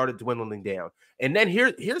slowly started dwindling down. And then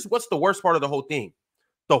here's what's the worst part of the whole thing.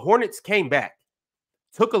 The Hornets came back,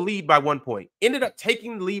 took a lead by 1 point, ended up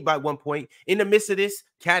taking the lead by 1 point. In the midst of this,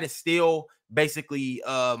 Cat is still basically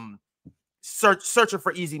searching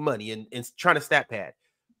for easy money and trying to stat pad.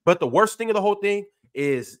 But the worst thing of the whole thing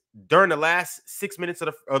is during the last 6 minutes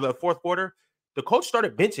of the fourth quarter, the coach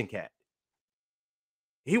started benching Cat.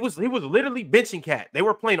 He was literally benching Cat. They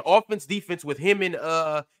were playing offense defense with him and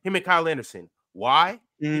Kyle Anderson. Why?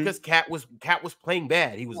 Because Cat was playing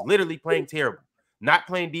bad. He was literally playing terrible, not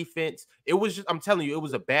playing defense. It was just, I'm telling you, it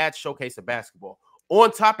was a bad showcase of basketball. On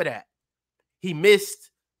top of that, he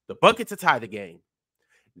missed the bucket to tie the game.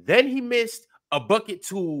 Then he missed a bucket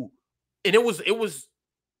and it was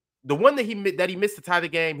the one that he missed to tie the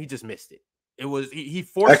game. He just missed it. It was he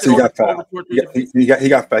forced. Actually, it he got fouled. He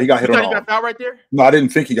got fouled. He got hit on the arm. He got fouled right there. No, I didn't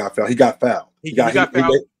think he got fouled. He got fouled. He got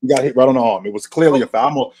hit right on the arm. It was clearly a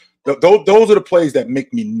foul. Those are the plays that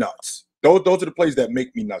make me nuts. Those are the plays that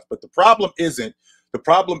make me nuts. But the problem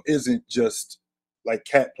isn't just like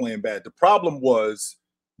Cat playing bad. The problem was,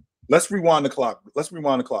 let's rewind the clock.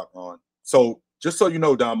 Ron. So just so you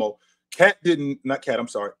know, Damo,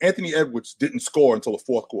 Anthony Edwards didn't score until the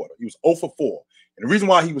fourth quarter. He was 0 for 4. And the reason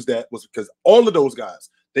why he was that was because all of those guys,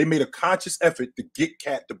 they made a conscious effort to get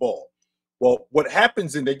Cat the ball. Well, what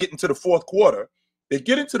happens they get into the fourth quarter,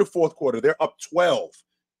 they're up 12.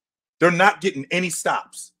 They're not getting any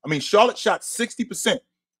stops. I mean, Charlotte shot 60%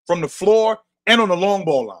 from the floor and on the long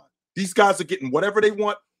ball line. These guys are getting whatever they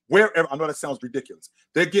want, wherever. I know that sounds ridiculous.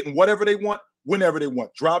 They're getting whatever they want, whenever they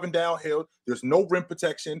want. Driving downhill, there's no rim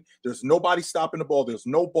protection. There's nobody stopping the ball. There's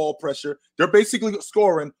no ball pressure. They're basically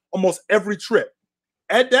scoring almost every trip.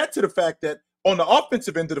 Add that to the fact that on the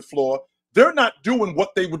offensive end of the floor, they're not doing what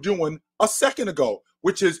they were doing a second ago,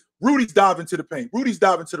 which is Rudy's diving to the paint. Rudy's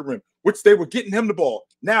diving to the rim, which they were getting him the ball.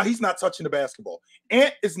 Now he's not touching the basketball.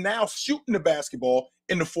 Ant is now shooting the basketball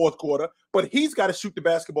in the fourth quarter, but he's got to shoot the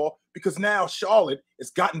basketball because now Charlotte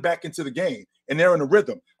has gotten back into the game and they're in a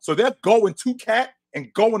rhythm. So they're going to Cat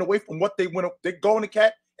and going away from what they went. They're going to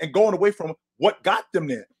Cat and going away from what got them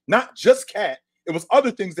there. Not just Cat. It was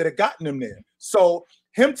other things that had gotten them there. So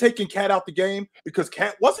him taking Cat out the game because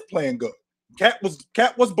Cat wasn't playing good. Cat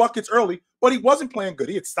was buckets early, but he wasn't playing good.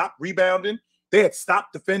 He had stopped rebounding. They had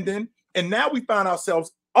stopped defending. And now we found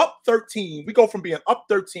ourselves up 13. We go from being up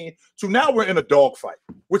 13 to now we're in a dogfight,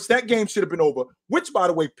 which that game should have been over, which, by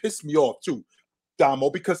the way, pissed me off too, Damo,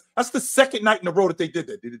 because that's the second night in a row that they did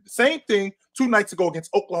that. They did the same thing 2 nights ago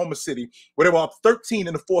against Oklahoma City, where they were up 13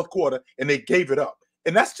 in the fourth quarter, and they gave it up.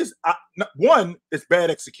 And that's just, one, it's bad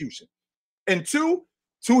execution. And two,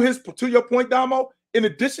 to your point, Damo, in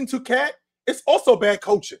addition to Cat, it's also bad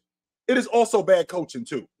coaching. It is also bad coaching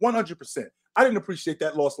too, 100%. I didn't appreciate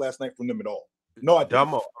that loss last night from them at all. No, I didn't.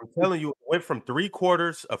 Damo, I'm telling you, it went from 3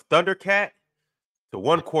 quarters of Thundercat to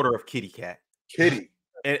 1 quarter of Kitty Cat. Kitty.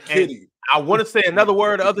 And Kitty. I want to say another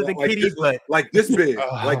word other than like kitty, this, but like this big,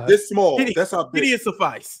 like this small. kitty, That's how big. kitty is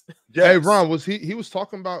suffice. Yes. Hey, Ron, was he was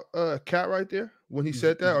talking about Cat right there when he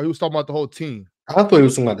said that, or he was talking about the whole team? I thought he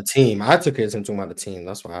was talking about the team. I took it as him talking about the team.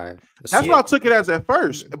 That's why. That's what I took it as at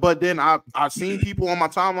first. But then I seen people on my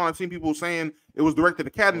timeline. I've seen people saying it was directed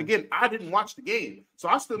to Cat. And again, I didn't watch the game, so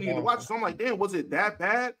I still need to watch it. So I'm like, damn, was it that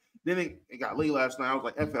bad? Then it got late last night. I was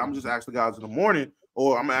like, F it, I'm just asking the guys in the morning,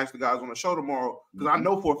 or I'm gonna ask the guys on the show tomorrow because I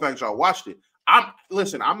know for a fact y'all watched it. I'm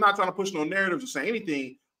not trying to push no narratives or say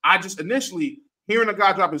anything. I just initially hearing a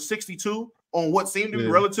guy dropping 62 on what seemed to be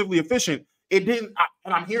relatively efficient. It didn't,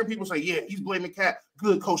 and I'm hearing people say, yeah, he's blaming Cat.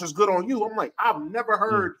 Good, coach, that's good on you. I'm like, I've never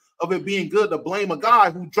heard of it being good to blame a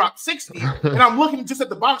guy who dropped 60. And I'm looking just at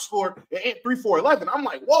the box score at 3-4-11. I'm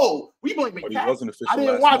like, whoa, we blaming Cat. I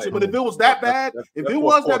didn't watch it, but if it was that bad, if it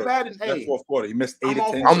was that bad, and hey, fourth quarter, he missed 8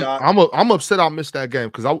 or 10 shots. I'm upset I missed that game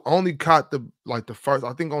because I only caught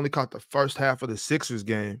the first half of the Sixers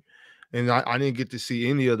game. And I didn't get to see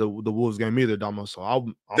any of the Wolves game either, Damo. So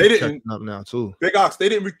I'm catching up now too. Big Ox, they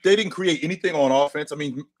didn't create anything on offense. I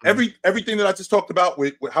mean, everything that I just talked about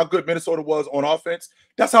with how good Minnesota was on offense,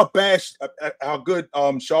 that's how bad how good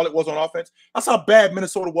Charlotte was on offense. That's how bad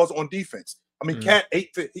Minnesota was on defense. I mean, Cat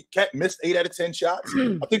missed 8 out of 10 shots.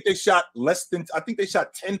 I think they shot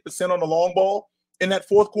 10% on the long ball in that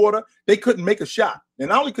fourth quarter. They couldn't make a shot. And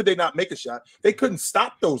not only could they not make a shot, they couldn't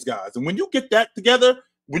stop those guys. And when you get that together,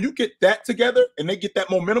 and they get that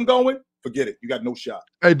momentum going, forget it. You got no shot.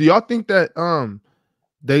 Hey, do y'all think that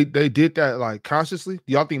they did that like consciously?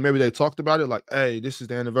 Do y'all think maybe they talked about it like, hey, this is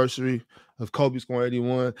the anniversary of Kobe scoring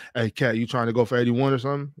 81. Hey, Cat, you trying to go for 81 or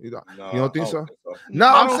something? You don't think so? No,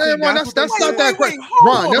 I'm saying, Ron, that's not that crazy.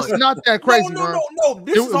 Ron, that's not that crazy, Ron. No.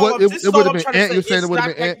 It would have been Ant. You're saying it would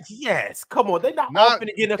have been Ant? Yes, come on. They're not often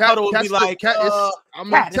to get in a huddle and be like, Cat,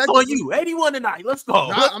 it's on you. 81 tonight. Let's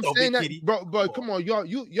go. I'm saying that, bro. But come on, y'all,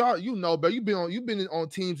 you know, bro. You've been on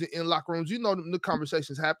teams in locker rooms. You know the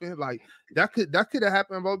conversations happen. Like that could have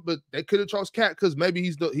happened, bro. But they could have chose Cat because maybe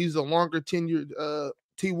he's a longer tenured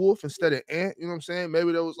T-Wolf instead of Ant, you know what I'm saying?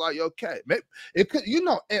 Maybe that was like, yo, Cat. Maybe it could,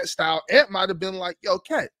 Ant style. Ant might have been like, yo,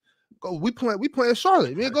 Cat, go. We playing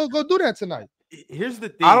Charlotte. Man, go do that tonight. Here's the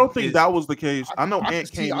thing. I don't think that was the case. I know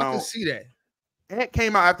Ant came out. I can see that. Ant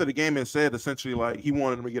came out after the game and said essentially like he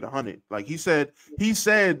wanted him to get 100. Like he said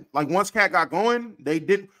like once Cat got going, they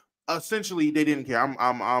didn't care.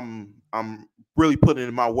 I'm really putting it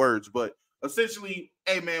in my words, but essentially,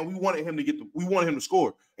 hey man, we wanted him to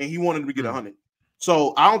score, and he wanted him to get 100.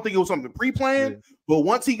 So I don't think it was something pre-planned, but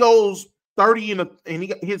once he goes 30 and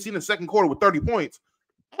he hits in the second quarter with 30 points,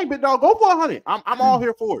 hey, big dog, go for 100. I'm all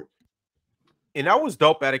here for it. And that was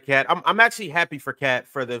dope out of Cat. I'm actually happy for Cat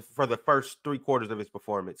for the first 3 quarters of his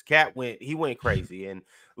performance. Cat went crazy, and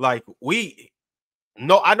like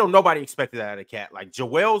I know nobody expected that out of Cat. Like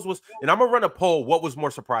Joel's was, and I'm gonna run a poll. What was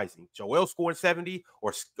more surprising, Joel scoring 70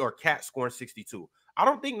 or Cat scoring 62? I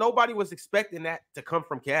don't think nobody was expecting that to come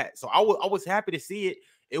from Cat. So I was happy to see it.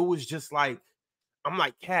 It was just like, I'm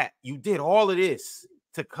like, Cat, you did all of this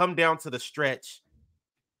to come down to the stretch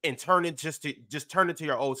and turn into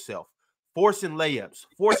your old self, forcing layups,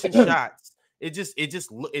 forcing shots.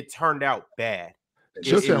 It turned out bad.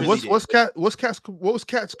 What was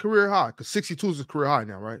Cat's career high? Because 62 is his career high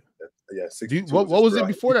now, right? Yeah, 62. What was it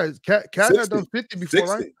before that? Cat had done 50 before, 60.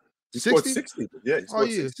 right? He scored 60. Yeah. Oh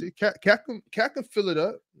yeah. 60. See, Cat can fill it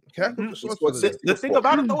up. The thing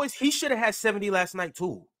about it though is he should have had 70 last night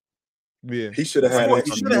too. Yeah, he should have had.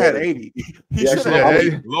 He should have had 80. He should have had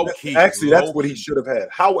 80. Low key. Actually, that's what he should have had.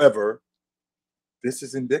 However, this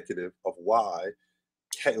is indicative of why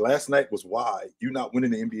last night was why you not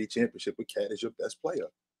winning the NBA championship with Cat as your best player.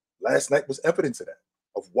 Last night was evidence of that.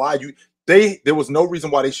 Of why there was no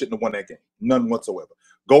reason why they shouldn't have won that game. None whatsoever.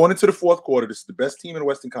 Going into the fourth quarter, this is the best team in the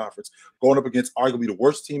Western Conference, going up against arguably the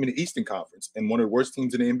worst team in the Eastern Conference and one of the worst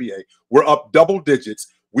teams in the NBA. We're up double digits.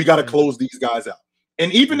 We got to close these guys out.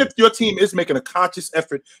 And even if your team is making a conscious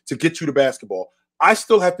effort to get you to basketball, I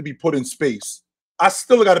still have to be put in space. I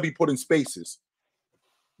still got to be put in spaces,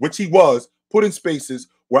 which he was, put in spaces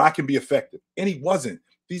where I can be effective. And he wasn't.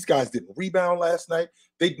 These guys didn't rebound last night.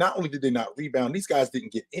 Not only did they not rebound, these guys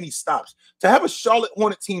didn't get any stops. To have a Charlotte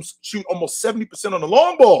Hornet team shoot almost 70% on the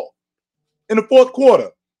long ball in the fourth quarter,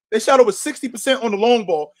 they shot over 60% on the long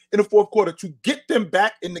ball in the fourth quarter to get them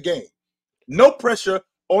back in the game. No pressure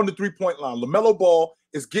on the three-point line. LaMelo Ball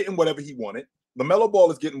is getting whatever he wanted.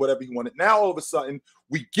 Now, all of a sudden,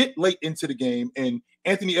 we get late into the game, and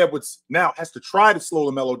Anthony Edwards now has to try to slow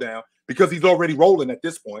LaMelo down because he's already rolling at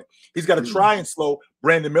this point. He's got to try and slow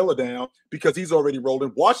Brandon Miller down because he's already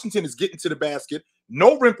rolling. Washington is getting to the basket.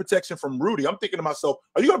 No rim protection from Rudy. I'm thinking to myself,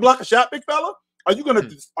 are you going to block a shot, big fella? Are you going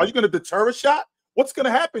to deter a shot? What's going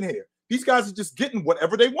to happen here? These guys are just getting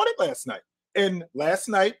whatever they wanted last night. And last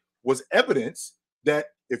night was evidence that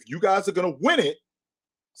if you guys are going to win it,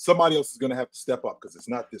 somebody else is going to have to step up because it's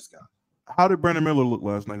not this guy. How did Brandon Miller look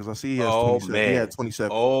last night? Because I see he has 27. He had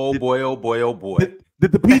 27. Oh boy.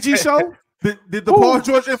 Did the PG show? Did the Paul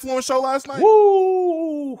George influence show last night?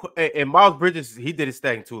 Woo! And Miles Bridges, he did his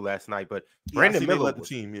thing too last night. But Brandon Miller led the was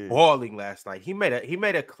team, balling last night. He made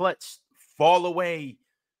a clutch fall away,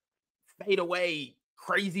 fade away,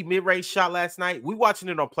 crazy mid-range shot last night. We watching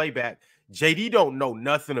it on playback. JD don't know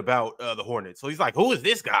nothing about the Hornets, so he's like, "Who is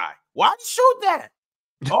this guy? Why did he shoot that?"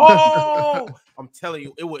 Oh, I'm telling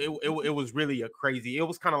you, it was really a crazy. It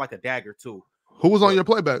was kind of like a dagger too. Who was on your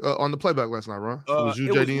playback on the playback last night, Ron? It was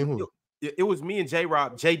you, JD, and who? It was me and J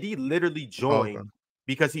Rob. JD literally joined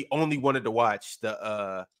because he only wanted to watch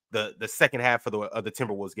the second half of the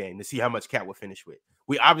Timberwolves game to see how much Cat would finish with.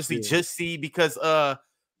 We obviously just see because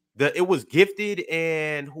it was Gifted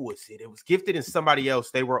and who was it? It was Gifted and somebody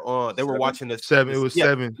else. They were watching the 7. It was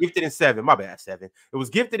 7. Gifted and 7. My bad, 7. It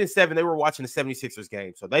was Gifted and 7. They were watching the 76ers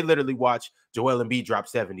game. So they literally watched Joel Embiid drop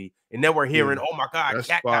 70. And then we're hearing, oh my God,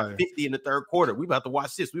 Cat got 50 in the third quarter. We about to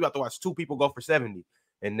watch this. We about to watch 2 people go for 70.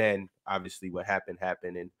 And then obviously what happened.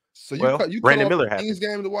 And so you Brandon Miller happened. Kings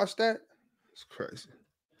game to watch that? It's crazy.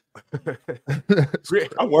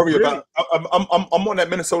 I worry about. I'm on that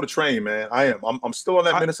Minnesota train, man. I am. I'm still on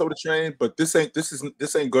that Minnesota train, but this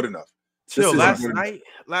ain't good enough. Chill.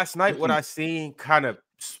 Last night, what I seen kind of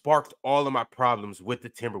sparked all of my problems with the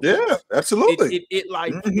Timberwolves. Yeah, absolutely.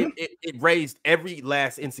 It raised every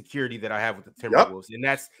last insecurity that I have with the Timberwolves, and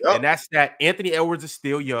that's that Anthony Edwards is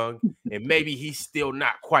still young, and maybe he's still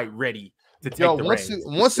not quite ready to take the reins.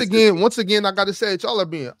 Once again, I gotta say it, y'all are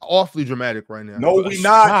being awfully dramatic right now. No, we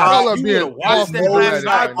not. Y'all are being awfully dramatic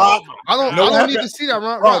right now. I don't need to see that,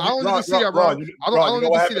 Ron. I don't need to see that, Ron. I don't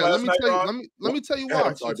need to see that. Let me tell you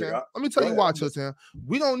why, Chotan. Let me tell you why, Chotan.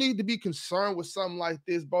 We don't need to be concerned with something like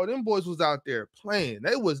this, bro. Them boys was out there playing.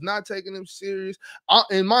 They was not taking them serious.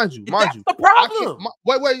 And mind you, the problem.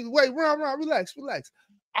 Wait, Ron, relax.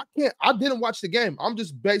 I didn't watch the game. I'm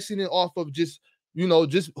just basing it off of just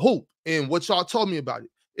hoop and what y'all told me about it.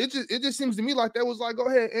 It just seems to me like that was like, go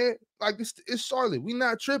ahead, and like it's Charlotte. We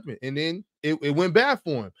not tripping. And then it went bad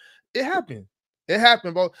for him. It happened,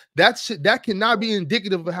 bro. That cannot be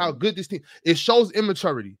indicative of how good this team. It shows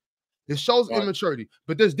immaturity. Immaturity.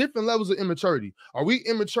 But there's different levels of immaturity. Are we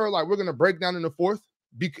immature like we're gonna break down in the fourth?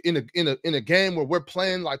 In a game where we're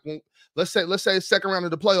playing like let's say second round of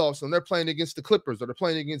the playoffs and they're playing against the Clippers or they're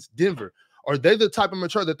playing against Denver. Are they the type of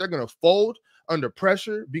mature that they're going to fold under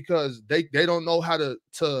pressure because they don't know how to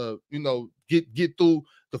get through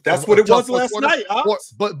the? That's what it was last night.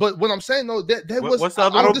 But what I'm saying though, that was I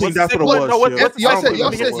don't think that's what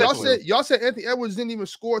it was. Y'all said Anthony Edwards didn't even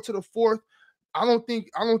score to the fourth. I don't think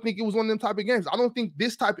it was one of them type of games. I don't think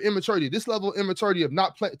this type of immaturity, this level of immaturity of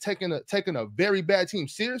not taking a very bad team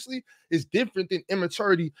seriously is different than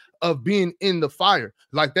immaturity of being in the fire.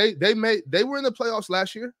 Like they were in the playoffs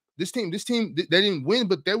last year. This team, they didn't win,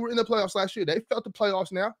 but they were in the playoffs last year. They felt the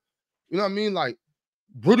playoffs now. You know what I mean? Like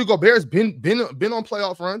Rudy Gobert's been on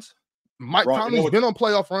playoff runs. Mike Conley's been on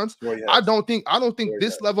playoff runs. I don't think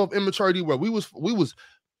this level of immaturity where we was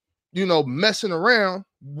messing around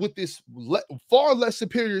with this far less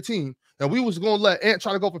superior team, and we was going to let Ant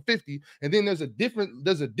try to go for 50, and then there's a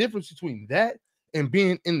difference between that and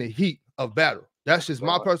being in the heat of battle. That's just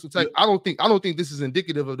my personal take. I don't think this is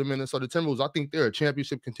indicative of the Minnesota Timberwolves. I think they're a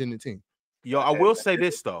championship contending team. Yo, I will say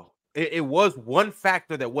this though. It was one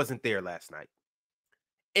factor that wasn't there last night.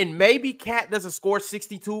 And maybe Cat doesn't score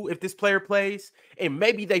 62 if this player plays. And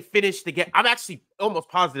maybe they finish the game. I'm actually almost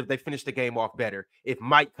positive they finish the game off better if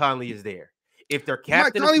Mike Conley is there. If their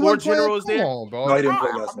captain and floor general is there. No, he didn't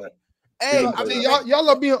play last night. Hey, I mean, y'all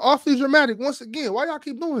are being awfully dramatic once again. Why y'all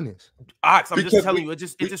keep doing this? I'm just telling you, it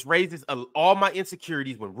just raises all my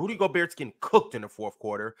insecurities when Rudy Gobert's getting cooked in the fourth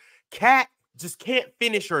quarter. Cat just can't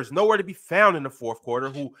finish or is nowhere to be found in the fourth quarter,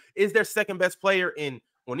 who is their second best player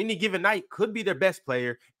on any given night, could be their best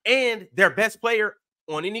player, and their best player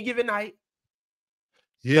on any given night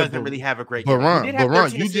Yeah, doesn't really have a great but game. Ron, He did have but Ron,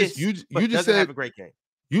 13 you assists, but just doesn't said have a great game.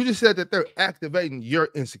 you just said that they're activating your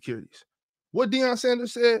insecurities. What Deion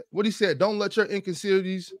Sanders said, what he said, don't let your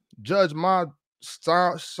insecurities judge my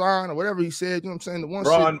sign or whatever he said. You know what I'm saying? The one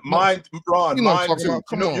Ron, shit, mine you know what I'm mine talking too. about.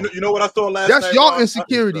 Come on. You know what I saw last That's night? y'all Ron?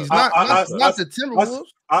 insecurities, not the Timberwolves.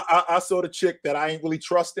 I saw the chick that I ain't really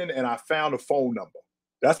trusting, and I found a phone number.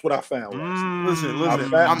 That's what I found last night. Listen.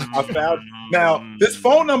 I found now this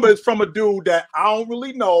phone number is from a dude that I don't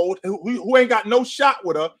really know who ain't got no shot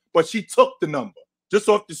with her, but she took the number just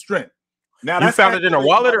off the strength. Now You found it in her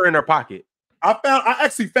wallet or in her pocket? I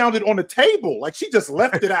actually found it on the table. Like she just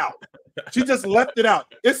left it out. She just left it out.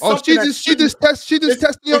 It's she just tested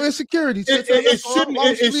your insecurities. It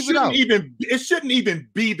shouldn't even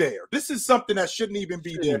be there. This is something that shouldn't even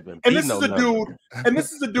be there. And this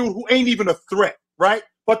is a dude, who ain't even a threat, right?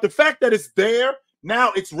 But the fact that it's there,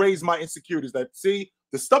 now it's raised my insecurities. That see,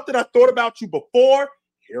 the stuff that I thought about you before,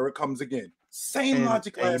 here it comes again. Same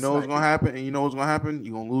logic last night. You know what's gonna happen, and you know what's gonna happen?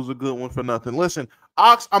 You're gonna lose a good one for nothing. Listen,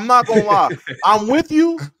 Ox, I'm not gonna lie. I'm with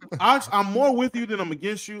you. Ox, I'm more with you than I'm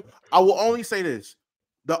against you. I will only say this.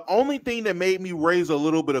 The only thing that made me raise a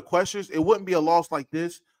little bit of questions, it wouldn't be a loss like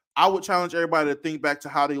this. I would challenge everybody to think back to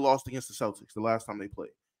how they lost against the Celtics the last time they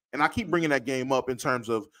played. And I keep bringing that game up in terms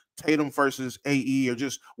of Tatum versus AE or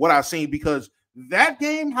just what I've seen, because that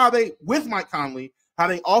game, how they, with Mike Conley, how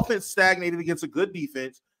they offense stagnated against a good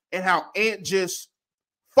defense, and how Ant just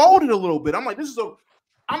folded a little bit. I'm like,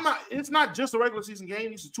 it's not just a regular season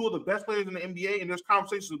game. These are two of the best players in the NBA, and there's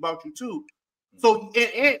conversations about you too. So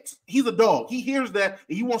Ant, he's a dog. He hears that,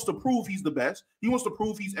 and he wants to prove he's the best. He wants to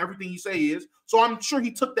prove he's everything he say he is. So I'm sure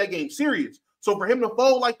he took that game serious. So for him to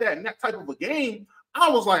fold like that in that type of a game, I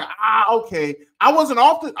was like, okay. I wasn't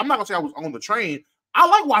I'm not gonna say I was on the train. I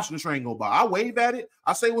like watching the train go by. I wave at it.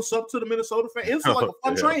 I say what's up to the Minnesota fan. It's like a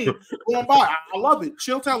fun train going by. I love it.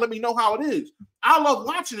 Chilltown, let me know how it is. I love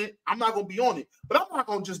watching it. I'm not going to be on it. But I'm not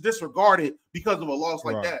going to just disregard it because of a loss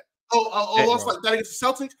like that. A loss like that against the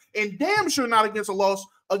Celtics, and damn sure not against a loss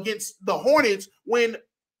against the Hornets when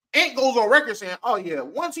Ant goes on record saying, oh, yeah,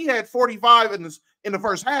 once he had 45 in the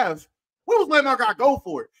first half, we was letting our guy go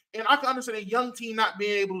for it. And I can understand a young team not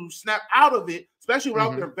being able to snap out of it, especially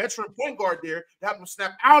without their veteran point guard there, to have them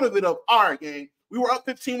snap out of it of, all right, gang, we were up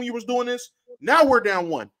 15 when you was doing this. Now we're down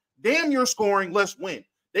 1. Damn, you're scoring. Let's win.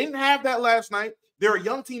 They didn't have that last night. They're a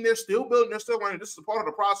young team. They're still building. They're still learning. This is a part of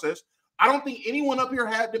the process. I don't think anyone up here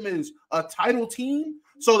had them as a title team.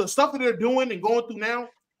 So the stuff that they're doing and going through now,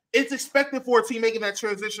 it's expected for a team making that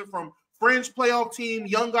transition from fringe playoff team,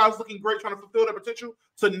 young guys looking great, trying to fulfill their potential,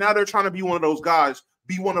 so now they're trying to be one of those guys,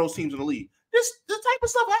 be one of those teams in the league. This type of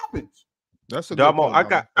stuff happens. That's a Damo. I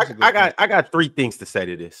got 3 things to say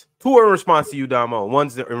to this. 2 are in response to you, Damo.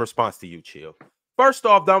 1's in response to you, Chill. First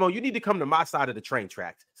off, Damo, you need to come to my side of the train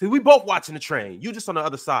tracks. See, we both watching the train. You just on the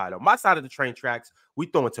other side. On my side of the train tracks, we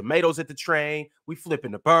throwing tomatoes at the train. We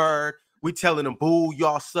flipping the bird. We telling them, boo,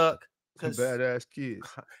 y'all suck. Badass kids.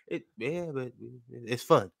 But it's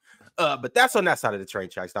fun. But that's on that side of the train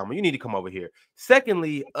tracks, Damo. You need to come over here.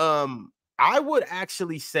 Secondly, I would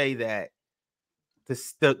actually say that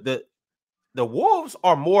the Wolves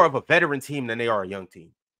are more of a veteran team than they are a young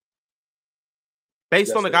team.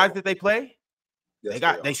 Based on the guys that they play,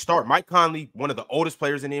 they start Mike Conley, one of the oldest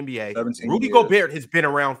players in the NBA. Rudy Gobert has been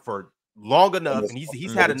around for long enough, and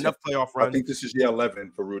he's had enough playoff runs. I think this is year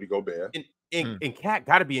 11 for Rudy Gobert. And Cat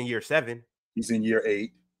got to be in year 7. He's in year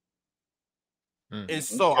 8. And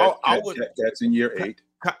so Cat's in year 8.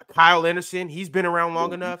 Kyle Anderson, he's been around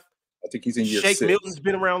long enough. I think he's in year 6. Shake Milton's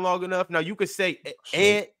been around long enough. Now you could say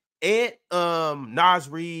Nas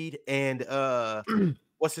Reed and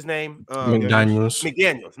what's his name?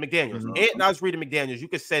 McDaniels. Ant, Nas Reed, and McDaniels. You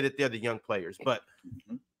could say that they're the young players, but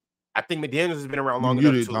I think McDaniels has been around long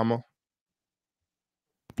enough too. Damo.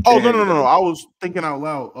 Oh, no. I was thinking out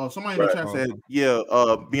loud. Somebody in the chat said,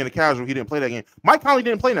 being a casual, he didn't play that game. Mike Conley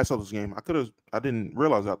didn't play in that Celtics game. I didn't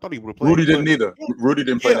realize that. I thought he would have played. Rudy didn't either. Rudy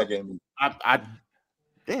didn't play that game.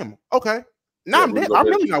 Damn. Okay. Now I'm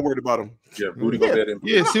really not worried about him. Yeah, Rudy Gobert didn't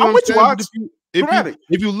play. Yeah, see what I'm saying?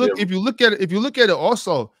 If you look at it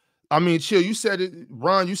also, I mean, Chill, you said it,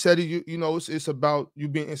 Ron, you said it, you know, it's about you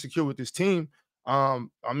being insecure with this team. I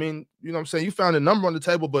mean, you know what I'm saying? You found a number on the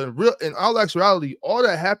table, but in all actuality, all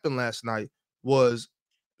that happened last night was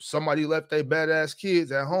somebody left their badass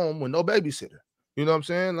kids at home with no babysitter. You know what I'm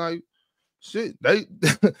saying? Like, shit,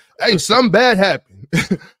 hey, something bad happened.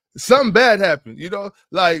 Something bad happened, you know?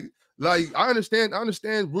 Like I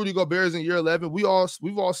understand Rudy Gobert is in year 11. We've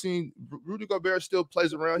all seen Rudy Gobert still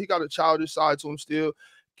plays around. He got a childish side to him still.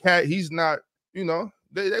 Cat, he's not, you know,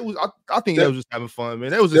 They was. I think they was just having fun,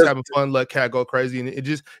 man. They was just having fun. Let Cat go crazy, and it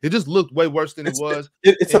just looked way worse than it was.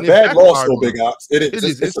 It's a bad loss, though, Big Ops. It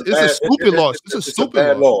is. It's a stupid loss. It's a stupid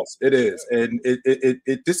bad loss. It is, and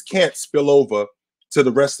it just can't spill over to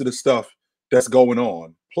the rest of the stuff that's going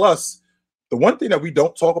on. Plus, the one thing that we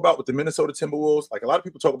don't talk about with the Minnesota Timberwolves, like a lot of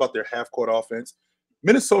people talk about their half-court offense.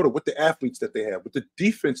 Minnesota, with the athletes that they have, with the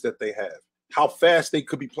defense that they have, how fast they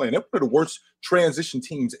could be playing. They're one of the worst transition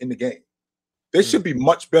teams in the game. They should be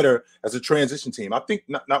much better as a transition team. I think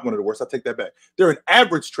not one of the worst. I take that back. They're an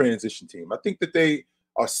average transition team. I think that they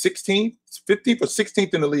are 16th, 15th, or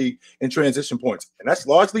 16th in the league in transition points. And that's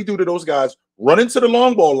largely due to those guys running to the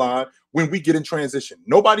long ball line when we get in transition.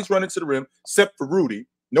 Nobody's running to the rim except for Rudy.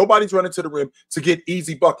 Nobody's running to the rim to get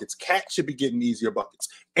easy buckets. Cat should be getting easier buckets.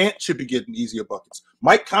 Ant should be getting easier buckets.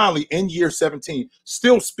 Mike Conley in year 17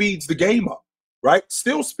 still speeds the game up. Right,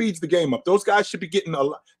 still speeds the game up. Those guys should be getting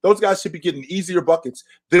easier buckets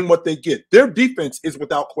than what they get. Their defense is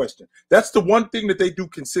without question. That's the one thing that they do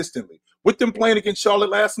consistently. With them playing against Charlotte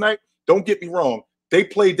last night, don't get me wrong, they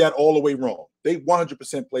played that all the way wrong. They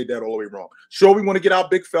 100% played that all the way wrong. Sure, we want to get our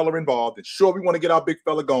big fella involved, and sure, we want to get our big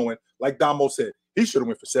fella going. Like Damo said, he should have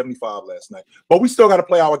went for 75 last night. But we still got to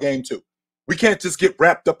play our game too. We can't just get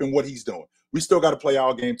wrapped up in what he's doing. We still got to play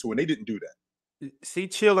our game too, and they didn't do that. See,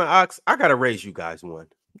 Chill and Ox, I gotta raise you guys one,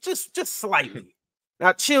 just slightly.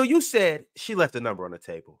 Now, Chill, you said she left a number on the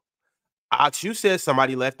table. Ox, you said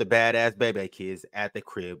somebody left the badass baby kids at the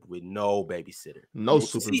crib with no babysitter, no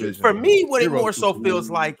supervision. See, for me, what it more so feels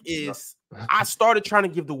like is I started trying to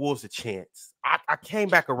give the Wolves a chance. I came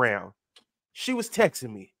back around. She was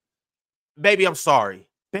texting me, "Baby, I'm sorry.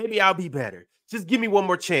 Baby, I'll be better. Just give me one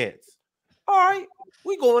more chance." All right,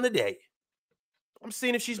 we go on a date. I'm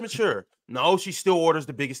seeing if she's mature. No, she still orders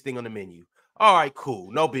the biggest thing on the menu. All right,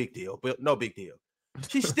 cool. No big deal. But no big deal.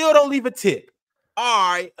 She still don't leave a tip.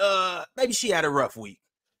 All right, maybe she had a rough week.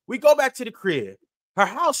 We go back to the crib. Her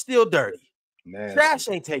house still dirty. Nasty. Trash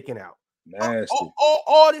ain't taken out. Nasty.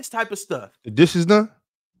 All this type of stuff. The dishes done?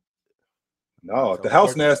 No, if the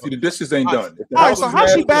house nasty, the dishes ain't done. All right, so how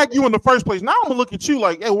she bagged you in the first place? Now I'm gonna look at you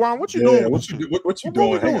like, hey, Ron, what you doing? What you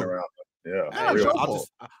doing hanging around? Yeah,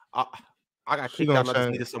 I got kicked out. I just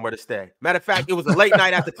needed somewhere to stay. Matter of fact, it was a late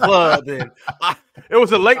night at the club, and it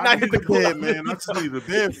was a late night at the club, man. I just needed a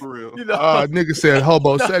bed for real. You know, nigga said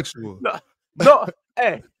homosexual. No,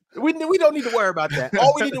 hey, we don't need to worry about that.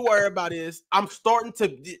 All we need to worry about is I'm starting to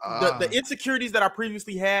the insecurities that I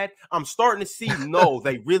previously had. I'm starting to see no,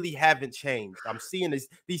 they really haven't changed. I'm seeing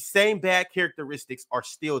these same bad characteristics are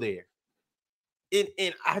still there, and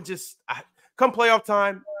I come playoff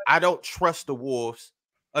time, I don't trust the Wolves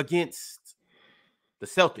against the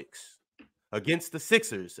Celtics, against the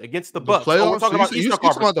Sixers, against the Bucks. We're talking about Eastern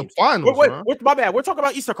Conference teams. Finals, wait, my bad. We're talking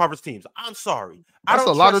about Eastern Conference teams. I'm sorry. That's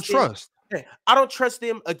a lot of trust. I don't trust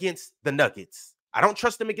them against the Nuggets. I don't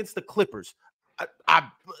trust them against the Clippers.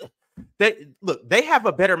 They have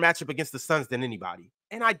a better matchup against the Suns than anybody.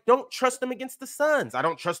 And I don't trust them against the Suns. I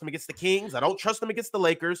don't trust them against the Kings. I don't trust them against the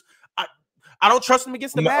Lakers. I don't trust them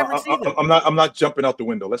against the Mavericks either. I'm not jumping out the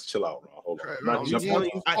window. Let's chill out. Hold on.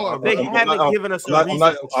 They haven't given us a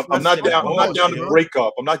reason. I'm not down to break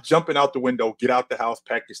up. I'm not jumping out the window. Get out the house,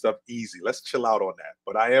 pack your stuff easy. Let's chill out on that.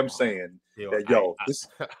 But I am saying that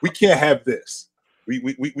we can't have this.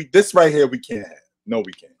 We this right here we can't have. No,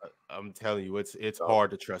 we can't. I'm telling you, it's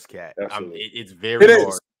hard to trust Cat. It's very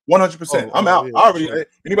hard. 100%. I'm out. I already.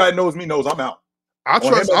 Anybody knows me knows I'm out. I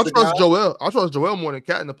trust Joel. I trust Joel more than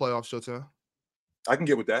Cat in the playoffs, Showtime. I can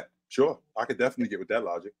get with that. Sure. I could definitely get with that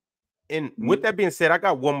logic. And with that being said, I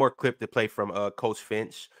got one more clip to play from Coach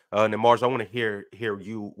Finch. And Mars, I want to hear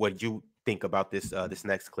what you think about this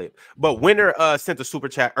next clip. But Winner sent a super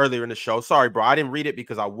chat earlier in the show. Sorry, bro. I didn't read it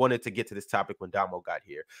because I wanted to get to this topic when Damo got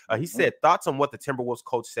here. He said, thoughts on what the Timberwolves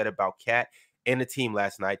coach said about Cat and the team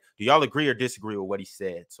last night. Do y'all agree or disagree with what he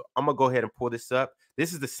said? So I'm going to go ahead and pull this up.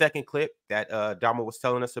 This is the second clip that Damo was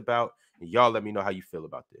telling us about. And y'all let me know how you feel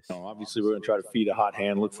about this. Obviously, we're going to try to feed a hot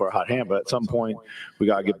hand, look for a hot hand. But at some point, we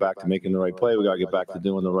got to get back to making the right play. We got to get back to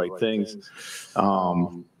doing the right things.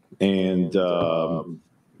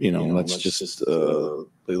 Let's just,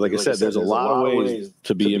 like I said, there's a lot of ways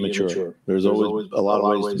to be immature. There's always a lot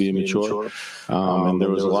of ways to be immature. And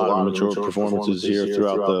there was a lot of immature performances here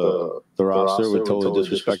throughout the roster. We totally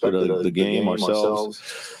disrespected the game ourselves.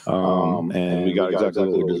 And we got exactly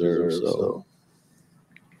what we deserve. So.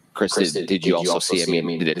 Chris, did you also see?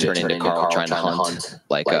 Did it turn into Carl trying to hunt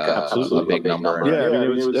like a big number?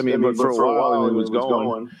 Yeah, but for a while it was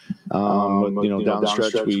going. But down the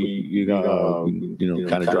stretch we got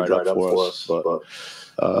kind of dried up for us. But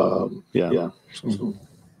yeah.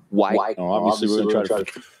 Why? Obviously, we're going to try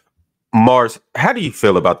to. Mars, how do you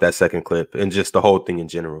feel about that second clip and just the whole thing in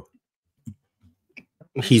general?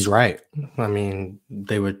 He's right. I mean,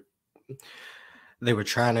 they were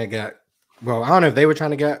trying to get. Well, I don't know if they were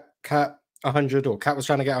trying to get Cat 100 or Cat was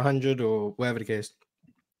trying to get 100 or whatever the case.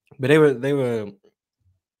 But they were.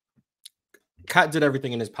 Cat did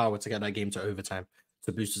everything in his power to get that game to overtime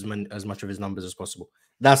to boost as much of his numbers as possible.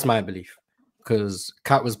 That's my belief, because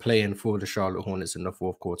Cat was playing for the Charlotte Hornets in the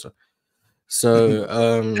fourth quarter.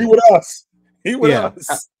 So he with us. He with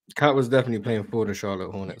us. Cat was definitely playing for the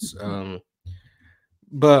Charlotte Hornets.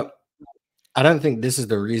 But I don't think this is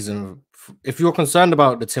the reason. If you're concerned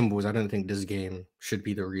about the Timberwolves, I don't think this game should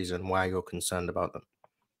be the reason why you're concerned about them.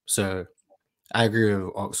 So I agree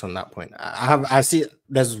with Ox on that point. I see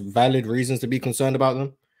there's valid reasons to be concerned about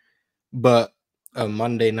them, but a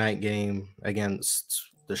Monday night game against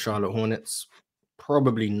the Charlotte Hornets,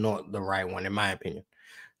 probably not the right one in my opinion.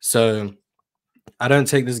 So I don't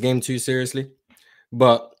take this game too seriously,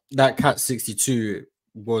 but that Cat 62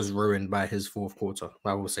 was ruined by his fourth quarter.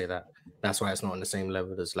 I will say that. That's why it's not on the same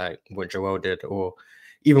level as like what Joel did or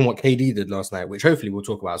even what KD did last night, which hopefully we'll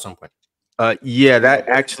talk about at some point. Yeah, that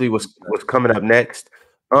actually was coming up next.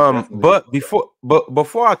 But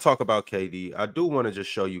before I talk about KD, I do want to just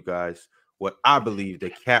show you guys what I believe the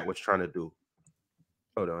Cat was trying to do.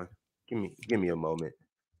 Hold on, give me a moment.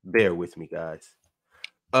 Bear with me, guys.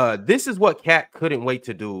 This is what Cat couldn't wait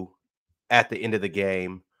to do at the end of the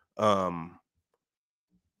game, during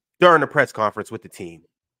the press conference with the team.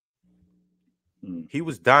 He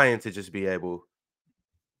was dying to just be able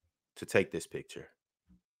to take this picture.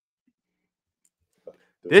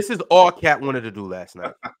 This is all Cat wanted to do last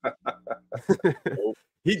night.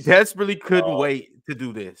 He desperately couldn't wait to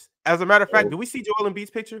do this. As a matter of fact, did we see Joel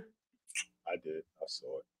Embiid's picture? I did. I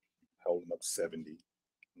saw it. Holding up 70.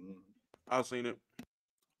 I've seen it.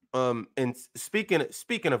 And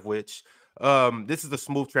speaking of which, this is a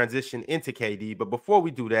smooth transition into KD. But before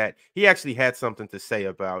we do that, he actually had something to say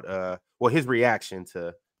about his reaction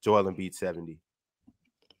to Joel Embiid 70.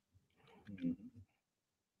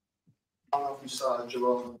 I don't know if you saw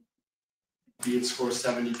Joel Embiid score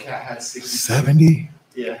 70. Cat had 60. 70?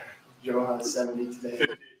 Yeah, Joel had 70 today.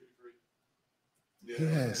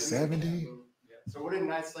 Yeah, 70. Yeah. So what did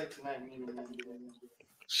nights like tonight mean?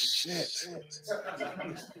 Shit.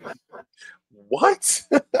 What?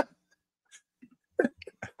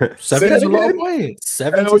 70 is a lot of points.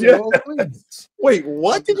 70 is a lot of points. Wait,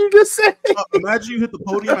 what did you just say? Imagine you hit the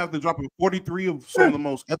podium after dropping 43 of some of the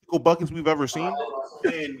most ethical buckets we've ever seen,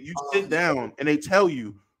 and you sit down and they tell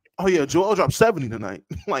you, "Oh yeah, Joel dropped 70 tonight."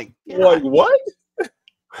 Like what?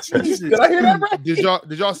 Did I hear that right?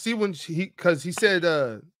 Did y'all see when because he said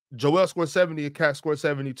Joel scored 70 and Cat scored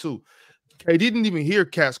 72. He didn't even hear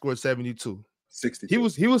Cat scored 72. 62.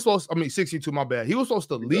 He was supposed, 62, my bad. He was supposed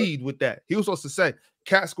to lead with that. He was supposed to say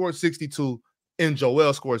Cat scored 62 and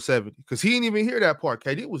Joel scored 70 because he didn't even hear that part.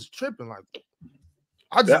 KD was tripping like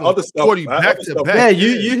I just other stuff 40 back to back. Yeah,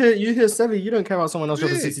 you hear 70. You don't care about someone else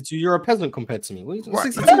dropping 62. You're a peasant compared to me. What are you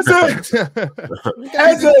talking 62?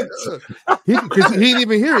 Because he didn't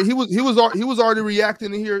even hear it. He was already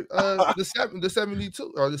reacting to hear the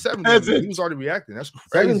 72 or the 70. He was already reacting. That's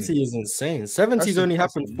crazy. 70 is insane. 70's only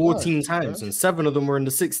happened 14 times, and 7 of them were in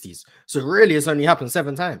the 60s. So really, it's only happened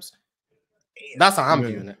 7 times. That's how I'm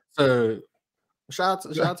viewing it. So shout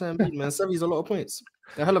out to Embiid, man. 70's a lot of points.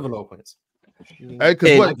 A hell of a lot of points. Hey,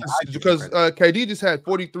 because KD just had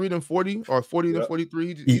 43 than 40 or 40 than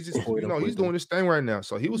 43. He's just he's doing this thing right now.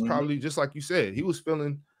 So he was probably just like you said, he was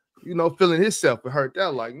feeling himself and heard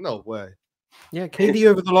that like no way. Yeah, KD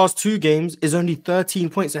over the last 2 games is only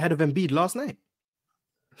 13 points ahead of Embiid last night.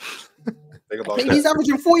 KD's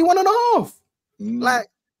averaging 41 and a half. Like,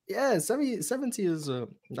 yeah, 70 is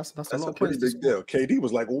that's a lot of pretty points. big deal. KD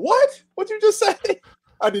was like, "What? What'd you just say?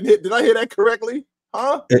 Did I hear that correctly?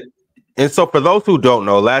 Huh?" And so for those who don't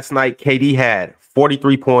know, last night KD had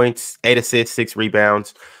 43 points, 8 assists, 6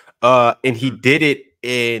 rebounds. And he did it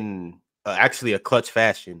in actually a clutch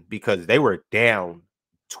fashion because they were down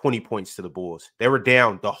 20 points to the Bulls. They were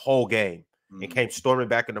down the whole game and came storming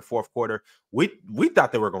back in the fourth quarter. We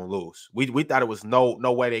thought they were going to lose. We thought it was no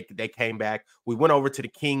way they came back. We went over to the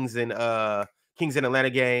Kings and Atlanta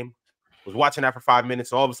game. Was watching that for 5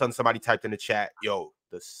 minutes. All of a sudden somebody typed in the chat, "Yo,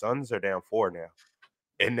 the Suns are down 4 now."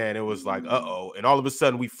 And then it was like, uh-oh. And all of a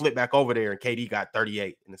sudden, we flipped back over there, and KD got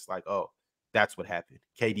 38. And it's like, oh, that's what happened.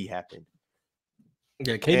 KD happened.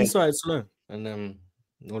 Yeah, KD started slow. And then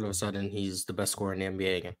all of a sudden, he's the best scorer in the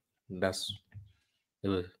NBA again. It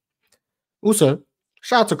was. Also,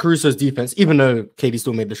 shout out to Caruso's defense, even though KD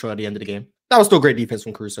still made the shot at the end of the game. That was still great defense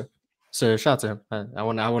from Caruso. So shout out to him. I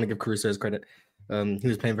want to give Caruso his credit. He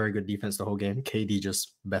was playing very good defense the whole game. KD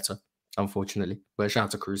just better, unfortunately. But shout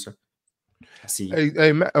out to Caruso. I see.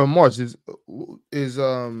 Hey, Mars, is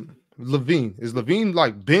Levine? Is Levine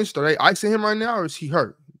like benched? Are they icing him right now, or is he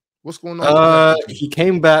hurt? What's going on? He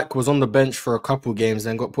came back, was on the bench for a couple games,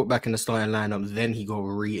 then got put back in the starting lineup. Then he got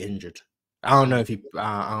re-injured. I don't know if he.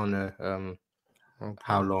 I don't know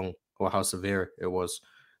how long or how severe it was,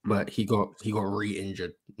 but he got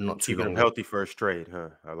re-injured not too Keeping long him ago. healthy for a trade, huh?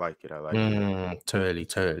 I like it. Totally.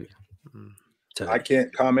 I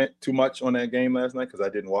can't comment too much on that game last night because I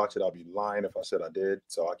didn't watch it. I'll be lying if I said I did.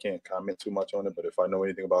 So I can't comment too much on it. But if I know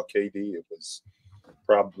anything about KD, it was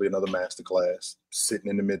probably another masterclass, sitting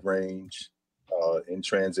in the mid-range, in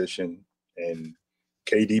transition, and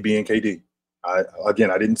KD being KD. I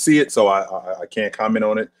didn't see it, so I can't comment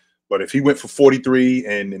on it. But if he went for 43,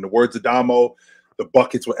 and in the words of Damo, the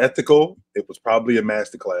buckets were ethical, it was probably a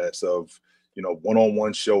masterclass of,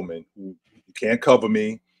 one-on-one showman who you can't cover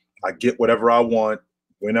me. I get whatever I want,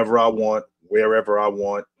 whenever I want, wherever I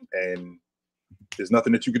want, and there's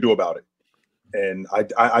nothing that you can do about it. And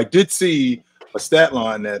I did see a stat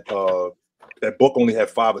line that that Book only had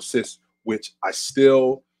 5 assists, which I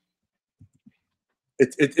still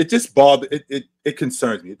it just bothered it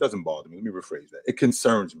concerns me. It doesn't bother me. Let me rephrase that. It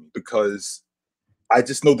concerns me because I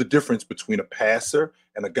just know the difference between a passer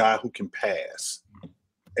and a guy who can pass.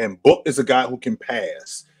 And Book is a guy who can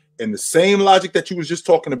pass. And the same logic that you was just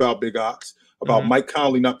talking about, Big Ox, about Mike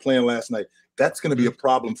Conley not playing last night, that's going to be a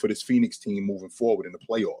problem for this Phoenix team moving forward in the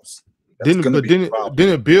playoffs.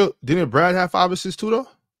 Didn't Brad have 5 assists too though?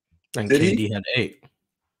 And KD had 8.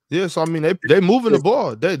 Yeah, so I mean they moving the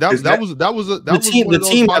ball. The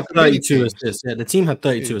team had 32 assists. Yeah, the team had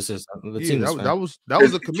 32 assists. That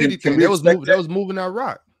was a committee thing. They was moving that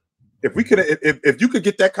rock. If we could, if you could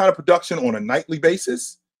get that kind of production on a nightly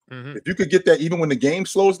basis, if you could get that even when the game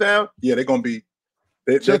slows down, yeah, they're gonna be.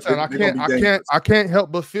 I can't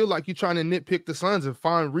help but feel like you're trying to nitpick the Suns and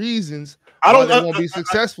find reasons why they won't be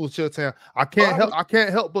successful. Chilltown. I can't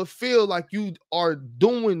help but feel like you are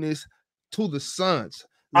doing this to the Suns.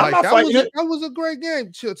 Like that was a great game.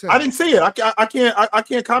 Chilltown. I didn't see it. I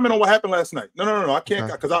can't comment on what happened last night. No. I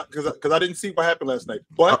can't because I didn't see what happened last night.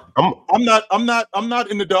 But I'm not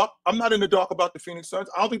in the dark. I'm not in the dark about the Phoenix Suns.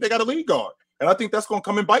 I don't think they got a lead guard, and I think that's going to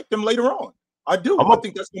come and bite them later on. I do. I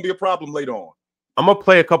think that's going to be a problem later on. I'm gonna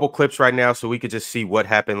play a couple clips right now so we could just see what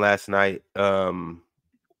happened last night. And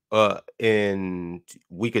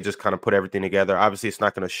we could just kind of put everything together. Obviously, it's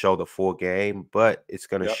not going to show the full game, but it's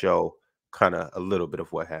going to show kind of a little bit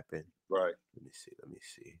of what happened. Right. Let me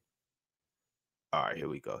see. All right, here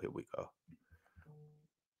we go.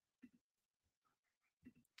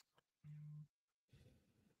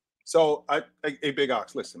 So hey, Big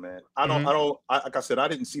Ox, listen, man. Like I said, I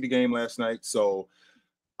didn't see the game last night, so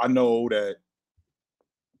I know that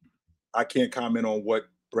I can't comment on what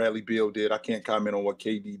Bradley Beal did. I can't comment on what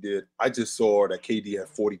KD did. I just saw that KD had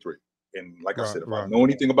 43. And like I said, if I know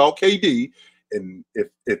anything about KD, and if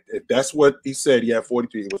that's what he said, he had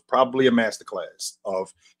 43, it was probably a masterclass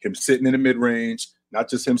of him sitting in the mid-range, not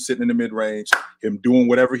just him sitting in the mid-range, him doing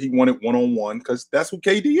whatever he wanted one-on-one, because that's what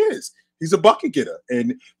KD is. He's a bucket getter.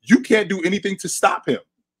 And you can't do anything to stop him.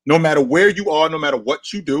 No matter where you are, no matter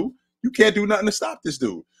what you do, you can't do nothing to stop this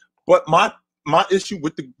dude. But my issue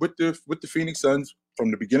with the Phoenix Suns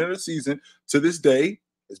from the beginning of the season to this day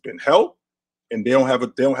has been health, and they don't have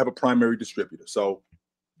a primary distributor. So,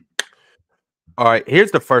 all right,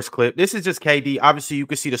 here's the first clip. This is just KD. Obviously, you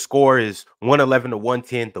can see the score is 111 to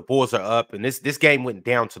 110. The Bulls are up, and this game went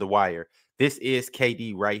down to the wire. This is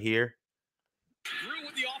KD right here. Through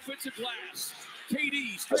with the offensive glass.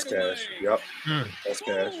 KD. That's cash. Yep. That's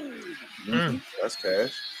cash. That's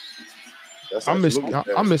cash. I miss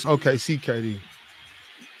OKC KD.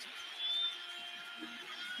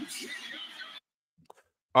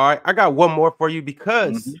 All right, I got one more for you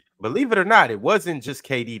because, believe it or not, it wasn't just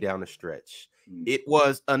KD down the stretch. It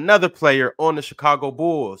was another player on the Chicago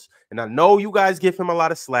Bulls. And I know you guys give him a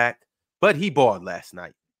lot of slack, but he balled last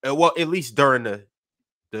night. Well, at least during the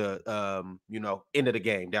end of the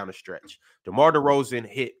game down the stretch. DeMar DeRozan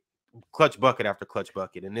hit clutch bucket after clutch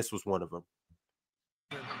bucket, and this was one of them.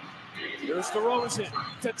 Here's DeRozan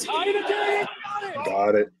to tie it again.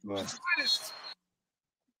 Got it.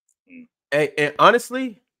 Hey, and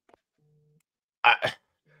honestly,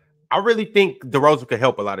 I really think DeRozan could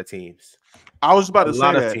help a lot of teams. I was about to say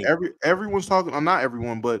that everyone's talking. Not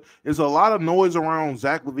everyone, but there's a lot of noise around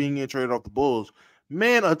Zach LaVine getting traded off the Bulls.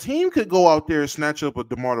 Man, a team could go out there and snatch up a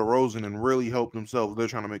DeMar DeRozan and really help themselves if they're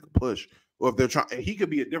trying to make a push, or if they're trying. He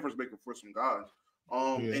could be a difference maker for some guys.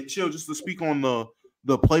 And chill. Just to speak on the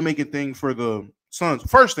the playmaking thing for the Suns.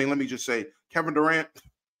 First thing, let me just say, Kevin Durant,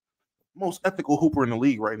 most ethical hooper in the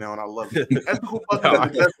league right now, and I love it. Ethical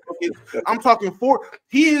bucket, the best bucket. I'm talking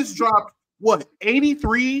he has dropped what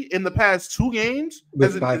 83 in the past 2 games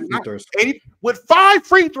with 5 free throws. 80 with 5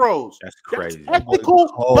 free throws. That's crazy. That's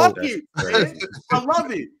ethical bucket. I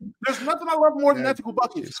love it. There's nothing I love more than ethical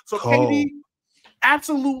buckets. So KD,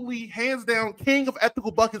 absolutely hands down king of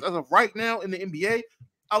ethical buckets as of right now in the NBA.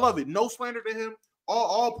 I love it. No slander to him.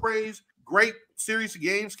 All praise. Great series of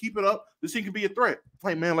games. Keep it up. This thing could be a threat.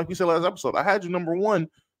 Hey man, like we said last episode, I had you number 1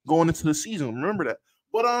 going into the season. Remember that.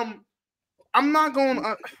 But I'm not going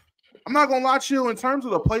to lie to you in terms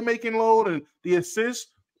of the playmaking load and the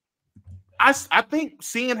assists. I think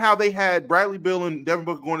seeing how they had Bradley Beal and Devin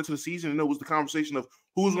Booker going into the season, and it was the conversation of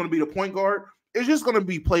who's going to be the point guard, it's just going to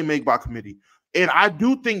be play make by committee. And I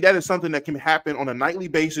do think that is something that can happen on a nightly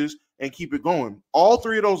basis and keep it going. All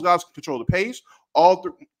 3 of those guys can control the pace. I'm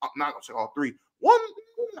not going to say all 3. One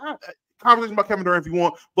conversation about Kevin Durant if you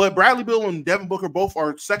want, but Bradley Beal and Devin Booker both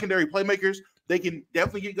are secondary playmakers. They can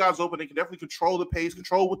definitely get guys open. They can definitely control the pace,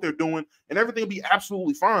 control what they're doing, and everything will be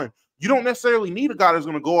absolutely fine. You don't necessarily need a guy that's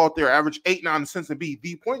going to go out there, average 8, 9 assists, and be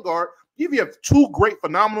the point guard. If you have 2 great,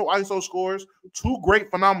 phenomenal ISO scorers, 2 great,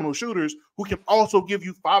 phenomenal shooters who can also give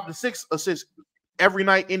you 5 to 6 assists every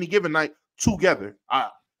night, any given night, together,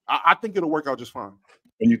 I think it'll work out just fine.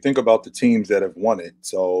 When you think about the teams that have won it,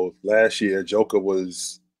 so last year, Joker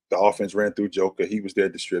was the offense ran through Joker. He was their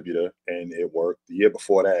distributor, and it worked. The year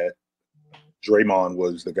before that, Draymond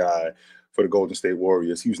was the guy for the Golden State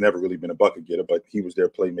Warriors. He's never really been a bucket getter, but he was their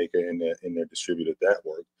playmaker and their distributor. That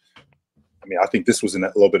worked. I mean, I think this was a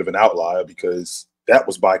little bit of an outlier because that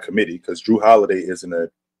was by committee, because Drew Holiday isn't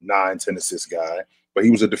a 9-10 assist guy, but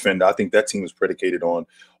he was a defender. I think that team was predicated on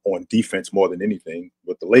defense more than anything.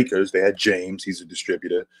 With the Lakers, they had James, he's a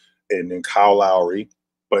distributor, and then Kyle Lowry.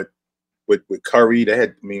 But with Curry,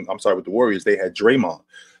 with the Warriors, they had Draymond.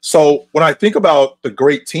 So when I think about the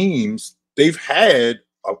great teams, they've had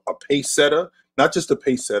a pace setter, not just a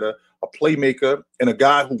pace setter, a playmaker, and a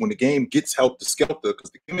guy who, when the game gets helter-skelter, because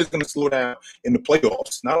the game is going to slow down in the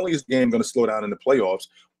playoffs. Not only is the game going to slow down in the playoffs,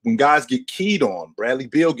 when guys get keyed on, Bradley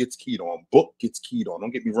Beal gets keyed on, Book gets keyed on. Don't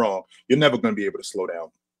get me wrong, you're never going to be able to slow down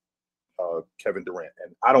Kevin Durant,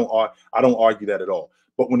 and I don't argue that at all.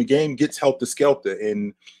 But when the game gets helter-skelter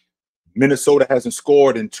and Minnesota hasn't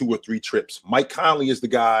scored in 2 or 3 trips, Mike Conley is the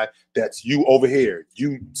guy that's you over here.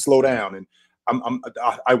 You slow down, and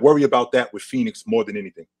I worry about that with Phoenix more than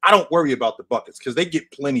anything. I don't worry about the buckets because they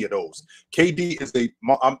get plenty of those. KD is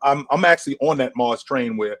I'm actually on that Mars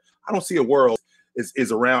train where I don't see a world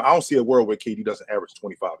is around. I don't see a world where KD doesn't average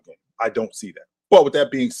 25 a game. I don't see that. But with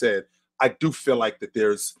that being said, I do feel like that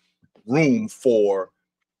there's room for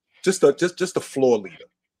just a floor leader.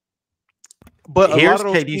 But a lot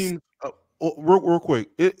of those teams, real quick,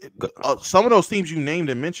 some of those teams you named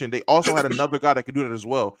and mentioned, they also had another guy that could do that as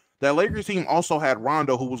well. That Lakers team also had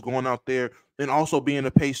Rondo, who was going out there and also being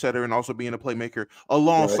a pace setter and also being a playmaker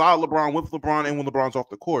alongside LeBron, with LeBron, and when LeBron's off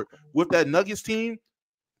the court. With that Nuggets team,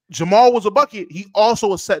 Jamal was a bucket. He also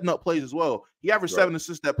was setting up plays as well. He averaged 7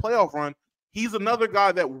 assists that playoff run. He's another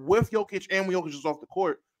guy that with Jokic and when Jokic is off the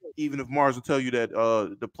court, even if Mars will tell you that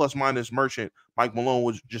the plus-minus merchant, Mike Malone,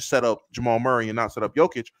 would just set up Jamal Murray and not set up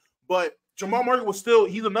Jokic. But Jamal Murray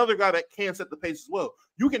he's another guy that can set the pace as well.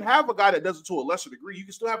 You can have a guy that does it to a lesser degree. You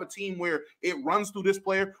can still have a team where it runs through this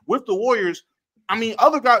player. With the Warriors, I mean,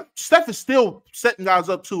 other guys, Steph is still setting guys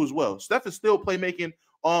up too as well. Steph is still playmaking,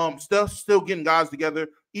 still getting guys together.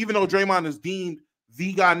 Even though Draymond is deemed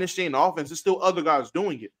the guy initiating the offense, there's still other guys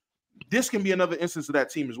doing it. This can be another instance of that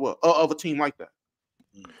team as well, of a team like that.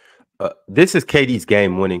 This is KD's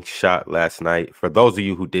game-winning shot last night. For those of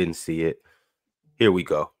you who didn't see it, here we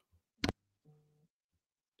go.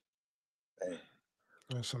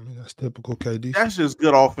 That's typical KD. That's just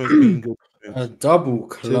good offense being good. A double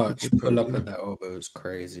clutch pull up at that elbow is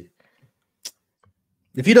crazy.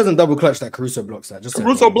 If he doesn't double clutch that, Caruso blocks that.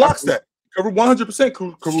 Caruso blocks that.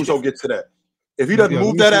 100% Caruso gets to that. If he doesn't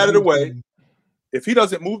move that out of the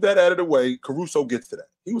way, Caruso gets to that.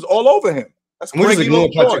 He was all over him. That's we just ignore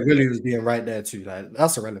Patrick Williams being right there too. Like,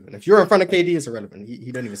 that's irrelevant. If you're in front of KD, it's irrelevant.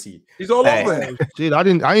 He don't even see you. He's all over him. Dude, I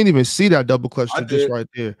didn't even see that double clutch just right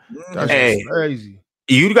there. That's crazy.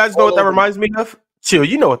 You guys know what that reminds me of? Chill,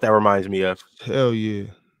 you know what that reminds me of? Hell yeah.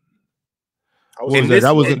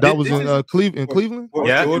 That was in Cleveland?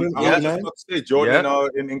 Yeah.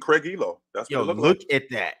 Jordan and Craig Elo. That's what it looked look like. at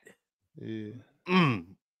that. Yeah.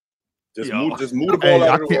 Just move the ball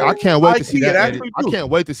out of the way. I can't wait to see that edit. I can't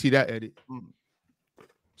wait to see that edit.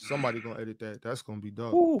 Somebody gonna edit that. That's gonna be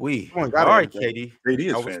dope. Ooh, we. Come on, All gotta right, edit that. KD. KD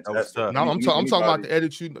is That was fantastic. tough. No, I'm talking about Anybody- the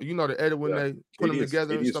edit. You know the edit when Yeah. they put them KD is-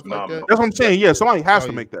 together and KD is stuff like phenomenal. that. That's what I'm saying. Yeah, somebody has Oh,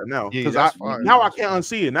 to yeah. make that now Yeah, because that's fire. now I can't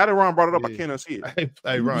unsee it. Now that Ron brought it up, I Yeah. can't unsee it.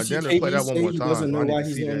 Hey, Did Ron, you see Dan, play KD that one say more he time. doesn't I know need why to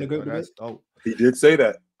he's see not in the that. GOAT Bro. That's debate? dope. He did say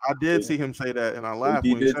that. I did see him say that, and I laughed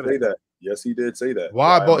He when he did said say it. that. Yes, he did say that.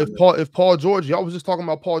 Why? Why But am I- if Paul George, y'all was just talking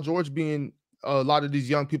about Paul George being a lot of these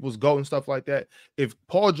young people's GOAT and stuff like that. If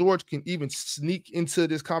Paul George can even sneak into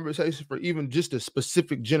this conversation for even just a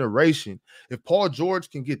specific generation, if Paul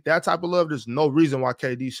George can get that type of love, there's no reason why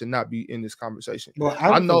KD should not be in this conversation. Well,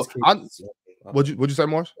 I know. KD What'd you say,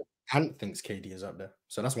 Mars? Ant thinks KD is up there,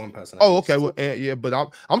 so that's one person. Oh, okay. Well, yeah, but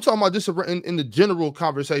I'm talking about just in the general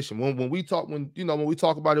conversation. When we talk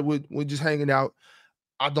about it, we're just hanging out.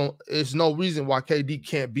 There's no reason why KD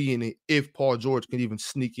can't be in it if Paul George can even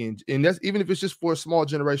sneak in, and that's even if it's just for a small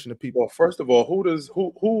generation of people. Well, first of all, who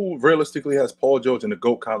realistically has Paul George in the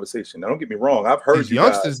GOAT conversation? Now, don't get me wrong. I've heard These you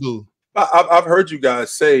youngsters guys. do. I've heard you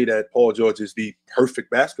guys say that Paul George is the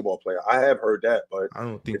perfect basketball player. I have heard that, but I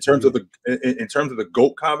don't think in terms of the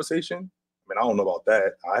GOAT conversation, I mean, I don't know about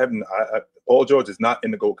that. I haven't. Paul George is not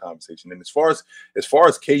in the GOAT conversation. And as far as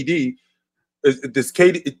KD. Does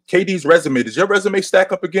KD's resume? Does your resume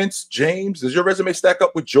stack up against James? Does your resume stack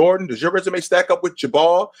up with Jordan? Does your resume stack up with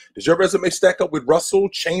Jabbar? Does your resume stack up with Russell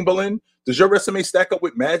Chamberlain? Does your resume stack up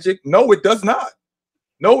with Magic? No, it does not.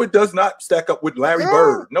 No, it does not stack up with Larry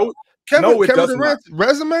Bird. No, Kevin it does Durant's not.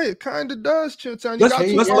 resume, it kind of does, Chintan.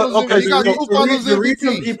 The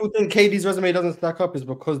reason people think KD's resume doesn't stack up is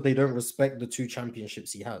because they don't respect the 2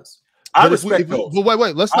 championships he has. I respect those. But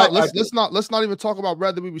wait, let's not even talk about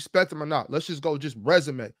whether we respect him or not. Let's just go just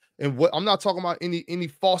resume. And what I'm not talking about any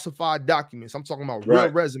falsified documents. I'm talking about real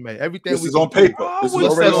resume. Everything this is on paper. This is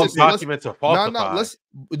already on documents are falsified.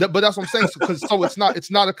 But that's what I'm saying. So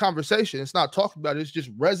it's not a conversation. It's not talking about it. It's just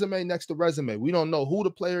resume next to resume. We don't know who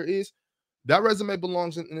the player is. That resume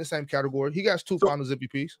belongs in the same category. He got 2 Finals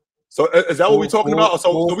MVPs. So is that what we're talking about?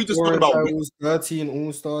 So we just talking about 13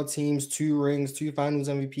 All-Star teams, 2 rings, 2 Finals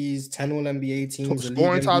MVPs, 10 All-NBA teams,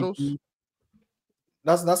 scoring titles.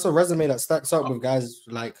 That's a resume that stacks up with guys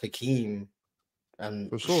like Hakeem and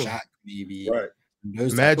for sure. Shaq, maybe. Right.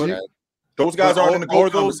 Magic. Those guys aren't in the GOAT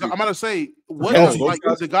I'm conversation. gonna say what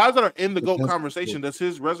the guys that are in the GOAT conversation, does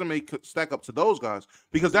his resume stack up to those guys?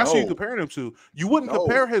 Because that's who you're comparing him to. You wouldn't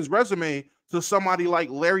compare his resume to somebody like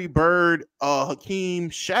Larry Bird, Hakeem,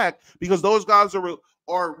 Shaq, because those guys are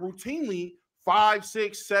routinely 5,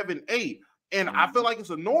 6, 7, 8. And I feel like it's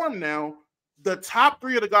a norm now. The top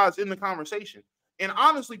 3 of the guys in the conversation. And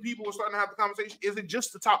honestly, people are starting to have the conversation. Is it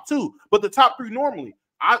just the top 2? But the top 3 normally.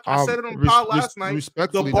 I said it on the pod last night.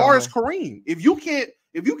 The bar is Kareem. If you can't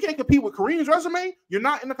compete with Kareem's resume, you're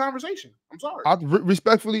not in the conversation. I'm sorry.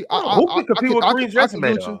 Respectfully, who can compete with Kareem's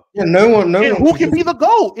resume? Yeah, no one. Who can be the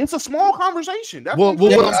GOAT? It's a small conversation. That's I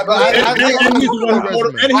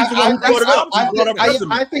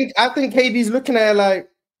think KD's looking at it like,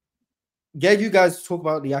 yeah, you guys talk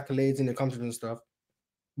about the accolades and the accomplishments and stuff,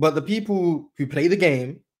 but the people who play the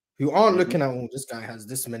game, who aren't looking at, oh, this guy has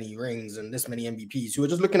this many rings and this many MVPs, who are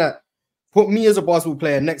just looking at, put me as a basketball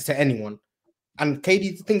player next to anyone, and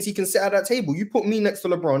KD thinks he can sit at that table. You put me next to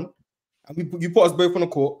LeBron, and you put us both on the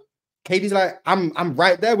court. KD's like, I'm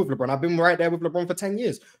right there with LeBron. I've been right there with LeBron for 10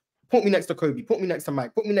 years. Put me next to Kobe. Put me next to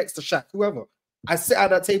Mike. Put me next to Shaq. Whoever. I sit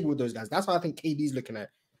at that table with those guys. That's what I think KD's looking at.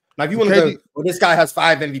 Now, if you want to go, well, this guy has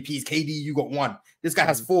 5 MVPs. KD, you got 1. This guy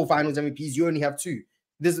has 4 Finals MVPs. You only have 2.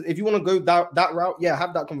 If you want to go that route, yeah,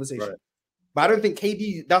 have that conversation. Right. But I don't think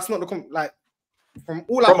KD. That's not the from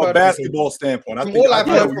all I've heard a basketball standpoint. From all I've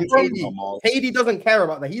heard from KD, KD doesn't care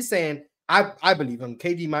about that. He's saying, I believe him.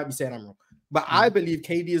 KD might be saying I'm wrong, but I believe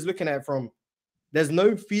KD is looking at it from. There's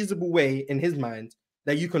no feasible way in his mind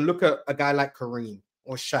that you can look at a guy like Kareem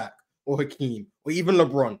or Shaq or Hakeem or even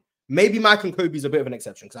LeBron. Maybe Mike and Kobe's a bit of an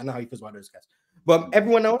exception because I know how he feels about those guys. But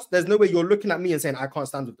everyone else, there's no way you're looking at me and saying I can't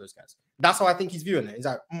stand with those guys. That's how I think he's viewing it. He's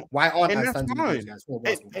like, why aren't I standing with those guys?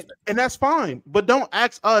 And that's fine. But don't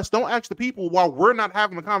ask us, don't ask the people while we're not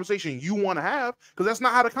having the conversation you want to have, because that's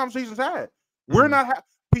not how the conversation's had. We're not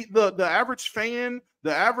the average fan,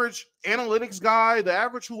 the average analytics guy, the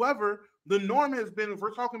average whoever. The norm has been, if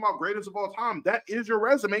we're talking about greatest of all time, that is your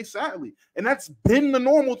resume, sadly. And that's been the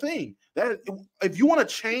normal thing. That if you want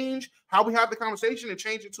to change how we have the conversation and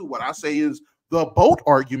change it to what I say is the boat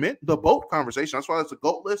argument, the boat conversation. That's why it's a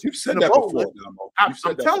GOAT list. You've said that before. I'm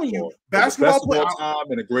telling you, basketball player of all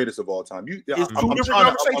time and the greatest of all time. I'm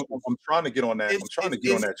trying to get on that. I'm trying to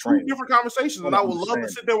get on that train. 2 different conversations, and I would love to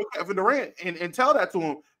sit there with Kevin Durant and tell that to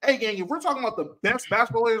him. Hey, gang, if we're talking about the best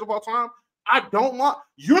basketball players of all time, I don't want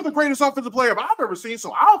you're the greatest offensive player I've ever seen,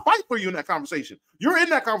 so I'll fight for you in that conversation. You're in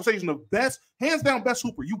that conversation of best, hands down, best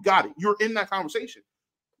hooper. You got it. You're in that conversation.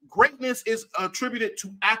 Greatness is attributed to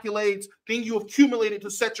accolades, things you have accumulated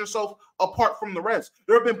to set yourself apart from the rest.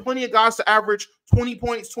 There have been plenty of guys to average 20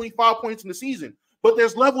 points, 25 points in the season. But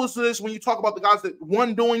there's levels to this when you talk about the guys that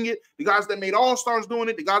won doing it, the guys that made all-stars doing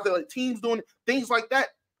it, the guys that let teams doing it, things like that.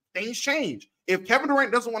 Things change. If Kevin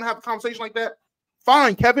Durant doesn't want to have a conversation like that,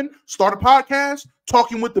 fine, Kevin, start a podcast,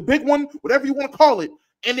 talking with the big one, whatever you want to call it,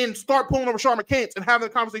 and then start pulling over Rashard McCants and having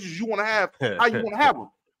the conversations you want to have, how you want to have them.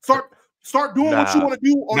 Start doing what you want to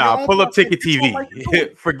do on your own. Pull up Ticket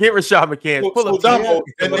TV. Forget Rashard McCants. Pull up Damo.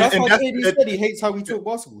 That's why KD said he hates how we talk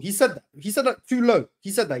basketball. He said that. He said that too low.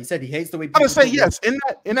 He said that. He said he hates the way people I'm gonna say yes.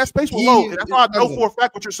 In that space with low, and that's why I know for a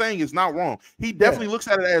fact what you're saying is not wrong. He definitely looks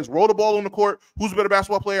at it as roll the ball on the court. Who's a better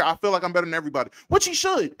basketball player? I feel like I'm better than everybody, which he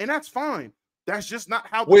should, and that's fine. That's just not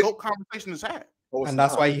how the GOAT conversation is had. And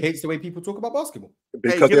that's why he hates the way people talk about basketball.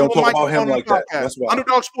 Because they don't talk about him like that. That's why.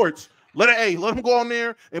 Underdog Sports. Let him go on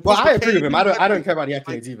there. And I agree with him. I don't care about the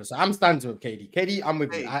accolades either. So I'm standing with KD. KD, I'm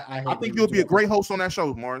with you. I think you'll be a great host on that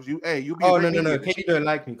show, Mars. You'll be. Oh no. KD don't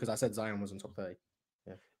like me because I said Zion wasn't top 30.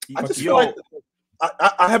 Yeah. I just feel like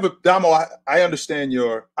I have a Damo. I understand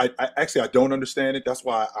your. I don't understand it. That's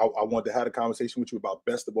why I wanted to have a conversation with you about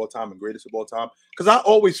best of all time and greatest of all time. Because I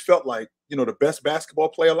always felt like the best basketball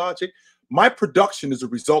player logic. My production is a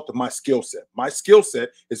result of my skill set. My skill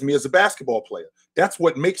set is me as a basketball player. That's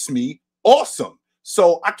what makes me awesome.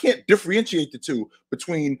 So I can't differentiate the two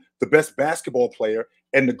between the best basketball player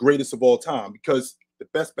and the greatest of all time because the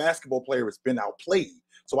best basketball player has been outplayed.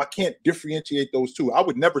 So I can't differentiate those two. I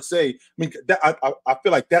would never say. I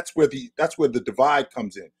feel like that's where the divide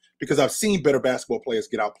comes in because I've seen better basketball players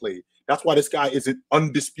get outplayed. That's why this guy isn't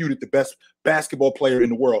undisputed the best basketball player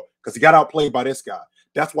in the world because he got outplayed by this guy.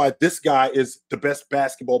 That's why this guy is the best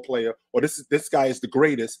basketball player, or this guy is the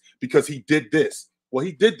greatest because he did this. Well,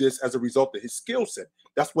 he did this as a result of his skill set.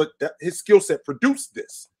 That's what his skill set produced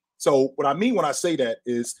this. So what I mean when I say that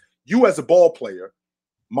is you as a ball player,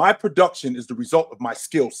 my production is the result of my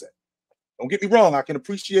skill set. Don't get me wrong. I can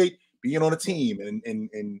appreciate being on a team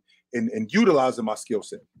and utilizing my skill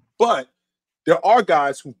set. But there are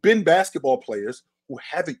guys who've been basketball players who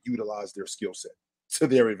haven't utilized their skill set to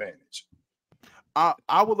their advantage.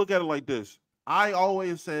 I would look at it like this. I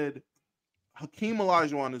always said Hakeem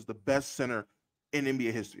Olajuwon is the best center in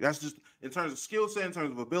NBA history. That's just in terms of skill set, in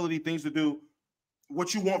terms of ability, things to do,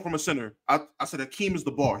 what you want from a center. I said Hakeem is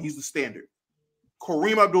the bar. He's the standard.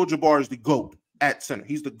 Kareem Abdul-Jabbar is the GOAT at center.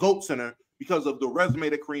 He's the GOAT center because of the resume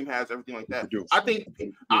that Kareem has, everything like that. I think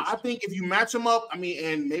if you match him up, and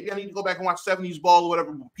maybe I need to go back and watch 70s ball or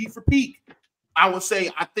whatever, peak for peak, I would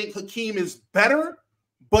say I think Hakeem is better.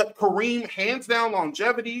 But Kareem, hands down,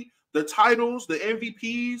 longevity, the titles, the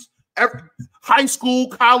MVPs, high school,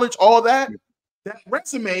 college, all that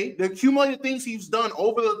resume, the accumulated things he's done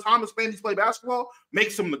over the time of span he's played basketball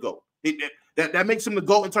makes him the GOAT. That makes him the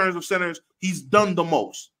GOAT in terms of centers. He's done the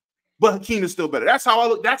most. But Hakeem is still better. That's how I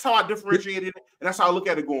look. That's how I differentiate it, and that's how I look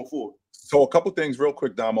at it going forward. So a couple things real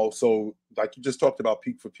quick, Damo. So like you just talked about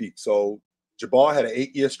peak for peak. So Jabbar had an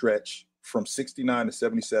 8-year stretch from 69 to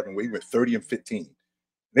 77 where he went 30 and 15.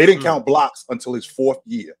 They didn't count blocks until his 4th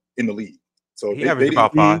year in the league. So he averaged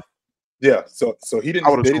about 5. Yeah. So he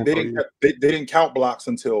didn't. They didn't count blocks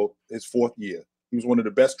until his 4th year. He was one of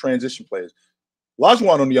the best transition players.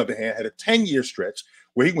 Olajuwon, on the other hand, had a 10-year stretch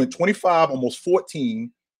where he went 25, almost 14,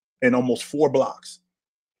 and almost 4 blocks.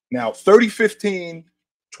 Now 30, 15,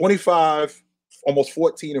 25, almost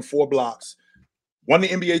 14, and 4 blocks. Won the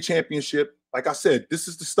NBA championship. Like I said, this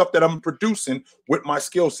is the stuff that I'm producing with my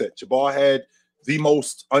skill set. Jabbar had the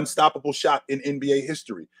most unstoppable shot in NBA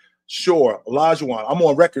history. Sure, Olajuwon, I'm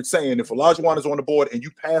on record saying if Olajuwon is on the board and you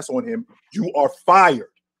pass on him, you are fired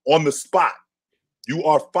on the spot. You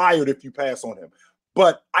are fired if you pass on him.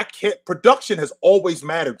 But I can't. Production has always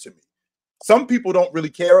mattered to me. Some people don't really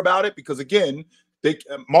care about it because, again,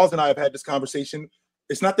 Mars and I have had this conversation.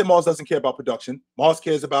 It's not that Mars doesn't care about production. Mars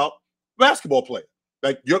cares about basketball player,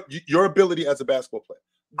 like your ability as a basketball player.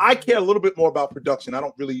 I care a little bit more about production. I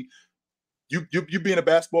don't really. You being a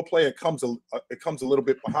basketball player, it comes a little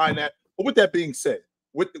bit behind that. But with that being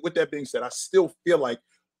said, I still feel like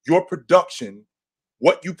your production,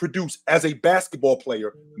 what you produce as a basketball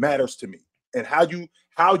player, matters to me, and how you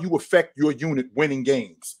affect your unit winning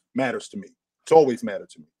games matters to me. It's always mattered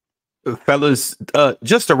to me. Fellas,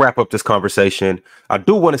 just to wrap up this conversation, I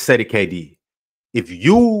do want to say to KD, if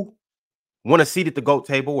you want to seat at the GOAT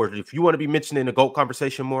table, or if you want to be mentioned in the GOAT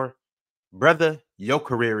conversation more, brother, your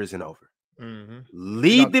career isn't over.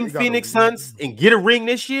 Lead them Phoenix Suns and get a ring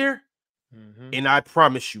this year, And I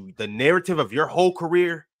promise you, the narrative of your whole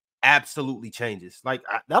career absolutely changes. Like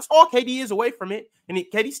that's all KD is away from it. And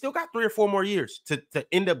KD still got 3 or 4 more years to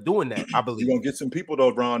end up doing that, I believe. You're going to get some people,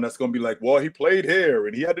 though, Ron, that's going to be like, well, he played here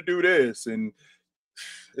and he had to do this. And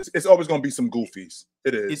it's always going to be some goofies.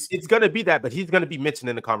 It is. It's going to be that, but he's going to be mentioned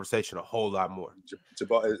in the conversation a whole lot more.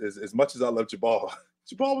 Jabbar, as much as I love Jabbar,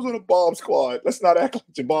 Jabbar was on a bomb squad. Let's not act like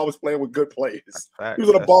Jabbar was playing with good players. He was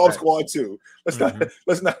on a bomb squad too. Let's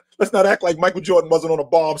not act like Michael Jordan wasn't on a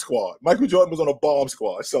bomb squad. Michael Jordan was on a bomb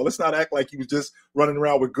squad. So let's not act like he was just running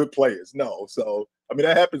around with good players. No. So I mean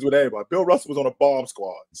that happens with everybody. Bill Russell was on a bomb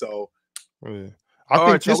squad. So I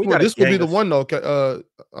think this will be the one though.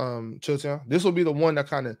 Chilton, this will be the one that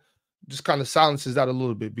kind of silences that a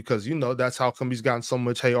little bit because that's how come he's gotten so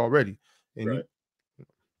much hate already. And you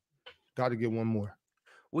got to get one more.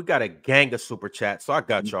 We got a gang of super chats, so I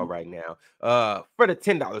got y'all right now. For the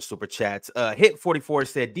 $10 super chats, Hit 44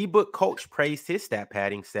 said D-Book coach praised his stat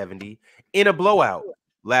padding 70 in a blowout.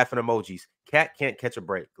 Laughing emojis. Cat can't catch a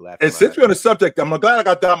break. Laughing. And since we're on the subject, I'm glad I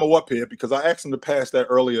got Damo up here because I asked him to pass that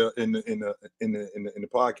earlier in the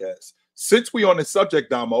podcast. Since we on the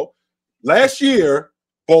subject, Damo, last year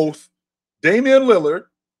both Damian Lillard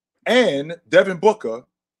and Devin Booker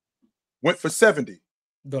went for 70.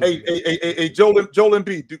 Hey, Joel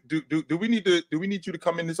Embiid, do we need you to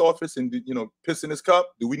come in this office and piss in this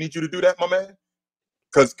cup? Do we need you to do that, my man?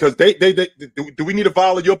 Because do we need a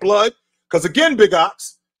vial of your blood? Because again, Big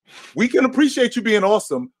Ox, we can appreciate you being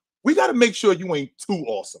awesome. We got to make sure you ain't too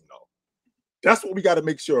awesome, though. That's what we got to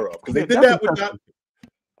make sure of. Because they did that with that.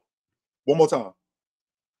 One more time.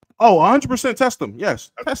 Oh, 100% test them.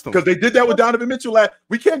 Yes, test them. Because they did that with Donovan Mitchell.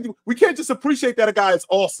 We can't just appreciate that a guy is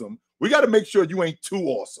awesome. We got to make sure you ain't too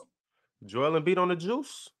awesome. Joel Embiid on the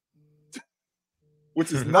juice,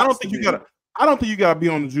 which is I don't think you gotta be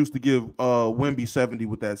on the juice to give Wemby 70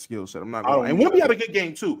 with that skill set. I'm not going. And Wemby had a good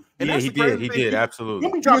game too. And yeah, he did absolutely.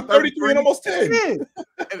 Wemby dropped 33 and almost 10. Yeah.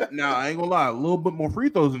 Now I ain't gonna lie, a little bit more free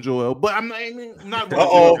throws than Joel, but I'm not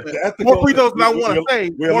more free throws than I want to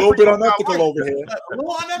say. We're a little bit unethical over here.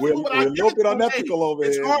 We're a little bit unethical over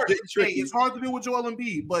here. It's hard to do with Joel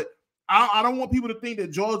Embiid, but I don't want people to think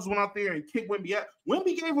that Joel just went out there and kicked Wemby out.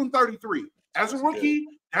 Wemby gave him 33 as a rookie.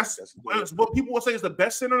 That's what people will say is the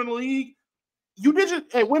best center in the league. You did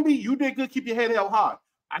Wemby, you did good. Keep your head held high.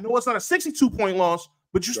 I know it's not a 62-point loss,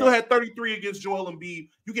 but you still had 33 against Joel Embiid.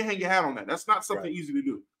 You can hang your hat on that. That's not something easy to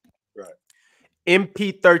do. Right.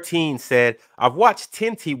 MP13 said, I've watched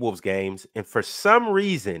 10 T-Wolves games, and for some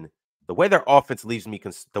reason, the way their offense leaves me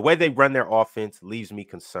the way they run their offense leaves me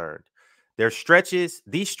concerned. These stretches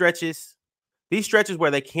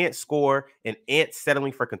where they can't score and Ant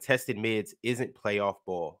settling for contested mids isn't playoff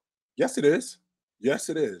ball. Yes, it is. Yes,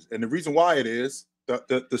 it is. And the reason why it is,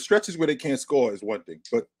 the stretches where they can't score is one thing,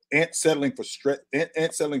 but Ant settling for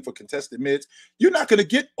contested mids, you're not going to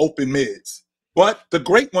get open mids. But the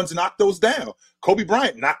great ones knock those down. Kobe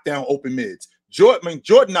Bryant knocked down open mids. Jordan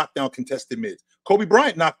knocked down contested mids. Kobe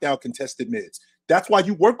Bryant knocked down contested mids. That's why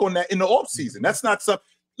you work on that in the offseason. That's not something.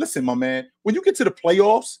 Listen, my man, when you get to the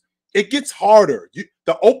playoffs, it gets harder.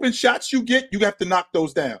 The open shots you get, you have to knock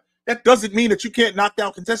those down. That doesn't mean that you can't knock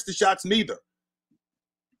down contested shots neither.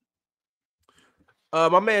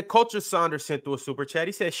 My man Culture Saunders sent through a super chat.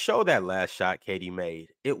 He said, show that last shot KD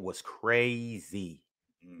made. It was crazy.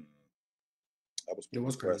 That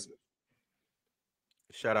was impressive.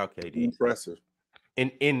 Shout out KD. Impressive.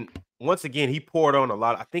 And once again, he poured on a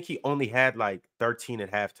lot. I think he only had like 13 at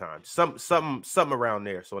halftime. Something around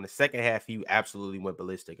there. So in the second half, he absolutely went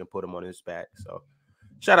ballistic and put him on his back. So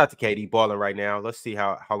shout out to KD balling right now. Let's see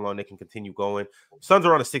how long they can continue going. Suns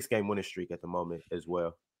are on a 6-game winning streak at the moment as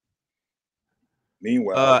well.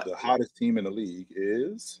 Meanwhile, the hottest team in the league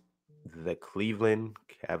is the Cleveland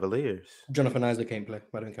Cavaliers. Jonathan Isaac can't play.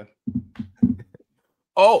 I don't care.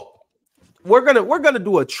 Oh, we're gonna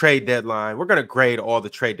do a trade deadline. We're gonna grade all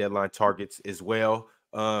the trade deadline targets as well.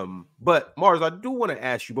 But Mars, I do want to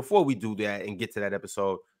ask you before we do that and get to that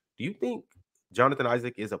episode. Do you think Jonathan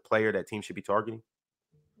Isaac is a player that teams should be targeting?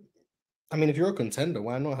 I mean, if you're a contender,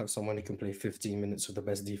 why not have someone who can play 15 minutes with the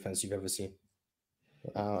best defense you've ever seen?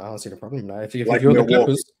 I don't see the problem now. If you're the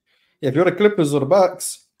Clippers, if you're the Clippers or the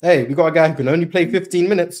Bucks, hey, we got a guy who can only play 15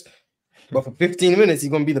 minutes, but for 15 minutes, he's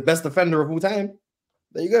going to be the best defender of all time.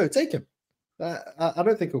 There you go, take him. I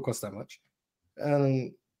don't think it'll cost that much.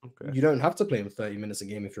 You don't have to play him 30 minutes a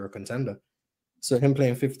game if you're a contender. So him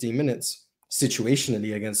playing 15 minutes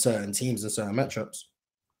situationally against certain teams and certain matchups.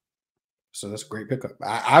 So that's a great pickup.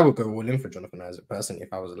 I would go all in for Jonathan Isaac personally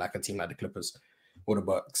if I was like a team like the Clippers or the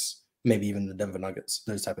Bucks. Maybe even the Denver Nuggets,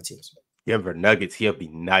 those type of teams. Denver Nuggets, he'll be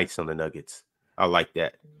nice on the Nuggets. I like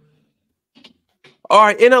that. All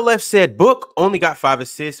right, NLF said Book only got 5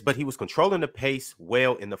 assists, but he was controlling the pace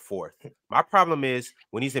well in the fourth. My problem is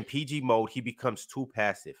when he's in PG mode, he becomes too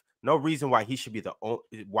passive. No reason why he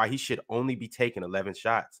should only be taking 11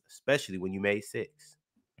 shots, especially when you made 6.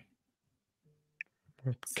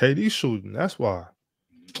 KD shooting. That's why.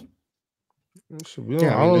 You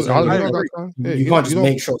can't just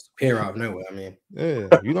make shots appear out of nowhere. I mean, yeah,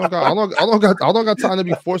 you don't got. I don't got time to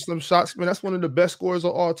be forcing them shots, man. That's one of the best scorers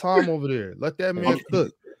of all time over there. Let that man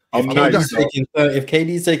cook. If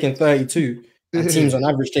KD's taking 32, and teams on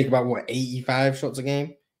average take about 85 shots a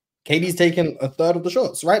game. KD's taking a third of the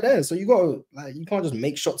shots right there. So you can't just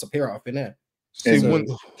make shots appear out of thin air.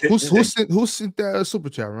 Who sent that super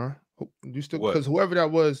chat, Ron? You still because whoever that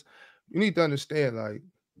was, you need to understand, like.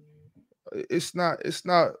 It's not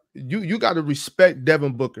you got to respect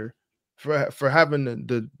Devin Booker for having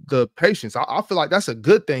the patience. I feel like that's a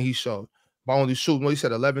good thing he showed by only shooting. He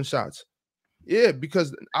said 11 shots. Yeah,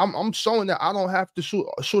 because I'm showing that I don't have to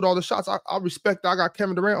shoot all the shots. I respect that I got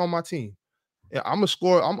Kevin Durant on my team. Yeah, I'm a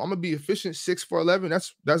scorer. I'm gonna be efficient. 6 for 11.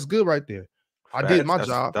 That's good right there. I did my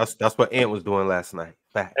job. That's what Ant was doing last night.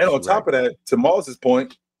 Facts. And on top of that, to Mars'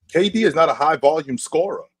 point, KD is not a high volume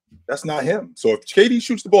scorer. That's not him. So if KD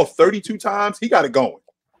shoots the ball 32 times, he got it going.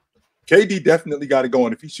 KD definitely got it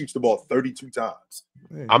going if he shoots the ball 32 times.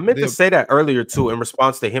 I meant to say that earlier too, in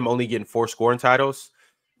response to him only getting 4 scoring titles.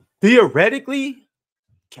 Theoretically,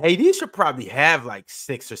 KD should probably have like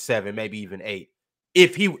 6 or 7, maybe even 8.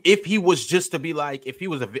 If he was just to be like, if he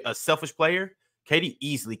was a selfish player, KD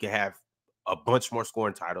easily could have a bunch more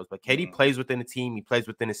scoring titles. But KD plays within the team, he plays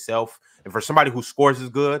within himself, and for somebody who scores as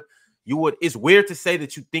good. It's weird to say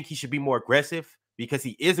that you think he should be more aggressive because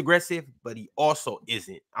he is aggressive, but he also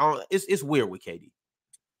isn't. It's weird with KD.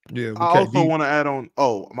 Yeah, I also want to add on.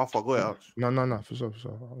 Oh, my fault. Go ahead. No, for sure.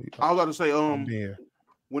 I was about to say,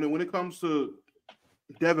 when it comes to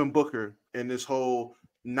Devin Booker and this whole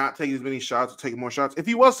not taking as many shots or taking more shots, if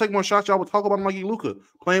he was taking more shots, y'all would talk about him like Luka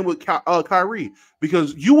playing with Kyrie,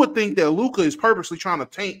 because you would think that Luka is purposely trying to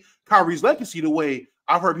taint Kyrie's legacy the way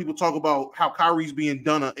I've heard people talk about how Kyrie's being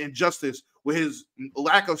done an injustice with his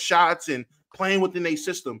lack of shots and playing within a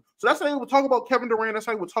system. So that's how they would talk about Kevin Durant. That's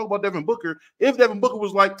how they would talk about Devin Booker. If Devin Booker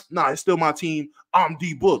was like, nah, it's still my team, I'm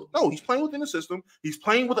D-Book. No, he's playing within the system. He's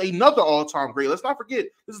playing with another all-time great. Let's not forget,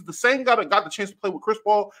 this is the same guy that got the chance to play with Chris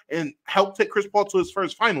Paul and helped take Chris Paul to his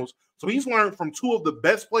first finals. So he's learned from 2 of the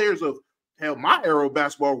best players of my era of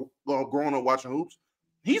basketball growing up watching hoops.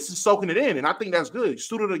 He's just soaking it in, and I think that's good. He's a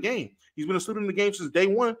student of the game. He's been a student of the game since day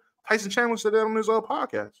one. Tyson Chandler said that on his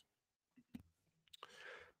podcast.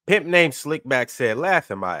 Pimp named Slickback said,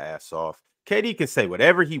 laughing my ass off. KD can say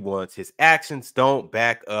whatever he wants. His actions don't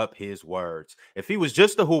back up his words. If he was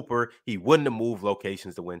just a hooper, he wouldn't have moved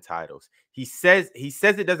locations to win titles. He says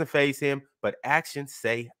it doesn't faze him, but actions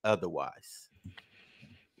say otherwise.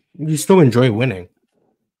 You still enjoy winning.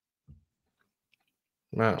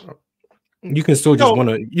 Wow. You can still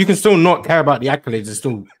you can still not care about the accolades and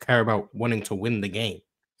still care about wanting to win the game.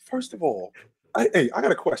 First of all, I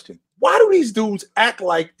got a question. Why do these dudes act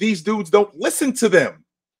like these dudes don't listen to them?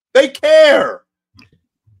 They care.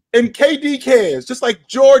 And KD cares, just like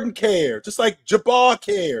Jordan cares, just like Jabbar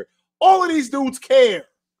cared. All of these dudes care.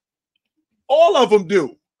 All of them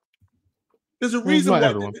do. There's a reason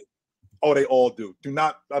why. Oh, they all do. Do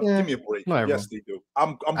not give me a break. Yes, they do.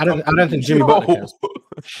 I don't think Jimmy Butler cares.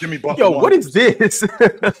 Jimmy Butler. Yo, what is this? I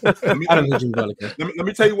don't think Jimmy Butler cares. Let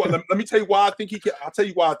me tell you what. Let me tell you why I think he cares. I'll tell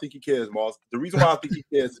you why I think he cares, Mars. The reason why I think he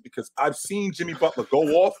cares is because I've seen Jimmy Butler go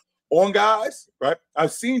off on guys. Right?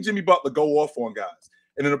 I've seen Jimmy Butler go off on guys,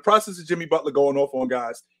 and in the process of Jimmy Butler going off on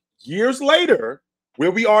guys, years later,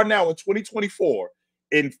 where we are now in 2024,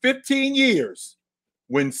 in 15 years,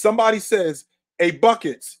 when somebody says, "Hey,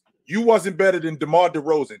 Buckets, you wasn't better than DeMar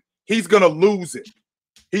DeRozan," he's gonna lose it.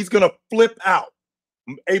 He's gonna flip out.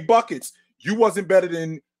 Hey, Buckets, you wasn't better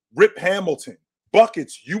than Rip Hamilton.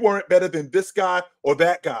 Buckets, you weren't better than this guy or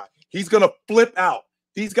that guy. He's gonna flip out.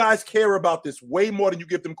 These guys care about this way more than you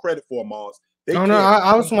give them credit for, Mars. No,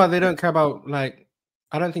 I was talking about they don't care about, like,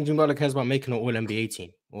 I don't think Jimmy Butler cares about making an All-NBA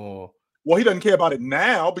team. Well, he doesn't care about it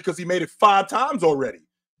now because he made it 5 times already.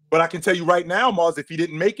 But I can tell you right now, Mars, if he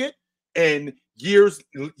didn't make it, and years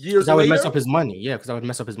that would mess up his money. Yeah, because that would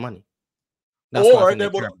mess up his money. That's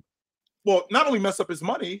well, not only mess up his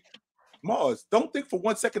money, Mars, don't think for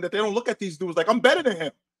 1 second that they don't look at these dudes like, I'm better than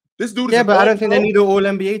him. This dude is but I don't think they need an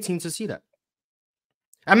All-NBA team to see that.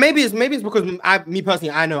 And maybe it's because me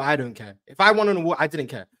personally, I know I don't care. If I won an award, I didn't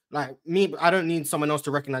care. Like me, I don't need someone else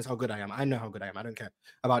to recognize how good I am. I know how good I am. I don't care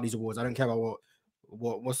about these awards. I don't care about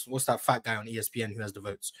what's that fat guy on ESPN who has the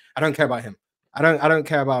votes. I don't care about him. I don't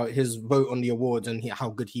care about his vote on the awards and how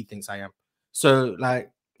good he thinks I am. So,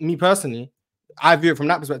 like, me personally, I view it from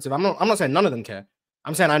that perspective. I'm not saying none of them care.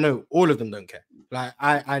 I'm saying I know all of them don't care. Like,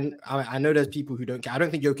 I know there's people who don't care. I don't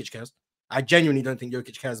think Jokic cares. I genuinely don't think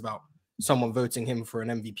Jokic cares about someone voting him for an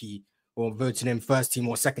MVP or voting him first team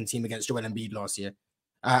or second team against Joel Embiid last year.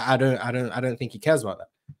 I don't think he cares about that.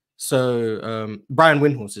 So Brian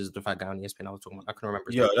Windhorse is the fat guy on ESPN I was talking about. I can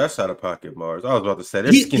remember. Yeah, that's out of pocket, Mars. I was about to say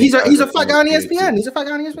he's a fat guy on ESPN. He's a fat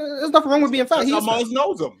guy on ESPN. There's nothing wrong with being fat. Mars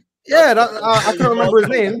knows him. Yeah, I can't remember his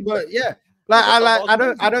name, but yeah. I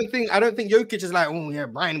don't think Jokic is like, oh yeah,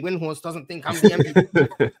 Brian Windhorse doesn't think I'm the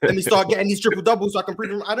MVP. Let me start getting these triple doubles so I can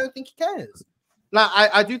prove him. I don't think he cares. Like,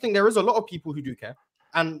 I do think there is a lot of people who do care.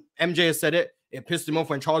 And MJ has said it. It pissed him off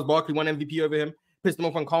when Charles Barkley won MVP over him. Pissed him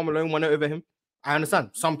off when Karl Malone won it over him. I understand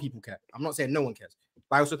some people care. I'm not saying no one cares,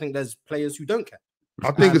 but I also think there's players who don't care.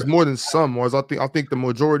 I think it's more than some, Mars. I think the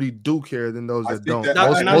majority do care than those that don't.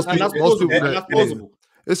 Most people.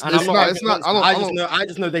 It's not. I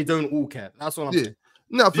just know they don't all care. That's what I'm saying.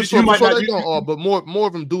 No, for sure they don't all, but more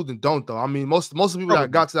of them do than don't though. I mean, most of the people that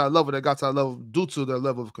got to that level, due to their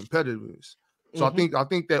level of competitiveness. So I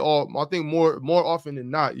think they all. I think more often than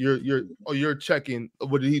not, you're checking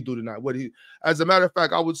what did he do tonight? As a matter of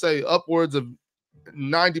fact, I would say upwards of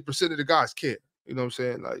 90% of the guys care. You know what I'm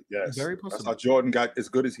saying? Like, yes, very possible. That's how Jordan got as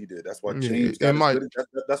good as he did. That's why James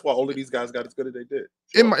that's why all of these guys got as good as they did.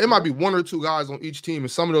 It might be one or two guys on each team,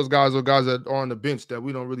 and some of those guys are guys that are on the bench that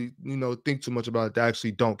we don't really, think too much about. That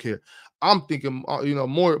actually don't care. I'm thinking,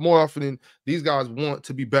 more often than these guys want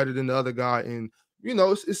to be better than the other guy, and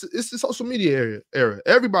it's the social media era.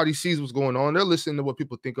 Everybody sees what's going on. They're listening to what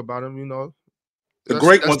people think about them. The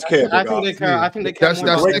great ones care. I think they care. I think they care. I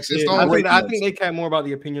think they care more about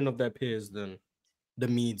the opinion of their peers than the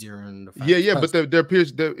media and the facts. But their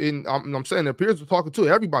peers. I'm saying their peers are talking too.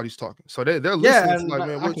 Everybody's talking, so they're listening. Yeah,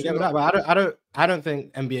 man, I can get that, but I don't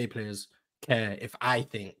think NBA players care if I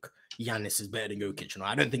think Giannis is better than Jokic.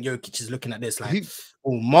 I don't think Jokic is looking at this like,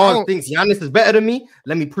 Mars thinks Giannis is better than me.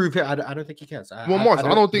 Let me prove it. I don't think he cares. I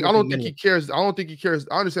don't think he cares. I don't think he cares.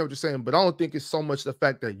 I understand what you're saying, but I don't think it's so much the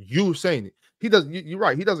fact that you're saying it. He doesn't. You're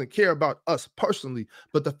right. He doesn't care about us personally,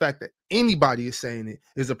 but the fact that anybody is saying it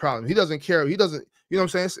is a problem. He doesn't care. He doesn't. You know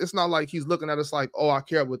what I'm saying? It's not like he's looking at us like, oh, I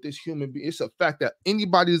care about this human being. It's a fact that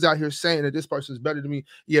anybody is out here saying that this person is better than me.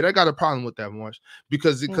 Yeah, they got a problem with that, Marsh,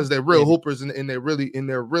 because they're real hoopers and they're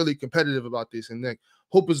really competitive about this. And then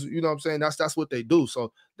hoopers, you know what I'm saying? That's what they do.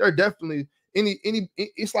 So they're definitely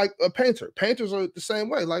it's like a painter. Painters are the same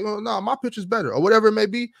way. Like, oh no, my picture's better or whatever it may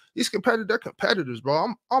be. These competitors, they're competitors,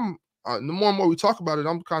 bro. The more and more we talk about it,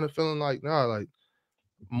 I'm kind of feeling like a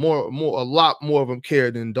lot more of them care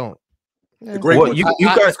than don't. Yeah.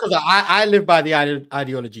 Because I live by the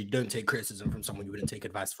ideology: don't take criticism from someone you wouldn't take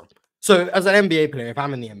advice from. So, as an NBA player, if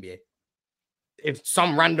I'm in the NBA, if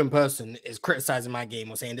some random person is criticizing my game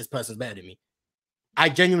or saying this person's better than me, I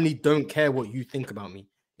genuinely don't care what you think about me.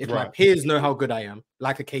 If my peers know how good I am,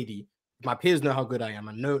 like a KD, if my peers know how good I am,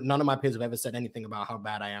 and none of my peers have ever said anything about how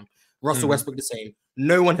bad I am. Russell Westbrook the same.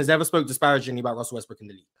 No one has ever spoke disparagingly about Russell Westbrook in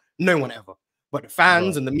the league. No one ever. But the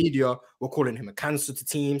fans and the media were calling him a cancer to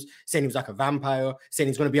teams, saying he was like a vampire, saying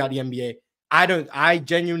he's going to be out of the NBA. I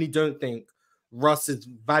genuinely don't think Russ is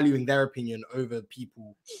valuing their opinion over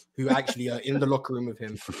people who actually are in the locker room with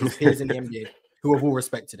him, his peers in the NBA, who have all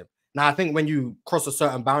respected him. Now, I think when you cross a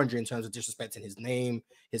certain boundary in terms of disrespecting his name,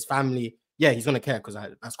 his family, yeah, he's going to care because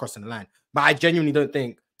that's crossing the line. But I genuinely don't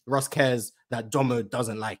think Russ cares that Domo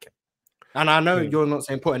doesn't like him. And I know you're not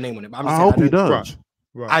saying put a name on it, but I'm saying, I hope he does.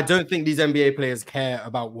 Right. I don't think these NBA players care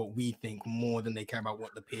about what we think more than they care about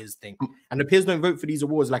what the peers think. And the peers don't vote for these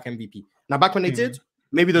awards like MVP. Now, back when they did,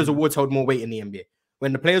 maybe those awards held more weight in the NBA.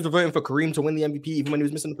 When the players were voting for Kareem to win the MVP, even when he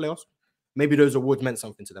was missing the playoffs, maybe those awards meant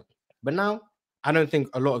something to them. But now, I don't think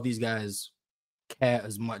a lot of these guys care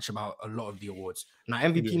as much about a lot of the awards. Now,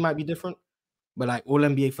 MVP might be different, but like all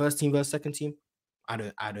NBA first team versus second team, I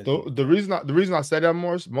don't. The reason I say that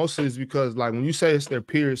mostly is because like when you say it's their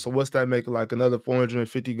peers, so what's that make like another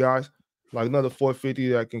 450 guys, like another 450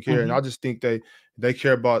 that can care? And I just think they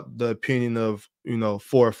care about the opinion of 4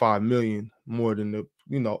 or 5 million more than the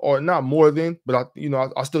or not more than, but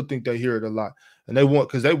I still think they hear it a lot, and they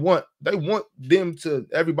want them to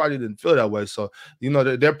everybody to feel that way. So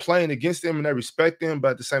they're playing against them and they respect them,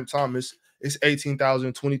 but at the same time it's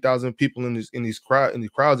 18,000, 20,000 people in these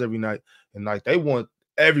crowds every night. And like they want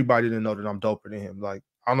everybody to know that I'm doper than him. Like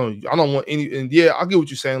I don't want any. And yeah, I get what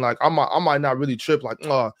you're saying. Like I might not really trip. Like,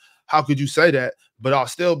 how could you say that? But I'll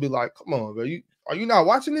still be like, come on, bro. Are you not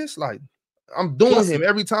watching this? Like, I'm doing him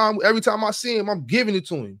every time. Every time I see him, I'm giving it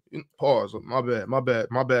to him. Pause. My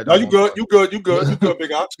bad. No, you good. You good,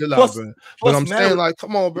 Big Ox. Chill out, bro. But I'm saying, like,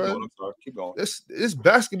 come on, bro. I'm sorry. Keep going. It's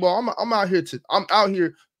basketball. I'm out here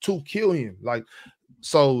to kill him. Like,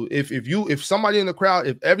 so if somebody in the crowd,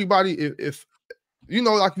 if everybody, if you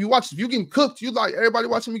know, like, if you getting cooked, you like everybody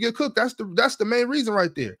watching me get cooked. That's the main reason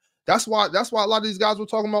right there. That's why a lot of these guys were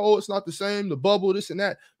talking about, oh, it's not the same, the bubble, this and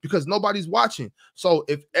that, because nobody's watching. So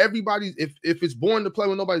if it's boring to play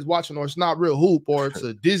when nobody's watching, or it's not real hoop, or it's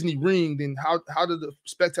a Disney ring, then how do the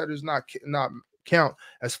spectators not count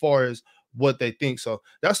as far as what they think? So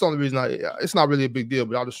that's the only reason. It's not really a big deal,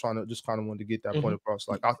 but I just kind of wanted to get that point across.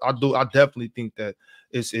 Like, I definitely think that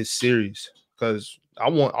it's serious, because I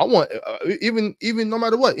want even no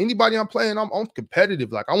matter what, anybody I'm playing, I'm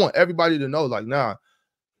competitive. Like, I want everybody to know, like, nah,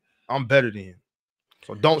 I'm better than him.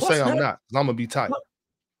 So don't say I'm not, because I'm gonna be tight.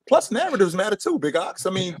 Plus, narratives matter too, Big Ox.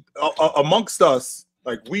 I mean, amongst us,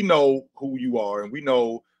 like, we know who you are and we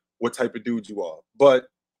know what type of dude you are. But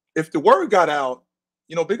if the word got out,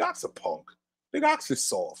 you know, Big Ox a punk. Big Ox is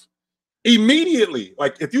soft. Immediately,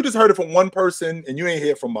 like, if you just heard it from one person and you ain't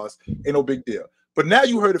hear from us, ain't no big deal. But now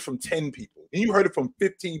you heard it from 10 people, then you heard it from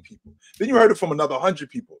 15 people, then you heard it from another 100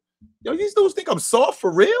 people. Yo, these dudes think I'm soft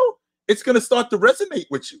for real? It's gonna start to resonate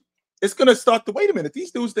with you. It's gonna start to, wait a minute, these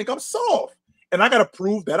dudes think I'm soft, and I gotta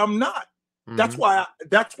prove that I'm not. That's why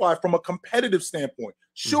from a competitive standpoint,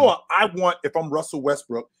 sure, I want, if I'm Russell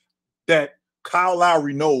Westbrook, that Kyle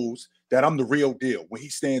Lowry knows that I'm the real deal when he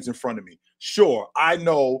stands in front of me. Sure, I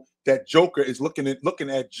know that Joker is looking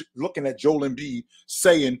at Joel Embiid,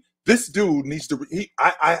 saying, this dude needs to,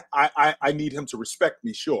 I need him to respect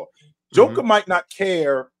me. Sure, Joker might not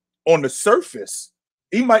care on the surface.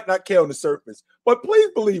 He might not care on the surface, but please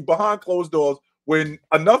believe, behind closed doors, when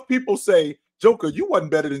enough people say, Joker, you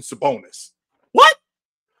wasn't better than Sabonis. What?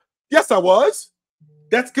 Yes, I was.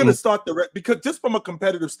 That's going to start because just from a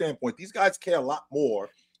competitive standpoint, these guys care a lot more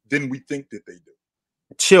than we think that they do.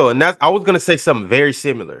 Chill. And I was going to say something very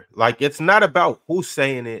similar. Like, it's not about who's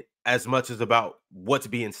saying it as much as about what's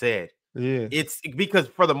being said. Yeah. It's because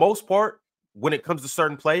for the most part, when it comes to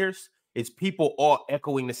certain players, it's people all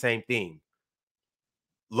echoing the same thing.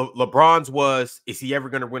 LeBron's was, is he ever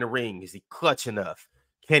going to win a ring? Is he clutch enough?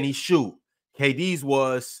 Can he shoot? KD's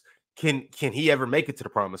was, can he ever make it to the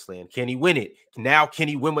promised land? Can he win it? Now, can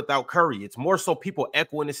he win without Curry? It's more so people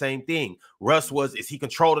echoing the same thing. Russ was, is he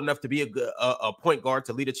controlled enough to be a point guard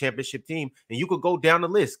to lead a championship team? And you could go down the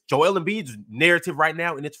list. Joel Embiid's narrative right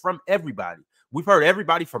now, and it's from everybody. We've heard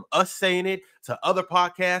everybody from us saying it to other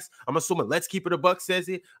podcasts. I'm assuming Let's Keep It a Buck says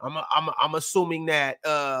it. I'm assuming that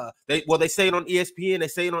they say it on ESPN. They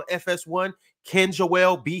say it on FS1. Can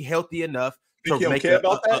Joel be healthy enough to make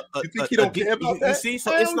about that? You think he don't care about that? You see,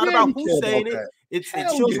 so it's not about who's saying it. It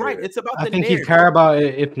shows right. It's about the narrative. I think he'd care about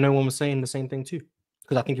it if no one was saying the same thing too,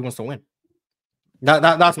 because I think he wants to win.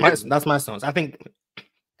 That's my stance. I think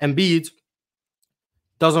Embiid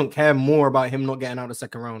doesn't care more about him not getting out of the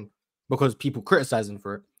second round because people criticize him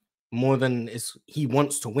for it more than he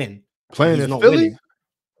wants to win. Playing in Philly, winning.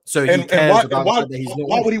 So he cares about why that he's not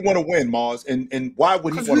why winning. would he want to win, Mars? And why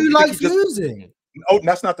would he want to win? He likes losing. Oh,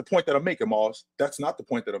 that's not the point that I'm making, Mars. That's not the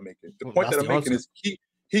point that I'm making. The point that I'm making is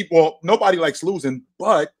well, nobody likes losing,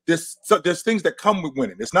 but there's things that come with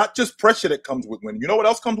winning. It's not just pressure that comes with winning. You know what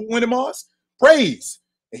else comes with winning, Mars? Praise.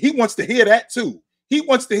 And he wants to hear that too. He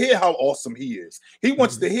wants to hear how awesome he is. He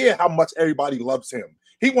wants to hear how much everybody loves him.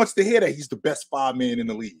 He wants to hear that he's the best 5-man in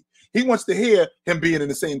the league. He wants to hear him being in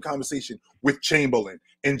the same conversation with Chamberlain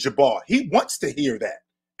and Jabbar. He wants to hear that.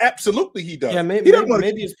 Absolutely, he does. Yeah, maybe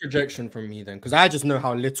it's projection from me then, because I just know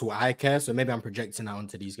how little I care. So maybe I'm projecting out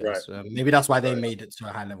onto these guys. Right. Maybe that's why they made it to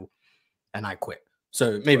a high level, and I quit.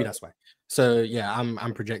 So maybe that's why. So yeah,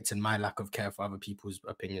 I'm projecting my lack of care for other people's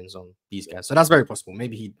opinions on these guys. So that's very possible.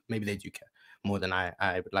 Maybe they do care more than I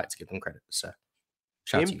would like to give them credit. So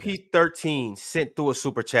MP13 sent through a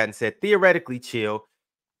super chat and said, theoretically, Chill,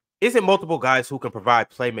 isn't multiple guys who can provide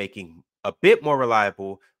playmaking a bit more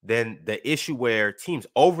reliable than the issue where teams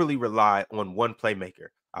overly rely on one playmaker?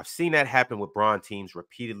 I've seen that happen with Bron teams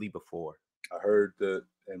repeatedly before. I heard that,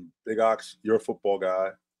 and Big Ox, you're a football guy,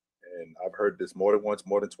 and I've heard this more than once,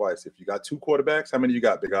 more than twice. If you got two quarterbacks, how many you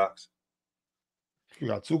got, Big Ox? You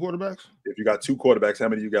got two quarterbacks? If you got two quarterbacks, how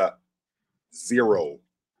many you got? 0.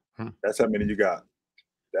 That's how many you got.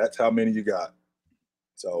 That's how many you got.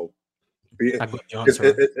 So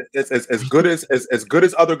it's as good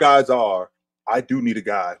as other guys are. I do need a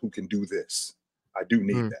guy who can do this. I do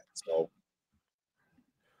need that. So,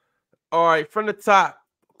 all right, from the top,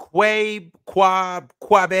 Quabe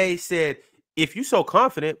said, "If you so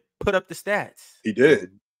confident, put up the stats." He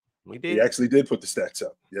did. We did. He actually did put the stats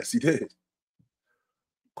up. Yes, he did.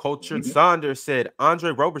 Cultured Saunders said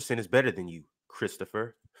Andre Roberson is better than you,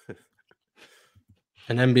 Christopher.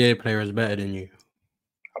 An NBA player is better than you.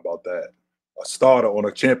 How about that? A starter on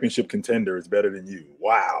a championship contender is better than you.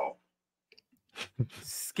 Wow.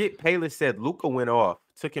 Skip Payless said Luka went off.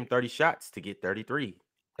 Took him 30 shots to get 33.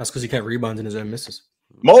 That's because he kept rebounding his own misses.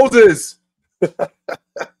 Moses.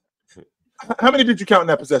 How many did you count in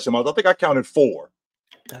that possession, Moses? I think I counted 4.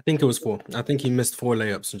 I think it was 4. I think he missed 4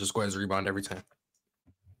 layups and just got his rebound every time.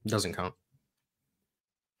 Doesn't count.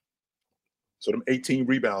 So them 18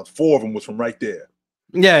 rebounds, 4 of them was from right there.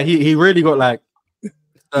 Yeah, he really got like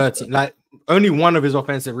 13. Like only one of his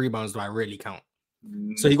offensive rebounds do I really count.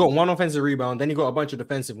 So he got 1 offensive rebound, then he got a bunch of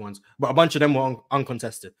defensive ones, but a bunch of them were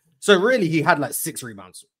uncontested. So really, he had like 6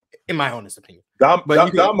 rebounds, in my honest opinion.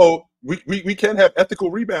 Damo, we can have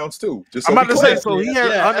ethical rebounds too. Just so I'm about to say, so he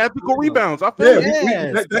had unethical rebounds. I feel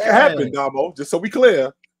that can happen, Damo. Just so we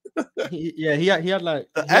clear. He had like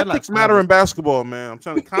ethics matter in basketball, man. I'm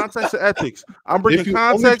telling you, context and ethics. I'm bringing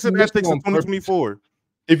context and ethics in 2024.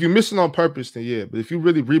 If you're missing on purpose, then yeah. But if you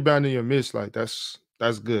really rebounding your miss, like that's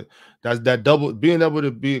good. That's that double being able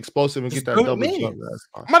to be explosive and Just get that do it, double man. jump. That's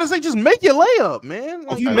fine. I'm about to say, just make your layup, man.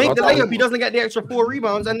 If you make the layup, he doesn't get the extra 4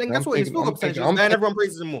 rebounds, and then guess what? His field goal percentage is, and everyone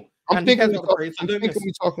praises him more. I'm thinking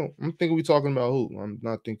we talking about who? I'm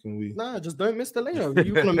not thinking we. Nah, just don't miss the layup.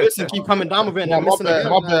 You want to miss and keep coming down with it. And my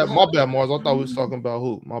bad, Mars. I thought we was talking about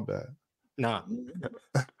who. My bad. Nah.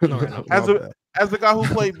 As the guy who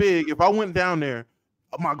played big, if I went down there,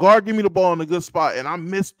 my guard give me the ball in a good spot, and I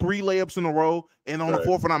missed 3 layups in a row, and on the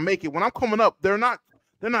 4th when I make it, when I'm coming up, they're not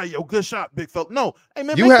yo good shot, big fella. No, hey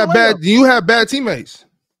man, you have bad teammates.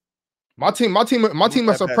 My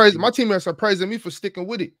teammates are praising me for sticking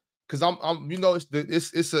with it. Because I'm you know,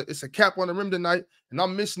 it's a cap on the rim tonight, and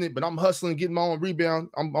I'm missing it, but I'm hustling, getting my own rebound.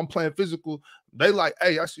 I'm playing physical. They like,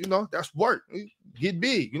 hey, that's work. Get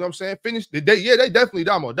big. You know what I'm saying? Finish the day. Yeah, they definitely,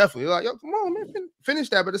 Damo, definitely. They're like, yo, come on, man, finish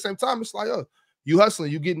that. But at the same time, it's like, you hustling,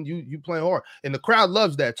 you playing hard. And the crowd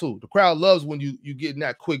loves that too. The crowd loves when you getting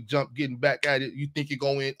that quick jump, getting back at it. You think you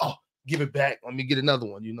go in, give it back. Let me get another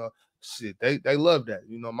one, you know. Shit, they love that.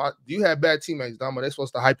 You know, you have bad teammates, Damo. They're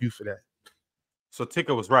supposed to hype you for that. So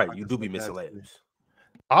Ticker was right. You do be missing layups.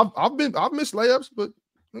 I've missed layups, but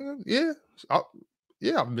I've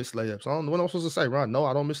missed layups. I don't know what I'm supposed to say, Ron. No,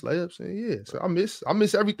 I don't miss layups. Yeah, so I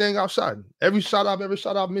miss everything I've shot. Every shot I've ever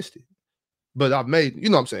shot, I've missed it. But I've made, you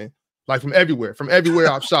know what I'm saying? Like from everywhere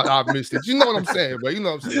I've shot, I've missed it. You know what I'm saying, bro? You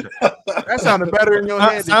know what I'm saying? That sounded better in your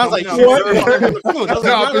head. Sounds like it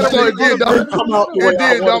did,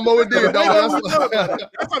 Damo. It did.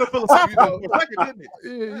 That's kind of philosophical for a second, didn't it?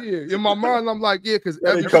 Yeah. In my mind, I'm like, yeah, because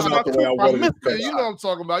every shot I missed it. You know what I'm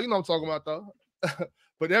talking about. You know what I'm talking about, though.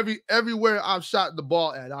 But everywhere I've shot the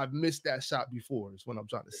ball at, I've missed that shot before. Is what I'm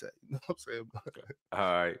trying to say. You know what I'm saying? All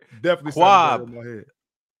right, definitely. Quab, in my head.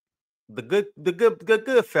 The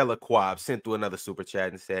good fella Quab sent through another super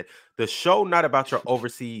chat and said, the show not about your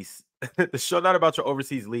overseas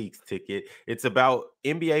leagues ticket. It's about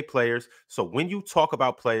NBA players. So when you talk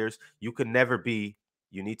about players, you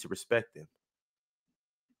need to respect them.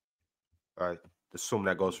 All right. Assume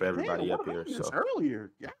that goes for everybody up here. So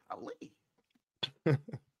earlier, yeah.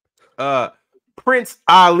 Prince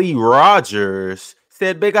Ali Rogers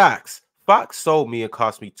said, Big Ox, Fox sold me and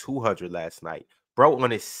cost me $200 last night. Bro,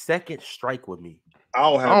 on his second strike with me.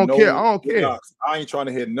 I don't care. I ain't trying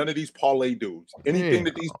to hear none of these parlay dudes. Anything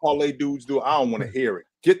that these parlay dudes do, I don't want to hear it.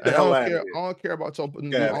 Get the hell out of here. I don't care about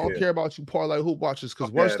care about you parlay hoop watchers.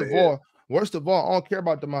 Because worst of all, I don't care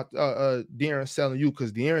about De'Aaron selling you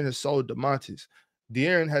because De'Aaron has sold DeMontis.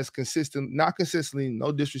 De'Aaron has not consistently,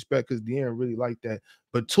 no disrespect, because De'Aaron really like that.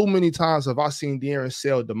 But too many times have I seen De'Aaron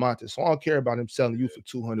sell DeMontis. So I don't care about him selling you for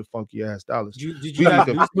 $200 funky ass dollars.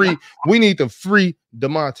 We need the free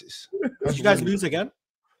DeMontis. Did you guys lose again?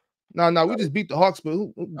 No, we just beat the Hawks, but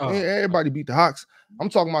everybody beat the Hawks. I'm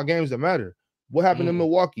talking about games that matter. What happened in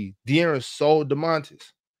Milwaukee? De'Aaron sold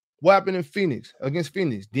DeMontis. What happened in Phoenix against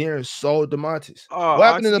Phoenix? De'Aaron sold DeMontis. What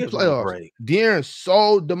happened in the playoffs? De'Aaron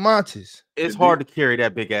sold DeMontis. It's hard to carry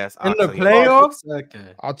that big ass in the playoffs.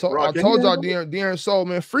 Okay, I told y'all De'Aaron sold,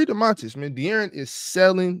 man. Free DeMontis, man. De'Aaron is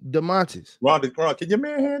selling DeMontis. Ron, can your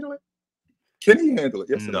man handle it? Can he handle it?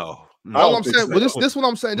 Yes. No. All I'm saying, this what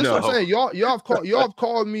I'm saying. This what I'm saying. Y'all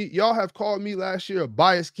have called me last year a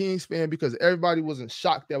biased Kings fan because everybody wasn't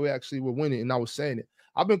shocked that we actually were winning, and I was saying it.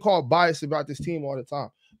 I've been called biased about this team all the time.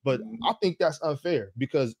 But I think that's unfair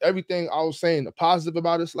because everything I was saying, the positive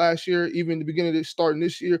about us last year, even the beginning of this starting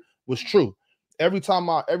this year, was true. Every time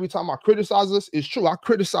I criticize us, it's true. I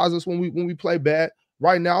criticize us when we play bad.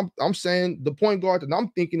 right now, I'm saying the point guard that I'm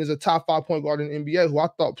thinking is a top 5 point guard in the NBA, who I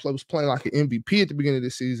thought was playing like an MVP at the beginning of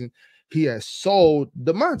the season. He has sold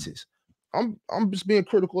DeMontis. I'm just being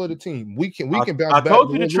critical of the team. We can bounce back. I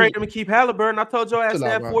told you to trade him and keep Halliburton. I told your ass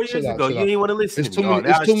that 4 years ago. You didn't want to listen to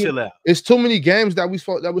me. It's too many games that we're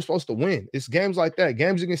supposed to win. It's games like that,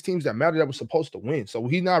 games against teams that matter that we're supposed to win. So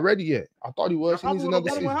he's not ready yet. I thought he was. He needs another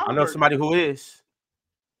season. I know somebody who is.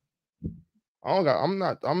 I'm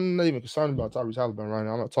not even concerned about Tyrese Halliburton right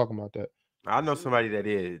now. I'm not talking about that. I know somebody that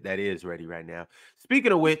is ready right now.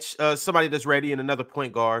 Speaking of which, somebody that's ready and another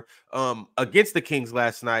point guard against the Kings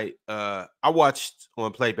last night. I watched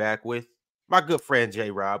on playback with my good friend J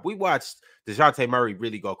Rob. We watched DeJounte Murray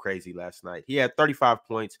really go crazy last night. He had 35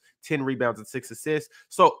 points, 10 rebounds, and 6 assists.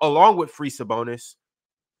 So along with free Sabonis,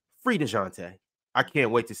 free DeJounte. I can't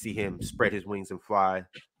wait to see him spread his wings and fly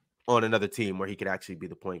on another team where he could actually be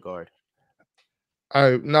the point guard.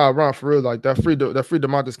 Ron, for real, like that free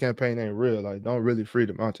DeMontis campaign ain't real. Like, don't really free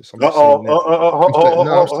DeMontis.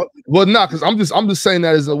 Well, not because I'm just saying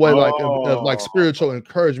that as a way of like spiritual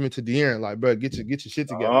encouragement to De'Aaron. Like, bro, get your shit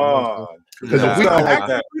together. Because that's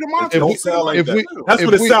what it sounds like, big. That's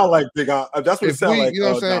what it sounds like. You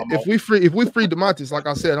know what I'm saying? If we free DeMontis, like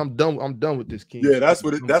I said, I'm done with this kid. Yeah, that's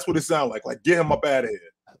what it sounds like. Like, get him up out of here.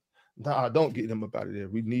 Nah, don't get him up out of there.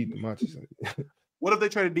 We need DeMontis. What if they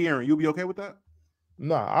traded De'Aaron? You'll be okay with that?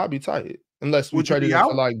 Nah, I'll be tight. Unless we traded him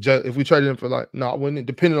for like, if we traded him for like, no, I wouldn't.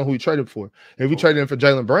 Depending on who we traded for. If we traded him for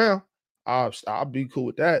Jaylen Brown, I'll be cool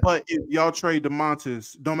with that. But if y'all trade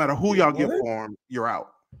DeMontis, no matter who y'all get for him, you're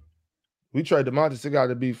out. We trade DeMontis, it got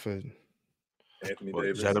to be for Anthony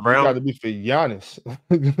Davis. Jaylen Brown. It got to be for Giannis.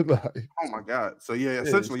 Like, oh my God! So yeah,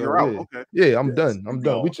 essentially you're out. Okay. Yeah, I'm done. I'm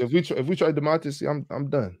done. If we trade DeMontis, I'm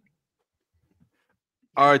done.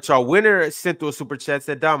 All right, y'all. Winner sent through a super chat,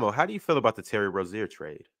 said, Damo, how do you feel about the Terry Rozier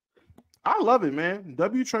trade? I love it, man.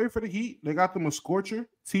 W trade for the Heat. They got them a scorcher.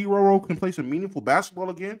 T. Roro can play some meaningful basketball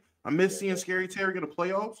again. I miss seeing Scary Terry in the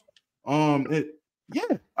playoffs.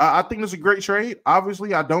 I think it's a great trade.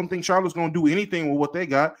 Obviously, I don't think Charlotte's going to do anything with what they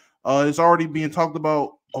got. It's already being talked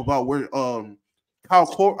about where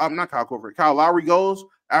Kyle Lowry goes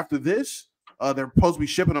after this. They're supposed to be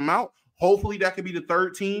shipping him out. Hopefully, that could be the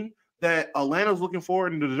third team that Atlanta's looking for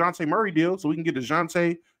in the DeJounte Murray deal, so we can get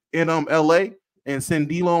DeJounte in LA and send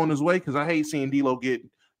D'Lo on his way, because I hate seeing D'Lo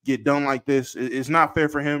get done like this. It's not fair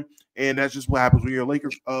for him, and that's just what happens when you're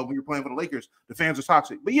Lakers. When you're playing for the Lakers, the fans are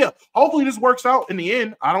toxic. But yeah, hopefully this works out in the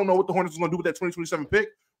end. I don't know what the Hornets are going to do with that 2027 pick.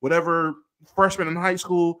 Whatever freshman in high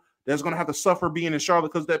school that's going to have to suffer being in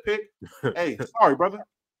Charlotte because of that pick. Hey, sorry, brother.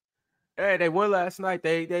 Hey, they won last night.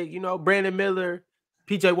 They Brandon Miller,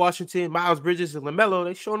 PJ Washington, Miles Bridges, and LaMelo,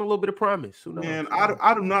 they showing a little bit of promise. Man,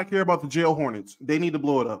 I do not care about the jail Hornets. They need to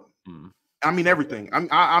blow it up. I mean, everything.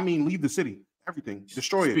 I mean, leave the city. Everything.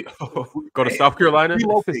 Destroy it. Go to South Carolina.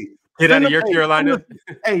 Relocate. Get out of your Carolina.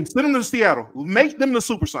 Send them to Seattle. Make them the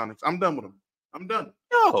Supersonics. I'm done with them. I'm done.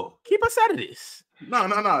 No, keep us out of this. No.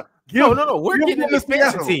 No. We're getting an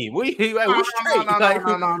expansion team. We're straight.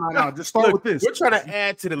 No. Just start with this. We're trying to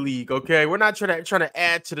add to the league, okay? We're not trying to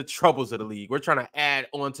add to the troubles of the league. We're trying to add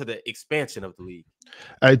on to the expansion of the league.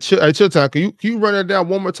 Hey, chill time. Can you run it down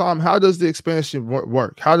one more time? How does the expansion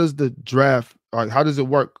work? How does the draft? How does it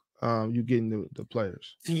work? You getting the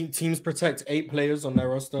players. Teams protect 8 players on their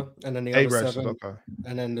roster, and then the other 7,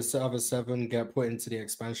 and then the other 7 get put into the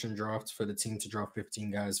expansion draft for the team to draft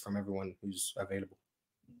 15 guys from everyone who's available.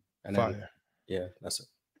 And then, yeah, that's it.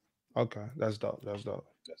 Okay, that's dope. That's the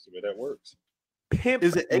way that works. Pimp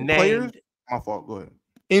is it 8 players? My fault. Go ahead.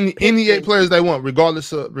 Any 8 players they want,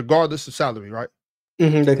 regardless of salary, right?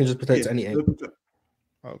 They can just protect any 8.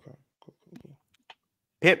 Okay.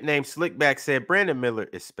 Pimp named Slickback said Brandon Miller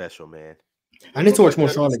is special, man. I need to watch more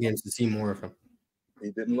Charlotte games to see more of him.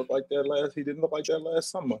 He didn't look like that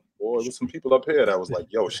last summer. Boy, there was some people up here that was like,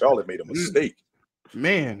 yo, Charlotte made a mistake.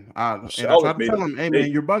 Man, I tried to tell him, hey,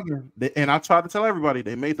 man, you're bugging. And I tried to tell everybody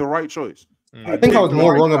they made the right choice. I think I was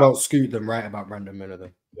more wrong about Scoot than right about Brandon Miller,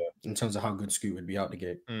 though. Yeah. In terms of how good Scoot would be out the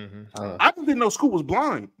gate. I didn't know Scoot was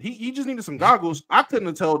blind. He just needed some goggles. I couldn't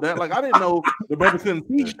have told that. Like, I didn't know the brother couldn't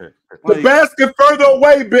see. Like, the basket further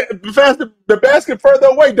away. The basket further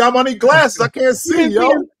away. Dom, I need glasses. I can't see,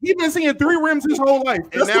 yo. He's been seeing 3 rims his whole life.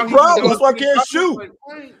 That's the problem. That's why I can't shoot.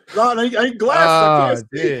 No, I ain't glasses.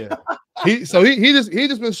 I can't see. He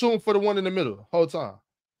just been shooting for the one in the middle the whole time.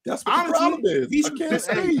 That's what the problem is. I can't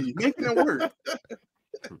see. Making it work.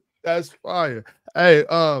 That's fire. Hey,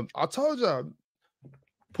 I told y'all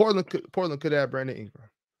Portland could have Brandon Ingram.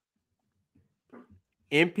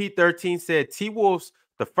 MP13 said T-Wolves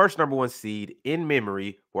the first #1 seed in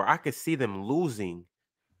memory, where I could see them losing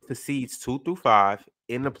to seeds 2 through 5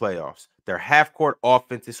 in the playoffs. Their half-court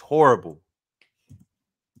offense is horrible.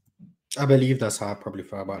 I believe that's how I probably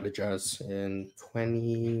felt about the Jazz in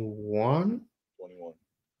 21.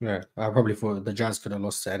 Yeah, I probably thought the Jazz could have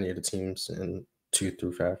lost to any of the teams in 2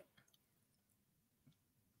 through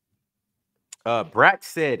 5. Brack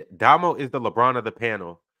said, Damo is the LeBron of the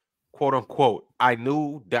panel. Quote unquote. I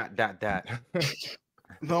knew ...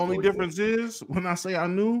 The only difference is when I say I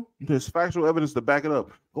knew, there's factual evidence to back it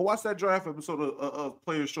up. Go watch that draft episode of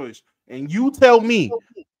Player's Choice, and you tell me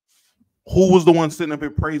who was the one sitting up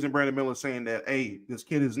here praising Brandon Miller, saying that, hey, this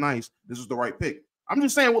kid is nice. This is the right pick. I'm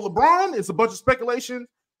just saying, with LeBron, it's a bunch of speculation,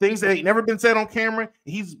 things that ain't never been said on camera.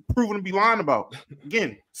 He's proven to be lying about.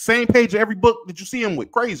 Again, same page of every book that you see him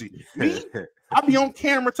with. Crazy. Me, I'll be on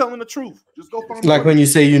camera telling the truth. Just go find like when you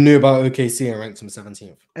say you knew about OKC and ranked him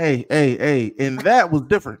 17th. Hey, and that was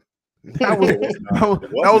different. That was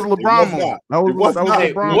LeBron moment. That was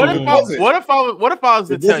LeBron. What if I was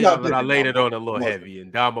to tell y'all that I laid it on a little heavy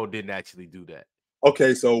and Damo didn't actually do that?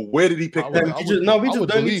 Okay, so where did he pick that? We just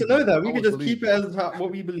don't need to know that. We can just keep it as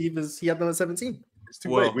what we believe is he had done at 17. It's too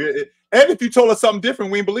late. And if you told us something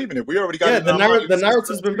different, we ain't believing it. We already got it. The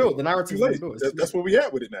narrative's been built. The narrative's been built. That's where we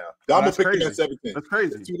at with it now. Damo picked him at 17. That's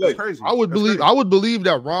crazy. It's too late. I would believe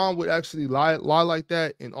that Ron would actually lie like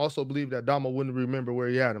that, and also believe that Damo wouldn't remember where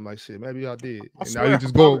he had him. Like, shit, maybe I did. And now you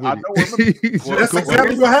just going with it. That's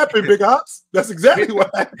exactly what happened, Big Ops. That's exactly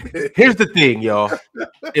what happened. Here's the thing, y'all.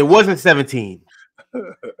 It wasn't 17.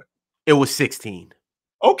 It was 16.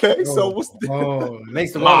 Okay, so what's the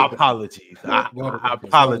makes my apologies. I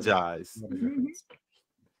apologize.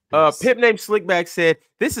 Pip named Slickback said,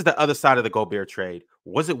 "This is the other side of the Gobert trade.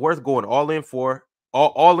 Was it worth going all in for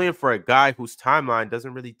a guy whose timeline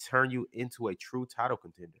doesn't really turn you into a true title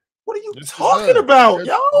contender?" What are you talking about,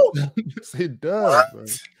 yo? Yes, it does. Bro.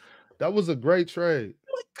 That was a great trade.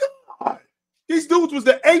 Oh my God, these dudes was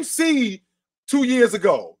the 8th seed 2 years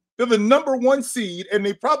ago. They're the number 1 seed, and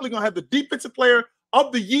they probably gonna have the defensive player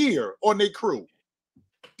of the year on their crew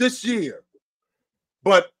this year.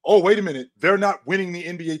 But wait a minute, they're not winning the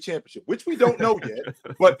NBA championship, which we don't know yet,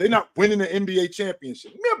 but they're not winning the NBA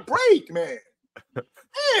championship. Give me a break, man.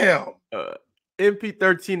 Damn.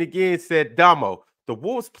 MP13 again said, Damo, the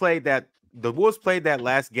Wolves played that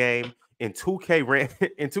last game in 2K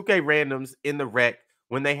randoms in the rec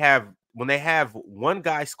when they have one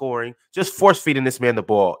guy scoring, just force feeding this man the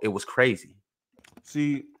ball. It was crazy.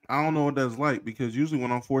 See, I don't know what that's like, because usually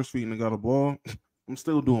when I'm force feeding and got a ball, I'm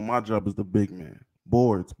still doing my job as the big man.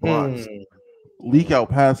 Boards, blocks, leak out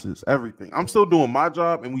passes, everything. I'm still doing my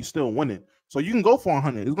job, and we still winning. So you can go for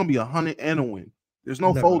 100. It's gonna be 100 and a win. There's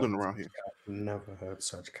no folding around here. Never heard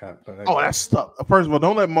such cap. That's tough. First of all,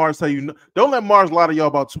 don't let Mars tell you. Don't let Mars lie to y'all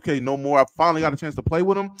about 2K no more. I finally got a chance to play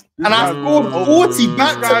with him, and I scored 40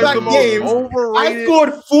 back-to-back games. I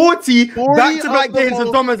scored 40 back-to-back games,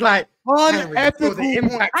 and Dom is like, unethical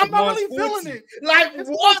point. I'm not really feeling it. Like,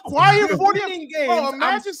 what? Quiet 40 games. Oh,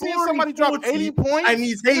 imagine seeing somebody drop 80 points. And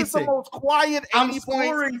he's hating. It's the most quiet 80 I'm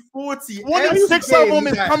scoring 40. 26 of them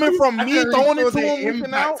is coming from me throwing it to him,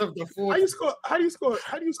 reaching out. How do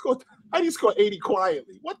you score 80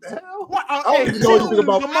 quietly? What the hell? I don't even know anything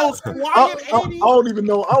about the most quiet 80. I don't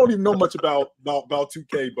even know much about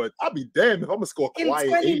 2K, but I'll be damned if I'm gonna score quiet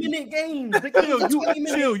 20-minute games.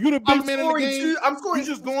 Chill. You the big man in the game. I'm scoring. You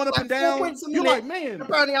just going up and down. You're like, man.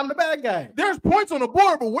 Apparently, I'm the bad guy. There's points on the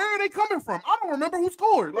board, but where are they coming from? I don't remember who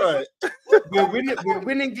scored. Right. We're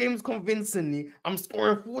winning games convincingly. I'm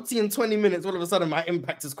scoring 40 in 20 minutes. All of a sudden, my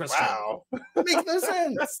impact is questionable. Wow. Makes no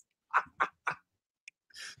sense.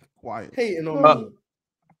 Quiet. Hating on me.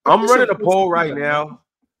 I'm running a poll right now.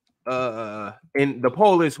 And the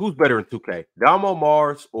poll is, who's better in 2K? Damo,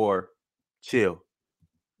 Mars, or Chill?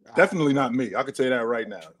 Definitely not me. I can tell you that right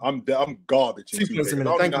now. I'm garbage. I don't even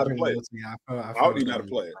know how to play it. I don't even know how to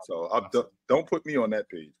play it. So don't put me on that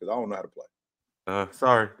page because I don't know how to play.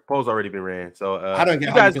 Sorry, the poll's already been ran. So I don't get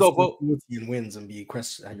you how guys you go vote. 40 and wins and be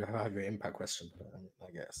question. You have your impact question.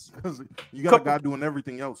 I guess you got a guy doing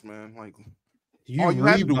everything else, man. Like all you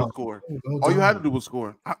had to do was score. All you had to do was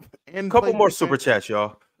score. And a couple more super chats,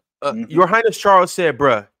 y'all. Your Highness Charles said,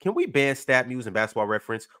 bruh, can we ban stat news and basketball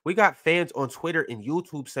reference? We got fans on Twitter and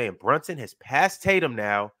YouTube saying Brunson has passed Tatum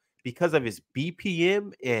now because of his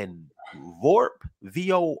BPM and VORP,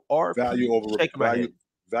 VOR. Value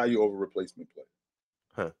over replacement play.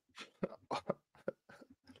 Huh.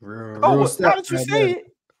 How did you say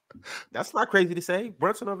it? That's not crazy to say.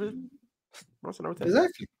 Brunson over Tatum.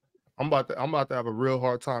 Exactly. I'm about to have a real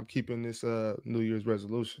hard time keeping this New Year's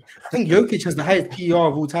resolution. I think Jokic has the highest PR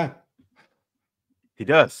of all time. He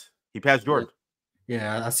does. He passed Jordan.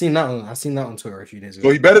 Yeah, I seen that on Twitter a few days ago.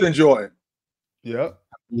 So he better than Jordan. Yep.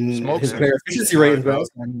 Smokes his player efficiency rating, bro.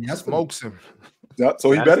 Smokes him. Yeah,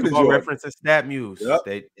 so he's better than Jordan. Reference and Stat Muse.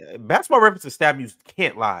 Yep. Basketball Reference and Stat Muse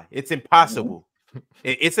can't lie. It's impossible.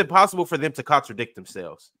 It's impossible for them to contradict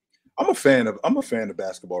themselves. I'm a fan of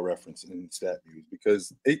Basketball Reference and Stat Muse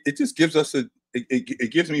because it just gives us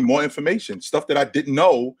it gives me more information, stuff that I didn't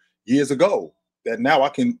know years ago. That now I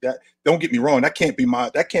can. That don't get me wrong. That can't be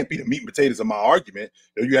the meat and potatoes of my argument.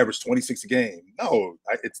 You average 26 a game. No,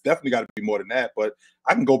 it's definitely got to be more than that. But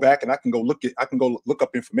I can go back and I can go look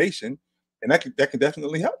up information, and that can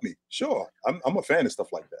definitely help me. Sure, I'm a fan of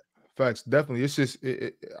stuff like that. Facts, definitely. It's just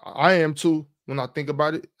I am too. When I think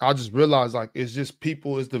about it, I just realize like it's just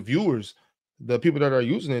people, it's the viewers, the people that are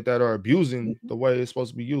using it that are abusing the way it's supposed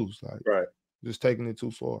to be used. Like, right, just taking it too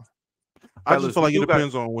far. I just feel like it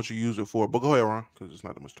depends on what you use it for. But go ahead, Ron, because it's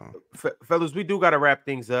not that much time. Fellas, we do got to wrap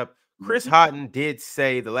things up. Chris Houghton did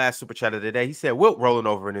say the last super chat of the day. He said Wilt rolling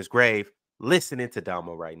over in his grave, listening to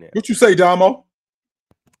Damo right now. What you say, Damo?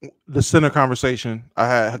 The center conversation. I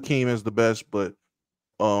had Hakeem as the best, but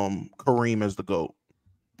Kareem as the GOAT.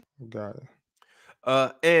 Got it.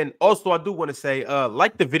 And also I do want to say,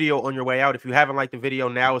 like the video on your way out. If you haven't liked the video,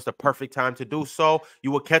 now is the perfect time to do so.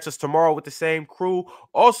 You will catch us tomorrow with the same crew.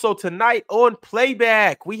 Also tonight on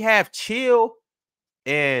Playback, we have Chill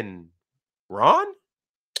and Ron.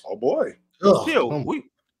 Oh boy. Chill.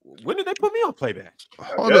 When did they put me on Playback?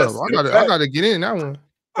 Hold up. I gotta get in that one.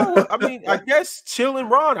 Oh, I mean, I guess Chill and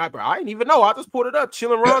Ron. I didn't even know. I just pulled it up.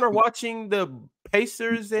 Chill and Ron are watching the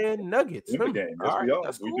Pacers and Nuggets. Game. Yes, All we right, are.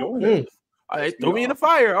 that's We cool. doing it. All right, throw me in the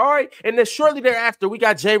fire. All right. And then shortly thereafter, we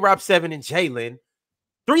got J-Rob7 and Jalen,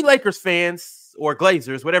 3 Lakers fans or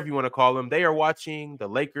Glazers, whatever you want to call them. They are watching the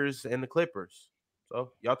Lakers and the Clippers.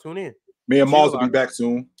 So y'all tune in. Me and Mars will be back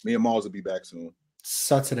soon.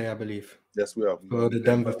 Saturday, I believe. Yes, we are. For the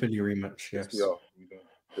Denver Philly rematch. Yes, we are.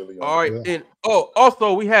 All right. Yeah. And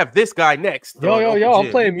also we have this guy next. Yo,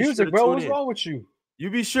 I'm playing music, bro. What's wrong with you? You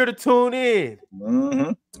be sure to tune in.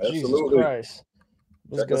 Mm-hmm. Jesus Christ.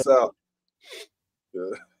 Check us out.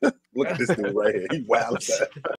 Look at this dude right here. He wild.